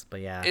mess, but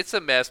yeah. It's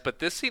a mess, but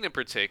this scene in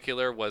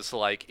particular was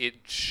like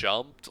it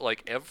jumped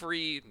like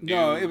every new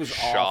it was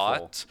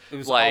shot. Awful. It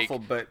was like, awful,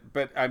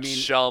 but I mean,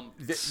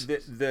 jumped.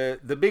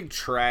 The big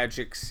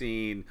tragic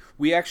scene.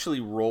 We actually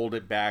rolled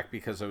it back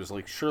because I was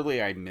like,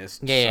 surely I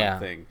missed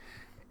something.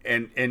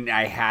 And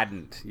I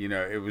hadn't,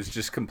 it was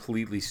just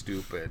completely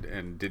stupid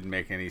and didn't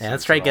make any sense.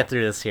 Let's try to get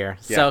through this here.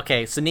 Yeah.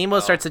 So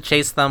Nemo starts to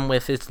chase them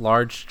with his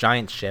large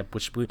giant ship,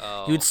 which you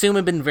would assume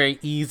would have been very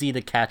easy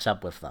to catch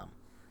up with them.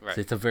 Right.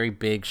 So it's a very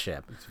big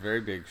ship. It's a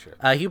very big ship.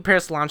 Hugh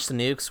Pearce launched the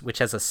nukes, which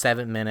has a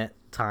 7-minute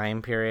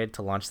time period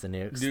to launch the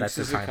nukes. That's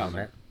the time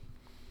limit.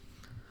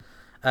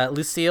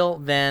 Lucille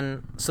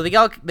then, so they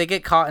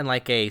get caught in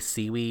like a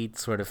seaweed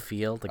sort of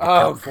field, like a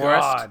kelp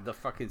forest. God, the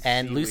fucking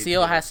and seaweed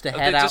Lucille thing. has to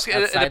head out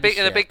outside the ship.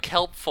 in a big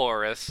kelp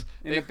forest.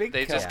 In a big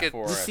kelp forest.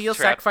 Lucille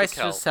trapped sacrifices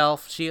in the kelp.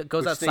 herself. She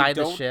goes Which outside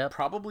they the ship.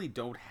 Probably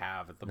don't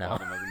have at the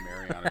bottom of the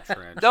Mariana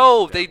Trench.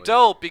 No, they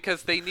don't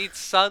because they need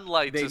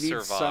sunlight They to need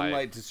survive.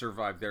 sunlight to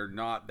survive. They're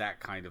not that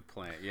kind of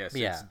plant. Yes,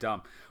 Yeah. it's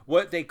dumb.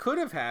 What they could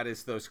have had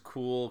is those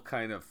cool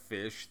kind of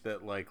fish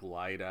that like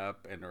light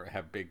up and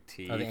have big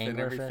teeth and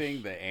everything.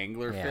 anglerfish? The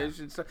anglerfish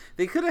and stuff.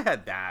 They could have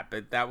had that,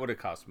 but that would have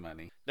cost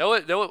money. No,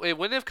 it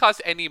wouldn't have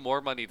cost any more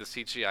money to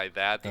CGI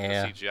that than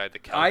Yeah. to CGI the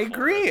kelp. I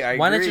agree. forest.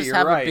 Why not just you're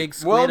have a right. big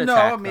squid Well, no,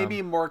 attack maybe a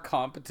them? more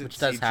competent Which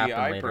does happen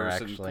CGI later,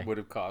 person actually. would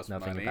have cost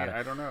Nothing money. about it.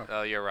 I don't know.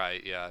 Oh, you're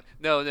right. Yeah.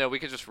 No, we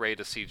could just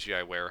raid a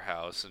CGI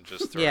warehouse and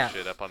just throw Yeah.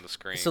 shit up on the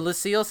screen. So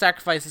Lucille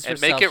sacrifices and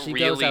herself. make it She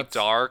really goes out...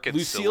 dark and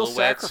Lucille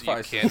silhouettes. You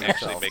sacrifices can't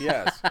actually herself. make.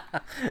 Yes.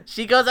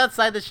 She goes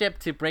outside the ship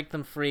to break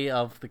them free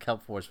of the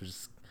kelp forest, which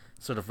is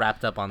sort of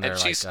wrapped up on their And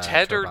she's like,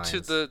 tethered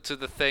turbines. to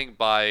the thing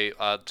by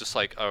just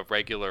like a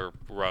regular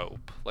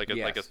rope, like a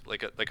Yes.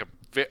 like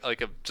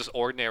a just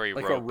ordinary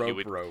Like rope. a you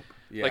would, rope.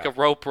 Yeah. Like a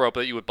rope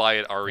that you would buy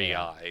at REI.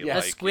 Yeah. A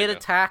Like, squid you know.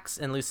 attacks,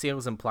 and Lucille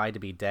was implied to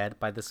be dead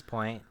by this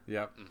point.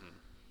 Yep.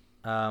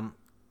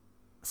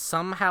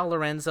 Somehow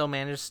Lorenzo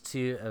managed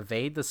to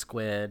evade the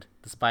squid,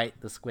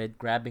 despite the squid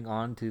grabbing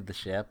onto the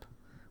ship.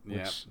 Which,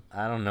 Yep.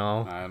 I don't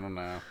know. I don't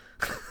know.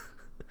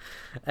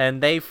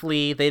 And they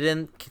flee. They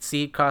didn't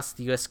see across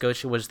the U.S.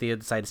 Scotia, which they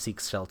decided to seek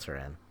shelter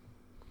in.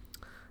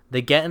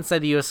 They get inside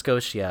the U.S.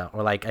 Scotia,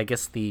 or like, I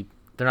guess they're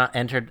not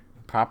entered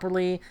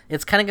properly.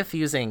 It's kind of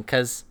confusing,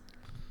 because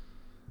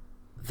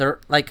they're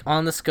like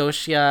on the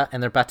Scotia,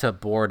 and they're about to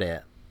board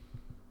it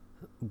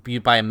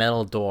by a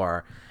metal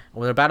door.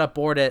 When they're about to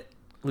board it,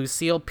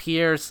 Lucille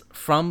peers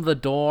from the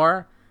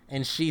door,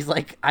 and she's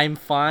like, "I'm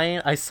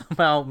fine. I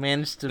somehow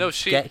managed to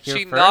get here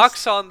she first."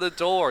 knocks on the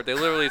door. They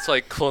literally, it's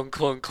like clunk,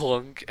 clunk,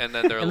 clunk, and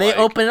then they're and like,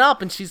 they open it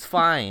up, and she's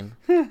fine.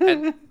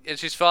 and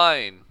she's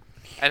fine.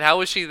 And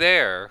how is she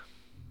there?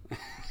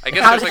 I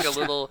guess How there's like did a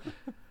little.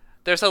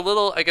 There's a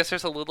little. I guess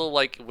there's a little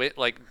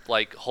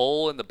like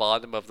hole in the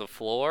bottom of the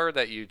floor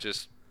that you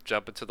just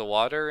jump into the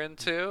water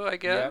into. I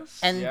guess.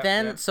 And Yep,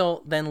 then yep.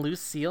 so then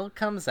Lucille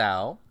comes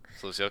out.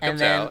 So Lucille and comes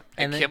then- out,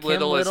 and and then Kim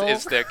Little Kim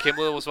is there. Kim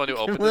Little was the one who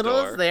opened Kim the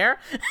Little door. is there.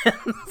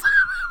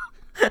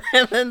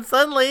 And then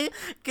suddenly,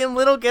 Kim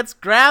Little gets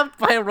grabbed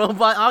by a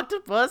robot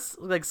octopus,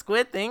 like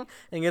squid thing,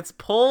 and gets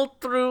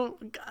pulled through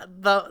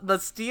the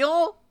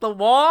steel, the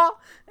wall,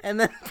 and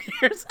then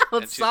appears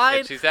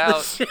outside she's the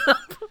out. ship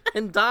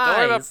and Don't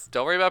dies.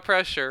 worry about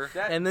pressure.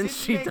 That And then didn't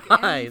she make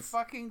any dies.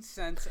 fucking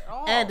sense at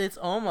all. And it's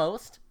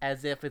almost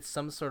as if it's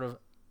some sort of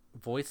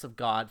voice of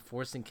God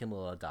forcing Kim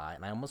Little to die.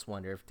 And I almost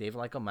wonder if David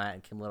Lycomat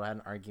and Kim Little had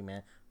an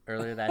argument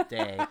earlier that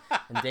day,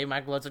 and Dave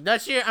Michael was like,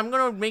 "That's it. I'm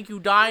gonna make you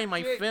die in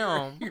my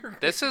film."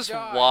 This is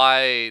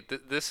why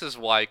this is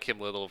why Kim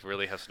Little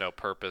really has no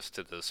purpose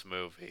to this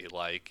movie.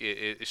 Like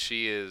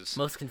she is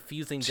Most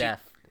confusing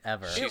death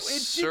ever. It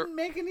She's didn't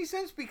make any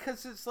sense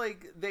because it's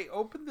like they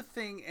open the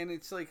thing and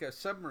it's like a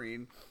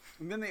submarine,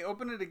 and then they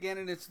open it again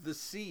and it's the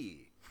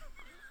sea.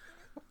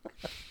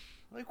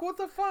 Like, what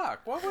the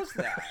fuck? What was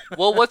that?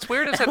 Well, what's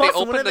weird is that they Also,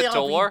 open wouldn't the they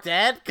all be door.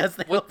 dead? Because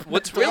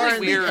What's really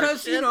weird-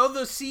 Because,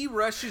 the sea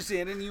rushes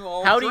in and you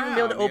all How do you even be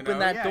able to drown, open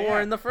that door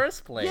in the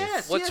first place?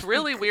 Yes. What's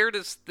really weird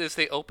is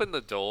they open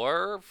the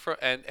door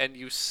and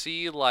you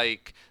see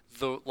like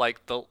the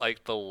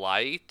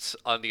light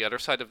on the other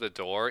side of the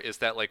door is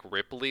that like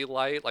Ripley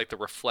light, like the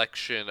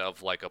reflection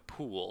of like a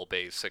pool,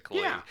 basically.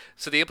 Yeah.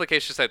 So the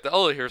implication is that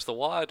here's the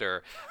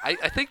water. I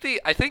think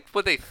the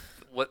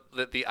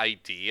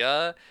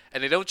idea,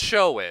 and they don't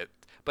show it,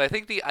 but I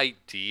think the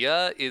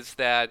idea is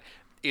that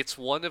it's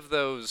one of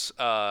those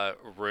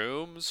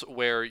rooms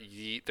where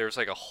there's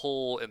like a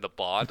hole in the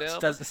bottom.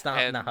 It's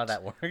not how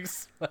that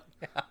works.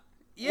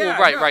 Yeah,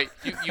 well, no. right.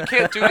 You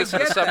can't do this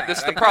in a get sub. that. This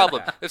is I the get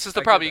problem. that. This is the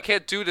I get problem. You that.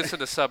 can't do this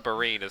in a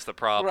submarine. Is the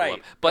problem.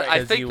 Right, But right. I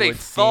 'Cause think you they would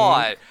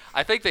thought.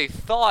 I think they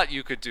thought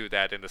you could do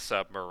that in a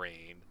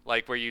submarine,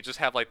 like where you just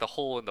have like the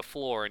hole in the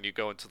floor and you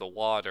go into the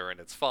water and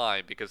it's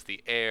fine because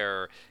the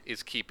air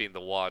is keeping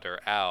the water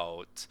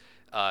out.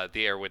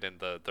 The air within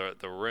the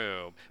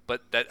room,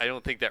 but I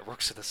don't think that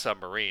works in a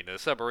submarine. In a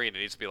submarine, it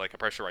needs to be like a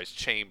pressurized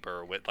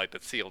chamber with like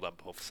that's sealed on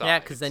both sides. Yeah,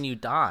 because then you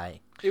die.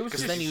 It was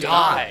 'Cause just then you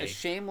die. die.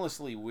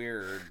 Shamelessly,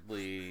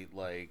 weirdly,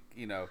 like,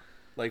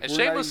 like And we're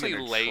shamelessly not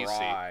even gonna lazy.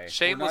 try.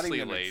 Shamelessly we're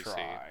not even lazy. gonna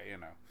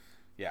try,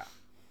 Yeah.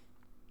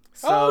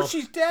 So, Oh,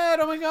 she's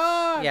dead! Oh my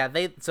god! Yeah,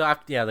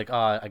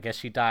 I guess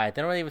she died.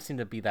 They don't even seem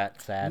to be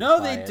that sad. No,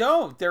 by they it.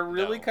 don't. They're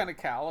really No. kind of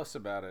callous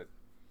about it.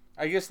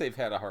 I guess they've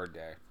had a hard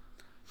day.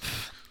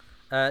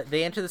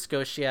 They enter the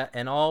Scotia,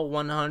 and all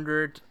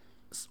 100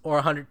 or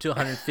 100 to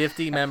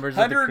 150 members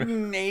of the crew,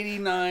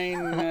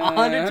 189,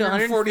 100 to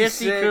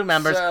 150 crew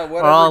members are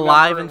whatever all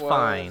alive number and it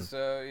fine. was,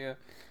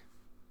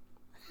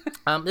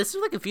 This is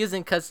really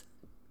confusing because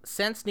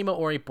since Nemo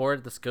already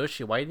boarded the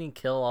Scotia, why didn't he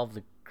kill all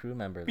the crew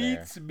member there?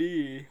 Beats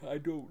me. I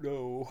don't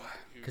know.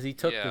 Because he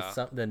took Yeah.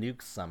 the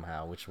nukes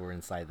somehow, which were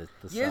inside the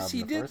Yes, sub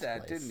he in the did first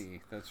that, place. didn't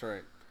he? That's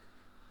right.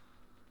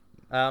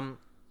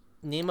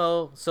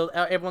 Nemo, so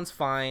everyone's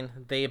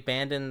fine. They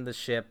abandon the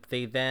ship.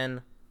 They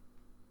then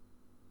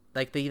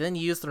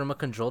use the remote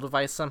control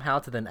device somehow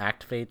to then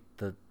activate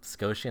the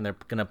Scotia, and they're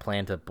gonna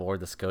plan to board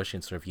the Scotia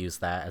and sort of use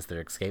that as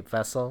their escape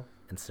vessel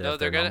instead No, of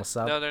their normal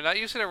sub. No, they're not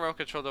using a remote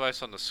control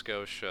device on the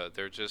Scotia.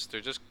 They're just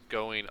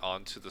going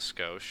onto the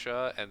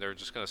Scotia, and they're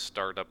just gonna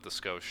start up the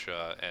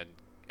Scotia and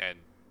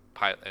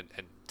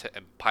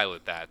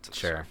pilot that to the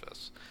Sure.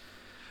 surface.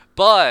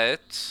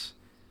 But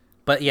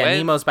yeah, when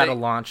Nemo's about to they-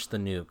 launch the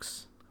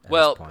nukes. At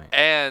well, this point.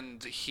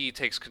 and he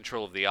takes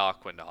control of the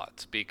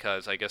Aquanaut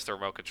because I guess the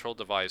remote control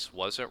device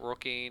wasn't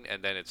working,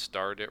 and then it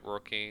started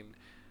working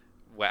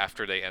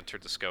after they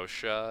entered the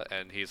Scotia,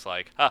 and he's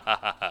like, ha ha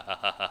ha ha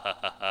ha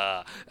ha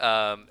ha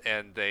ha,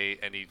 and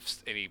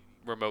he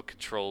remote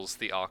controls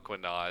the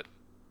Aquanaut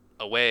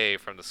away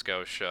from the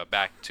Scotia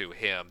back to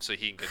him so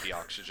he can get the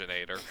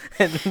oxygenator.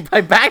 And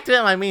by back to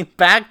him, I mean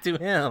back to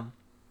him.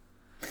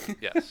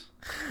 Yes.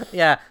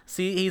 Yeah,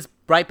 see, he's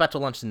right about to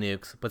launch the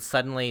nukes, but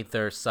suddenly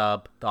their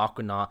sub, the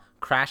Aquanaut,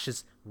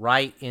 crashes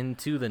right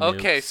into the nukes.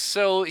 Okay,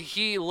 so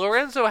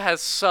Lorenzo has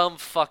some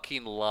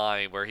fucking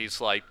line where he's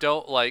like,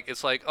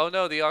 it's like, oh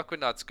no, the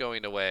Aquanaut's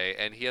going away,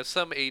 and he has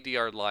some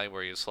ADR line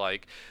where he's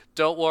like,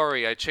 don't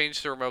worry, I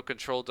changed the remote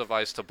control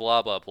device to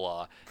blah blah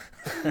blah.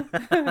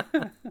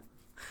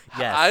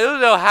 Yes. I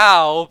don't know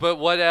how, but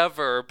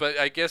whatever. But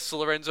I guess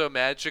Lorenzo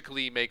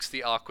magically makes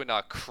the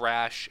Aquanaut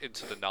crash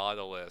into the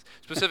Nautilus,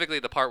 specifically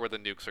the part where the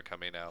nukes are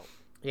coming out.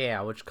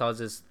 Yeah, which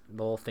causes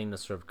the whole thing to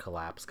sort of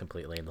collapse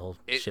completely, and the whole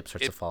ship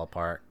starts to fall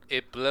apart.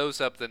 It blows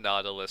up the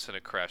Nautilus and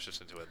it crashes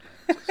into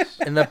Atlantis.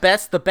 And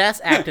the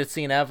best acted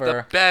scene ever.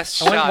 The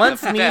best And shot.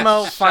 once the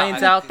Nemo best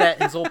finds shot. out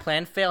that his whole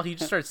plan failed, he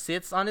just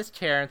sits on his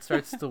chair and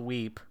starts to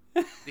weep.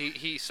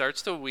 He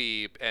starts to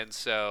weep, and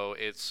so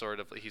it's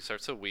sort of he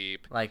starts to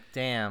weep. Like,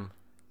 damn.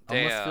 I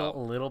almost Damn. feel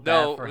a little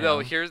bad for him.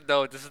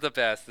 This is the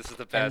best. This is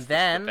the best. And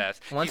then, this is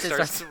the best.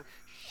 once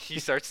he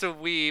starts to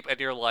weep, and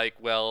you're like,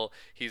 well,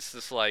 he's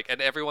just like,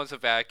 and everyone's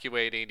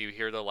evacuating. You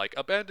hear the like,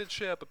 abandoned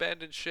ship,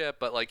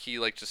 but like he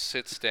like just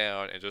sits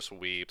down and just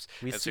weeps.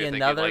 We and see you're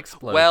thinking, another like,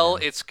 explosion. well,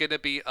 it's gonna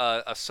be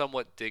a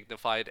somewhat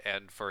dignified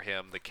end for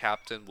him. The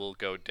captain will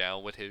go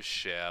down with his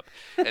ship,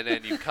 and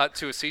then you cut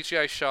to a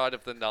CGI shot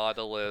of the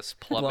Nautilus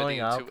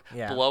plummeting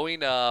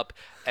blowing up,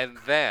 and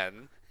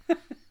then.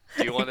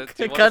 Do you want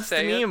to It cuts to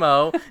say it?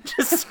 Nemo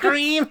just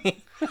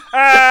screaming.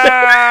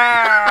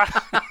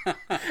 Ah!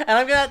 And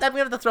I'm gonna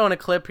have to throw in a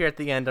clip here at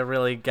the end to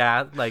really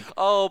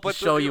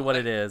show you what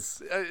it is.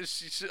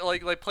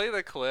 Like play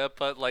the clip,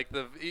 but like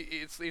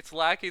it's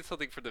lacking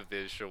something for the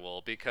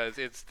visual because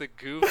it's the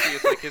goofy.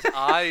 It's like his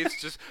eyes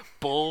just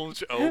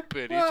bulge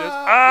open. He just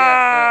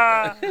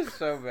Yeah, it's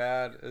so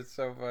bad. It's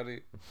so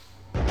funny.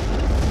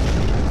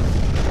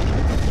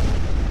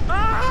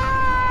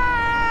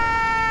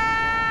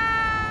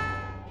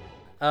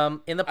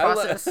 In the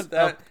process,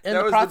 that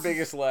was process, the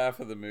biggest laugh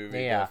of the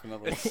movie. Yeah.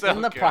 Definitely. It's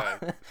so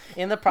good.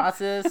 in the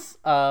process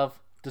of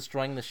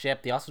destroying the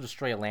ship, they also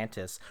destroy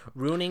Atlantis,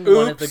 ruining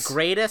one of the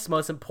greatest,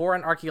 most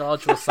important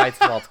archaeological sites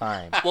of all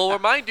time. Well,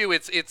 remind you,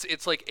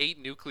 it's like 8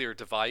 nuclear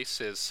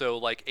devices, so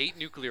like 8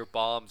 nuclear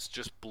bombs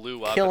just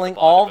blew up, Killing at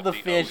the all bottom of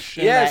the fish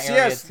ocean. in that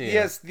area too.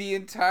 Yes. The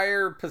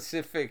entire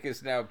Pacific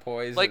is now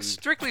poisoned. Like,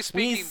 strictly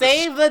speaking, We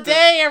saved the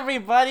day,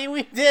 everybody!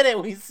 We did it!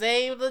 We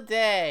saved the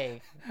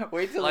day!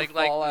 Wait till like- the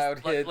like-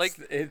 fallout like- hits.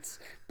 like- It's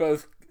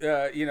both,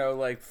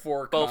 like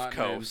 4 Both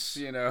continents.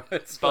 coasts.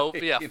 It's both,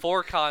 like, yeah,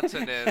 4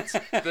 continents.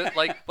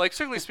 Like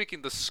strictly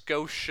speaking, the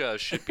Scotia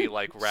should be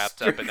like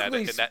wrapped up in that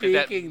Strictly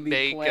speaking, the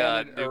mega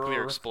planet nuclear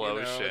Earth,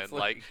 explosion. it's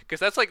like- Because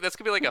that's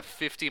gonna be like a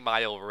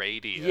 50-mile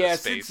radius,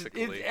 Yes,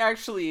 basically. it's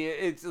actually,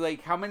 it's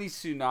like, how many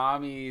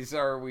tsunamis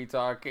are we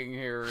talking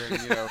here?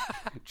 And,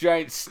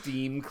 giant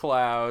steam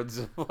clouds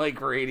of,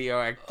 like,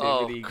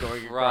 radioactivity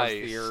going across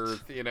the Christ.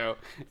 Earth,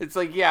 It's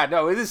like, yeah,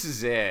 no, this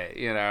is it,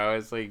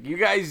 It's like, you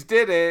guys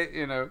did it,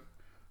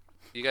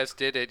 You guys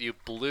did it. You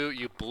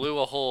blew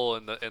a hole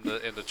in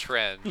the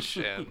trench,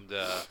 and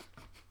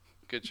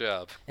good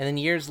job. And then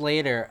years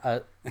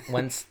later,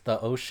 once the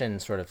ocean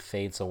sort of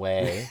fades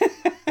away,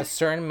 a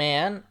certain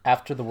man,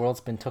 after the world's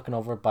been taken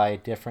over by a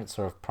different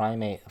sort of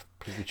primate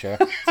creature,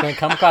 is going to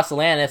come across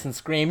Atlantis and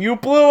scream, "You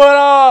blew it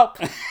up!"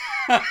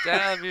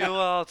 Damn you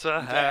all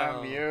to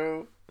hell! Damn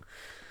you.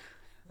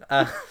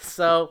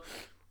 So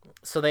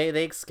they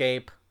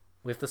escape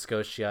with the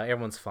Scotia.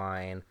 Everyone's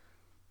fine.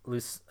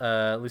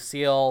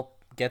 Lucille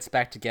gets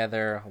back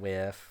together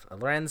with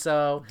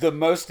Lorenzo. The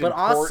most But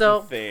important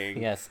also-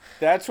 thing. Yes.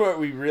 That's what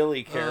we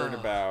really cared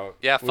about.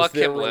 Yeah, was fuck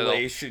their him, Little.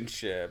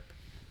 relationship.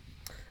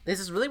 There's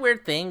this really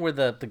weird thing where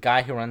the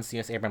guy who runs the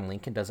U.S. Abraham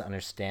Lincoln doesn't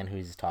understand who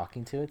he's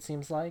talking to, it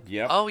seems like.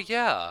 Yep. Oh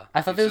yeah.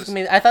 I thought this was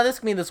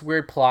gonna be this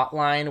weird plot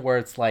line where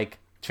it's like,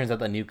 turns out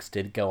the nukes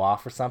did go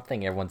off or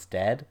something, everyone's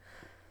dead.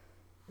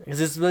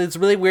 It's a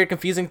really weird,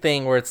 confusing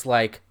thing where it's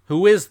like,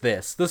 who is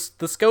this? The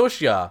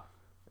Scotia.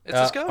 It's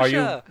a Scotia. Are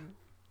you?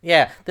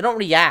 Yeah, they don't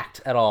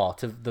react at all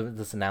to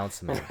this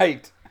announcement.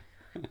 Right.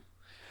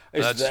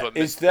 That's what-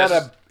 Is that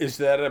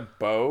a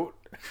boat?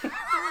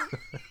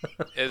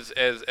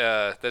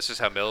 That's just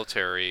how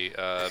military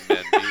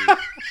men be.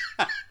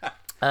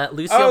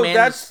 Lucille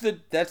manages,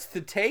 that's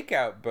the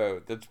takeout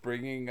boat that's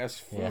bringing us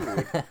food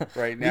Yeah.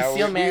 right now.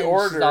 Lucille we manages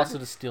ordered. also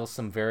to steal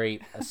some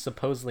very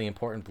supposedly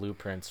important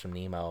blueprints from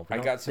Nemo. I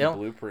got some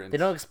blueprints. They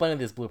don't explain what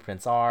these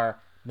blueprints are.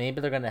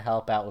 Maybe they're going to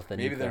help out with the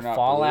Maybe nuclear they're not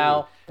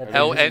fallout. blue. That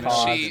Oh, they and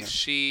caused.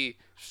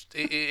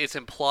 it's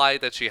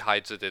implied that she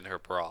hides it in her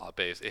bra,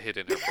 hid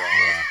in her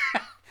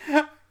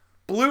bra.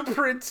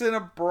 Blueprints in a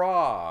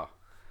bra.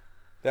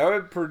 That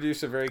would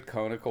produce a very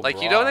conical. Like,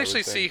 bra, you don't I would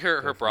actually see think.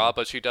 her bra,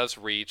 but she does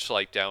reach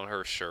like down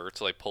her shirt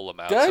to like pull them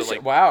out. Does so,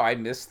 like, wow, I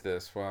missed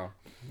this. Wow.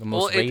 The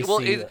most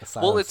racy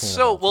asylum it's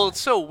scene of all time.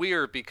 so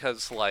weird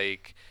because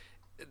like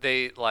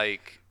they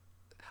like.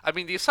 I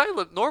mean, the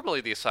asylum. Normally,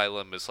 the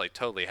asylum is like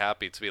totally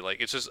happy to be like.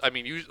 It's just. I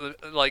mean, usually,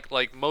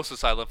 like most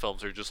asylum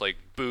films are just like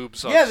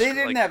boobs. Yeah, they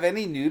didn't have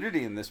any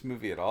nudity in this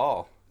movie at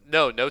all.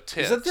 No tits.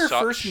 Is that their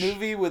first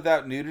movie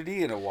without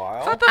nudity in a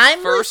while? thought the I'm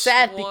really first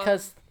sad one-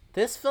 because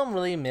this film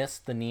really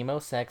missed the Nemo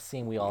sex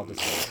scene we all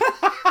deserve.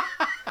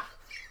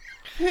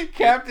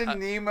 Captain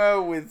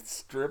Nemo with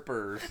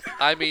strippers.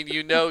 I mean,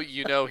 you know,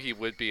 he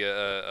would be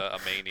a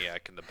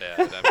maniac in the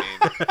bed. I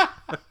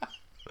mean,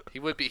 he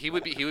would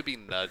be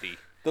nutty,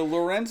 The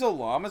Lorenzo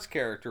Lamas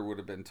character would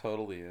have been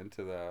totally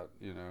into that,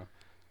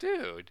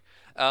 dude.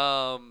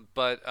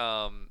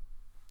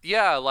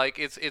 Yeah, like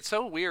it's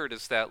so weird.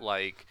 Is that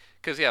like,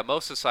 because yeah,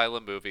 most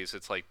asylum movies,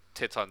 it's like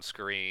tits on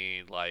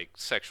screen, like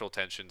sexual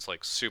tension's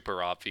like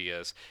super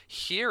obvious.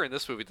 Here in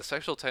this movie, the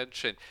sexual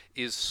tension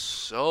is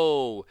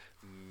so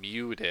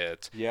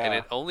muted, Yeah. and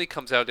it only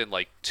comes out in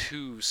like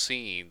 2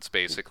 scenes,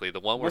 basically. The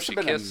one where Must she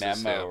have been a kisses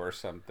memo him. or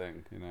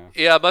something,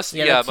 Yeah, it must.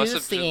 Yeah, it the must two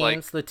have been like.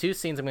 scenes. The two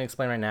scenes I'm going to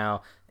explain right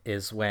now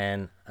is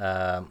when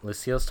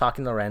Lucille's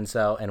talking to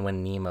Lorenzo and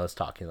when Nemo's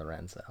talking to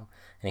Lorenzo,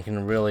 and you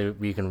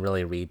can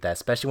really read that,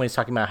 especially when he's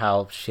talking about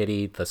how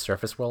shitty the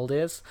surface world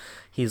is.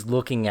 He's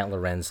looking at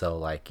Lorenzo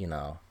like, he's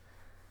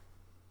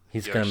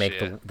Your going to make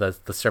shit.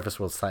 the surface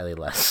world slightly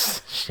less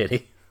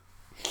shitty.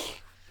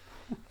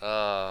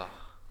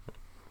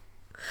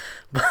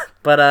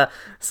 But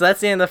so that's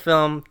the end of the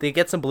film. They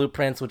get some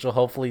blueprints, which will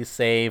hopefully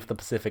save the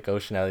Pacific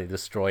Ocean now they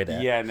destroyed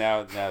it. Yeah,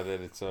 now that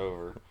it's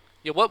over.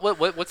 Yeah,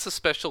 what's the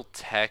special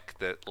tech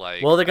that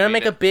like? Well, they're gonna I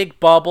mean, make a big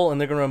bubble,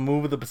 and they're gonna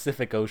remove the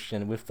Pacific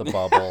Ocean with the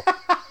bubble,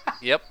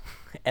 Yep.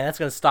 and that's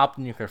gonna stop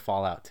the nuclear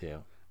fallout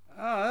too.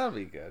 Oh, that'll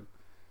be good.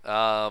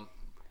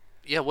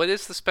 Yeah. What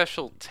is the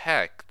special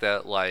tech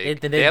that like?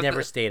 They have never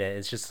the- state it.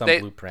 It's just some they-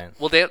 blueprint.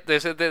 Well, they have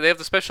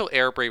the special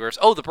air breathers.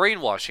 Oh, the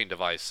brainwashing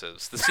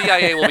devices. The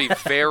CIA will be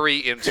very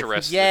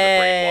interested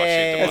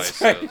Yay! in the That's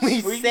brainwashing right.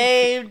 devices. We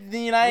saved the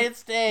United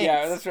States.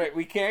 Yeah, that's right.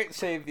 We can't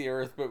save the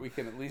Earth, but we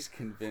can at least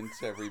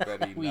convince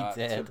everybody We not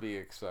to did. be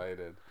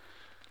excited.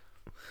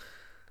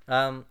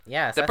 Yeah. So The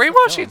that's the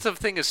brainwashing film.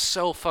 thing is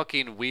so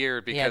fucking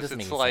weird Yeah, it because doesn't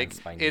it's make like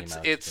sense by it's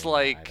Nemo it's doing that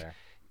like either.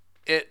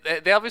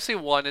 they obviously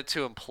wanted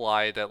to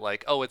imply that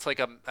like, oh, it's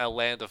like a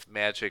land of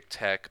magic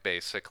tech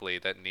basically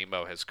that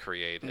Nemo has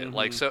created.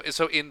 Like so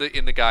in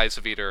the guise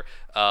of either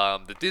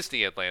the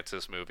Disney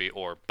Atlantis movie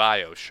or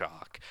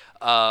BioShock.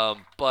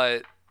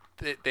 But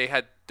they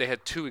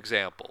had two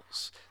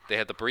examples. They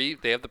have the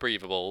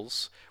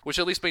breathables, which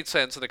at least made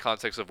sense in the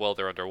context of, well,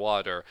 they're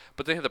underwater.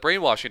 But they had the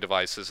brainwashing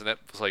devices, and it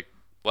was like,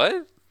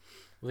 what?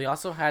 We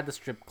also had the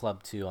strip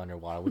club too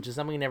underwater, which is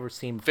something we've never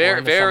seen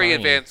before. Very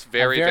advanced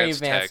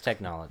advanced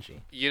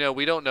technology. You know,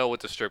 we don't know what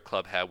the strip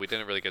club had. We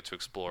didn't really get to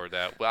explore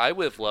that. Well, I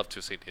would have loved to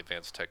have seen the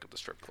advanced tech of the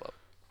strip club.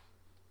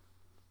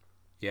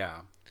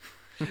 Yeah.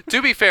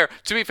 To be fair,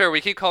 we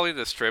keep calling it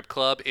the strip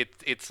club.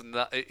 It's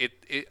not. It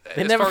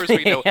as never- far as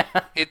we know,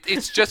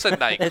 it's just a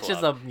nightclub. It's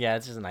just a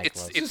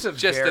nightclub.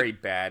 It's just a very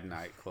bad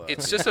nightclub.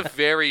 It's just a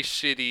very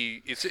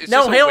shitty. It's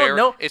no, just a hell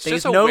no. It's There's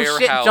just a no warehouse.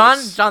 shit,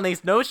 John.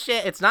 There's no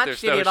shit. It's not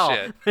There's shitty no at all.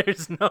 shit.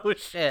 There's no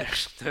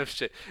shit. No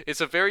shit.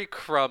 It's a very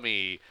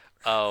crummy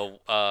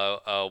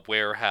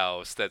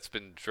warehouse that's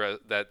been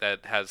that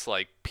has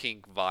like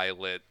pink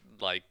violet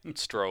like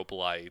strobe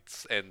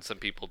lights and some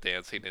people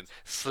dancing in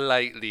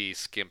slightly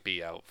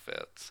skimpy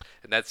outfits,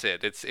 and that's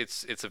it.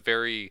 It's a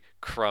very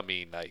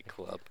crummy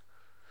nightclub.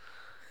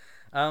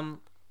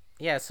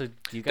 Yeah. So do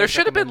you guys? There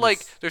should have been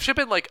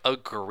recommend like a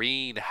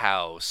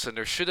greenhouse, and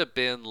there should have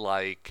been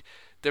like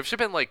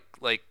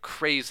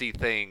crazy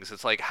things.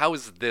 It's like, how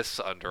is this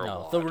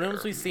underwater? No, the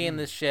rooms we see in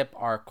this ship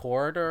are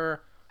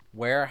corridor,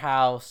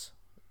 warehouse,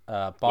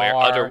 bar,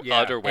 other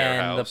and the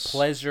warehouse,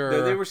 pleasure.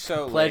 No, they were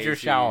so pleasure lazy.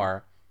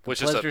 shower. which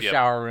pleasure is a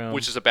shower room.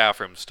 which is a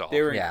bathroom stall.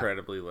 They were Yeah.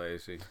 incredibly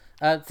lazy.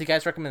 Do you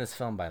guys recommend this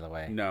film, by the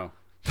way? No.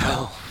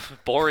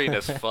 Boring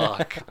as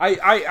fuck.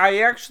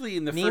 I actually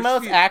in the Nemo's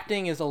first few...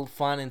 acting is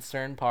fun in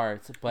certain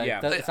parts, but Yeah.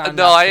 it's not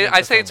No, enough to make I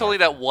the say film it's only worth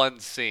that one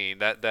scene,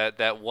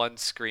 that one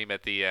scream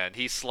at the end.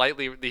 He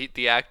slightly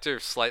the actor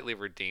slightly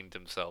redeemed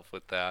himself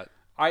with that.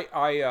 I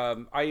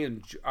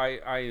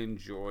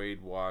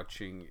enjoyed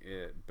watching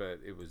it, but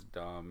it was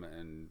dumb,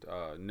 and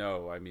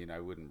no, I mean I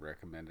wouldn't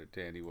recommend it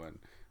to anyone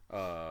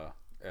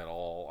at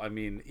all. I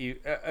mean,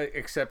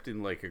 except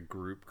in like a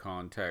group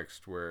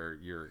context where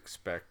you're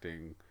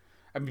expecting.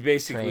 I mean,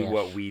 basically Trash.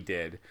 what we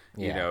did,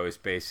 you Yeah. know, is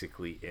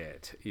basically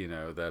it. You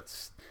know,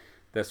 that's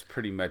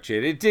pretty much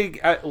it. It did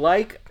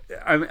right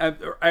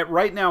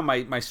now.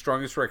 My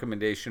strongest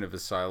recommendation of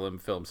Asylum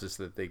films is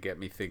that they get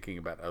me thinking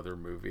about other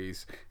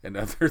movies and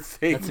other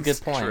things. That's a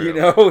good point. You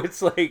know,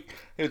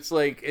 it's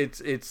like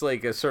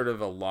a sort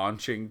of a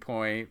launching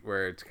point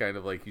where it's kind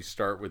of like you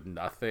start with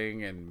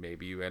nothing and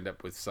maybe you end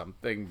up with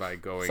something by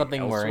going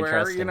Something more elsewhere.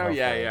 interesting, You know,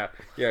 hopefully.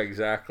 yeah,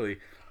 exactly.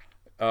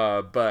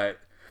 But.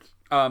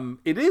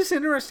 It is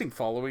interesting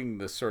following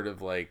the sort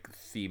of like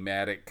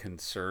thematic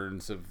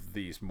concerns of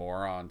these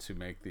morons who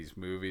make these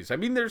movies. I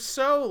mean, there's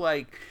so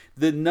like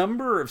the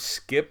number of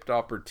skipped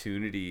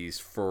opportunities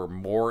for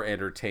more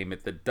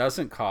entertainment that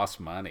doesn't cost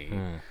money,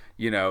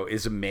 you know,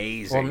 is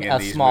amazing. Or in a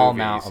these small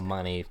movies. amount of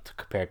money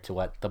compared to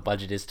what the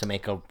budget is to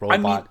make a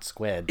robot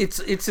squid. It's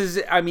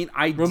as I mean,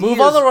 ideas,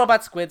 Remove all the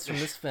robot squids from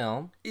this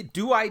film.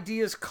 Do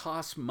ideas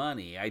cost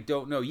money? I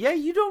don't know. Yeah,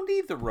 you don't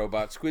need the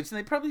robot squids, and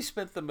they probably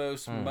spent the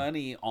most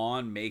money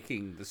on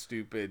making the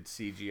stupid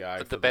CGI.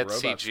 The for bad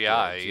robot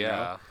CGI, squids, you yeah.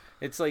 know?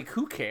 It's like,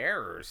 who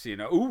cares? You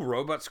know, ooh,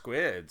 robot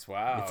squids.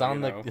 Wow, It's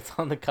on you know. it's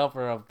on the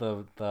cover of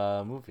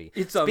the movie.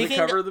 It's on the Speaking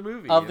cover of the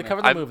movie. Of you the know?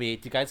 cover of the movie.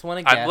 Do you guys want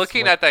to guess? I'm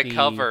looking what at that the-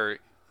 cover.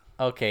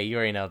 Okay, you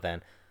already know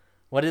then.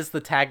 What is the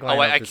tagline?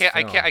 Oh, of I this can't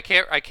film?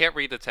 I can't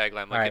read the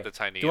tagline. Look All right. at the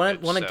tiny. Do you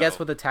image, want to so- guess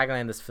what the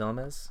tagline of this film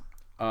is?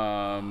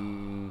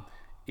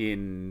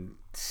 In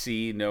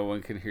C, no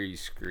one can hear you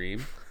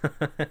scream.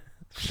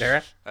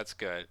 Sure. That's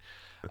good.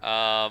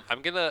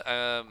 I'm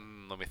gonna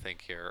let me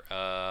think here.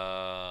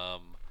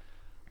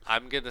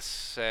 I'm gonna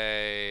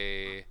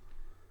say.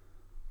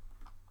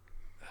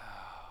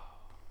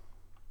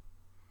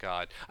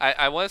 God,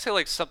 I want to say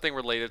like something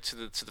related to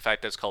the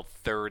fact that it's called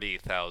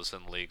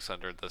 30,000 Leagues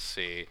Under the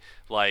Sea,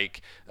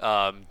 like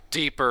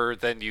deeper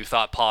than you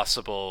thought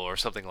possible, or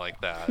something like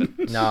that.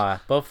 Nah,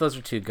 both of those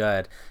are too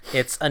good.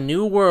 It's a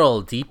new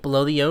world deep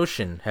below the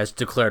ocean has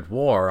declared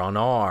war on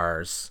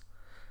ours,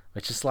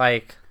 which is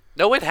like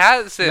No, it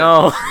hasn't.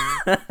 no.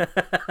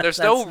 There's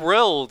no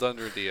world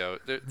under the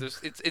ocean.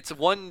 It's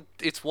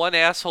one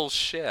asshole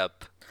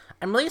ship.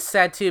 I'm really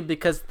sad too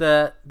because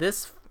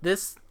this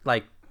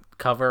like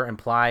cover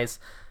implies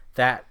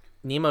that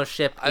Nemo's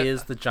ship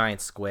is the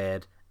giant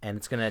squid and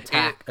it's gonna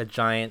attack a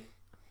giant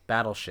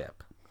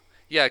battleship.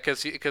 Yeah,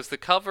 because the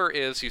cover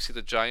is you see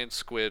the giant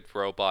squid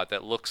robot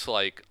that looks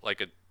like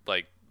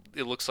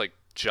it looks like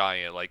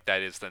giant, like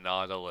that is the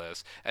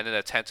Nautilus, and then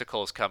a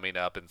tentacle is coming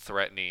up and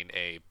threatening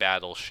a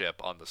battleship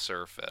on the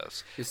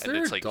surface. Is and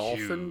there it's a like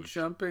dolphin huge.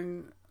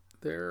 jumping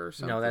there or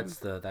something? No,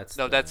 that's No,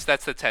 the,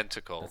 that's the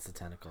tentacle. that's the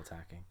tentacle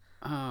attacking.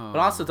 Oh. But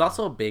also, it's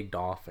also a big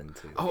dolphin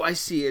too. Oh, I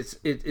see.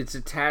 It's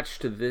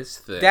attached to this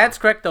thing. That's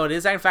correct, though. It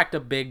is in fact a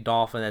big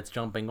dolphin that's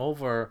jumping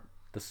over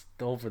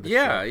over the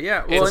Yeah, ship.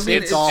 yeah. Well, It's- I mean,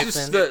 it's it's dolphin.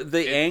 just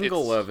the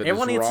angle it's- of it.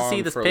 Everyone is needs to see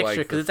wrong this for, picture like,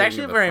 because the it's thing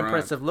actually in a the very front.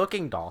 impressive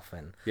looking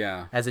dolphin.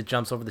 Yeah. As it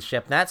jumps over the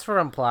ship, and that sort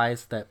of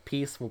implies that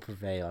peace will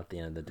prevail at the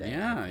end of the day.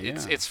 Yeah, yeah.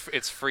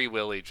 It's Free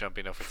Willy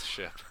jumping over the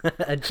ship.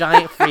 A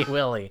giant Free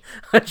Willy,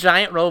 a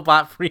giant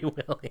robot Free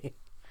Willy.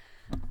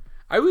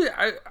 I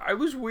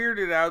was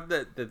weirded out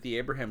that the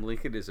Abraham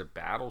Lincoln is a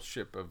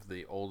battleship of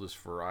the oldest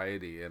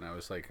variety, and I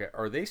was like,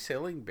 are they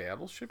sailing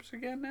battleships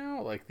again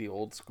now, like the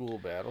old school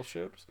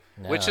battleships?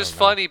 Which is No.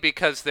 funny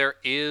because there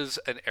is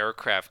an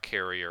aircraft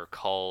carrier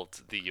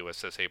called the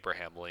USS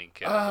Abraham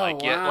Lincoln. Oh,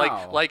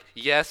 wow. Like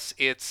yes,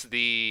 it's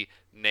the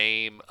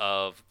name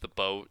of the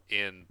boat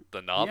in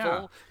the novel,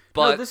 Yeah.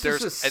 but no, this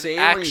there's is a an sailing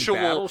actual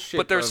battleship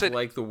but there's of an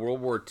like the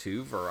World War II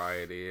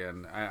variety,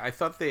 and I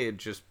thought they had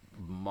just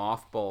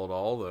mothballed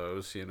all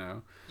those, you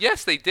know.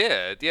 Yes, they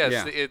did.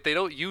 Yes, Yeah. they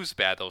don't use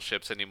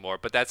battleships anymore,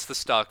 but that's the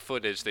stock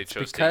footage they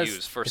chose to because-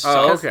 use for it's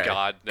some because- okay.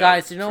 God knows,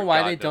 Guys, you know for why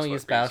God they knows don't what use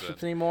reason.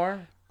 battleships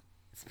anymore?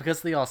 It's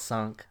because they all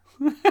sunk.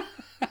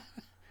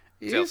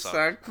 You Sail sunk.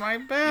 sunk my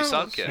battleship.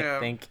 sunk it.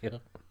 Thank you.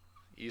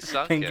 You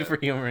sunk Thank it. you for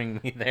humoring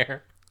me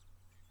there.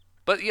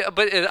 But yeah,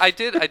 but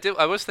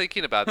I was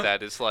thinking about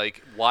that. It's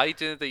like, why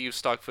didn't they use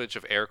stock footage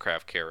of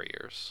aircraft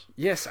carriers?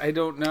 Yes, I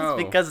don't know.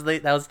 Because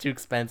that was too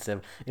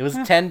expensive. It was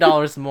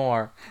 $10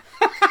 more.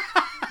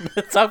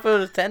 The stock food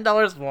was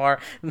 $10 more.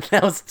 And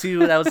that was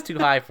too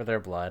high for their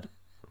blood.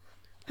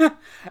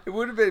 It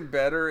would have been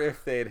better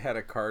if they had had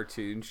a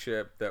cartoon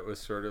ship that was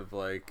sort of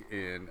like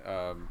in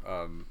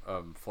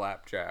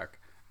Flapjack,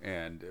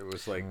 and it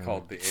was like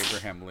called the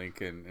Abraham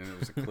Lincoln, and it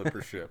was a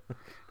clipper ship,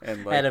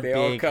 and like Had a they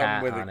all big come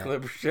hat with on a it.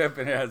 clipper ship,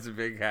 and it has a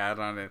big hat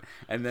on it,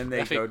 and then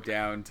they I think- go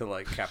down to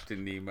like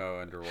Captain Nemo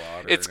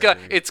underwater. It's and got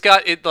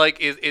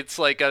everything. it's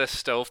like got a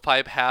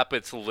stovepipe hat. But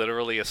it's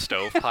literally a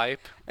stovepipe.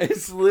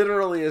 It's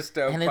literally a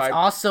stovepipe. And it's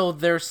also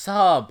their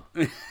sub.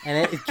 And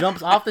it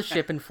jumps off the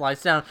ship and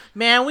flies down.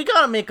 Man, we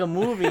gotta make a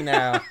movie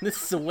now.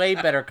 This is a way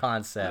better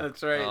concept.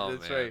 That's right. Oh,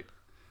 that's man.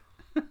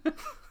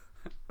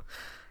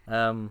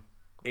 right.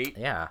 8.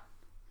 Yeah.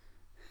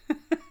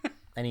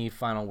 Any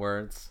final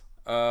words?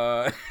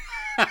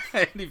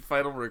 Any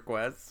final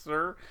requests,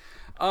 sir?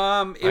 It,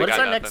 What is got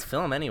our nothing. next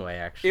film anyway,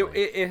 actually?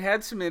 it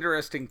had some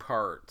interesting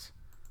parts.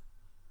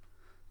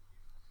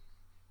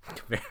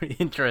 Very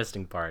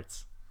interesting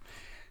parts.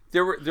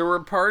 There were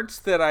parts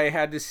that I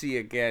had to see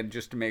again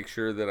just to make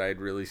sure that I'd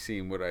really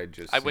seen what I'd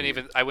just. I seen.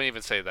 wouldn't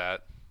even say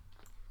that.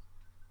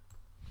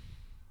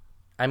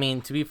 I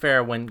mean, to be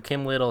fair, when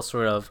Kim Little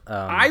sort of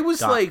I was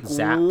got like,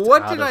 zapped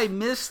what out did of- I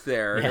miss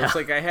there? And It Yeah. was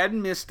like I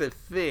hadn't missed a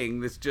thing.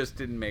 This just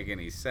didn't make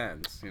any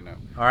sense, you know.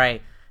 All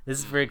right, this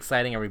is very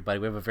exciting, everybody.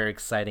 We have a very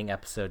exciting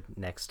episode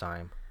next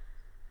time.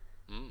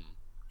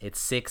 It's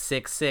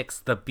 666,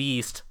 The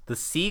Beast, the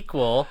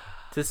sequel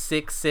to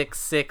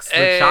 666,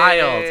 The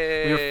Child.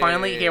 We were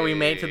finally here. We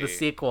made it to the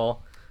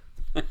sequel.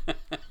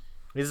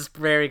 This is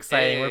very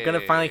exciting. We're gonna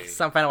finally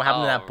find out what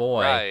happened to that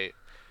boy. Right.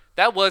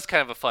 That was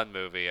kind of a fun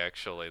movie,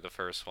 actually. The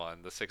first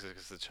one, the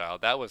 666 the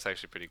Child. That was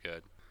actually pretty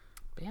good.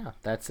 But yeah,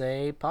 that's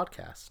a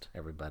podcast,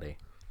 everybody.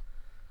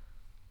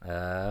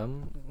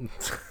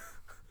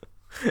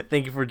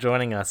 Thank you for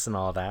joining us and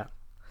all that.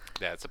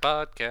 That's a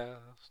podcast.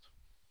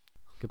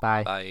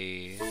 Goodbye.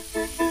 Bye.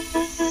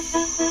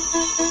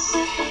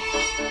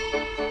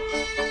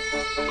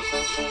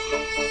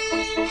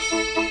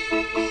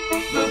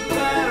 The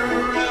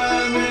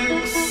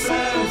panoramic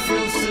San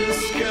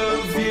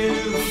Francisco view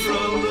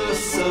from the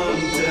sun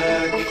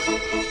deck.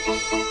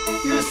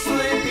 Your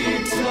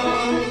sleepy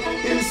tongue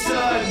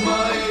inside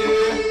my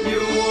ear,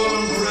 your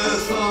warm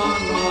breath on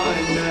my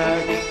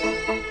neck.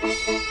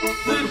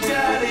 The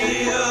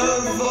daddy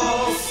of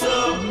all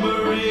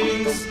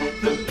submarines,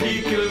 the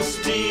peak of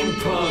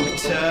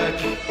steampunk tech.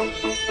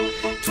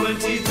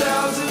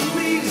 20,000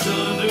 leagues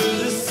under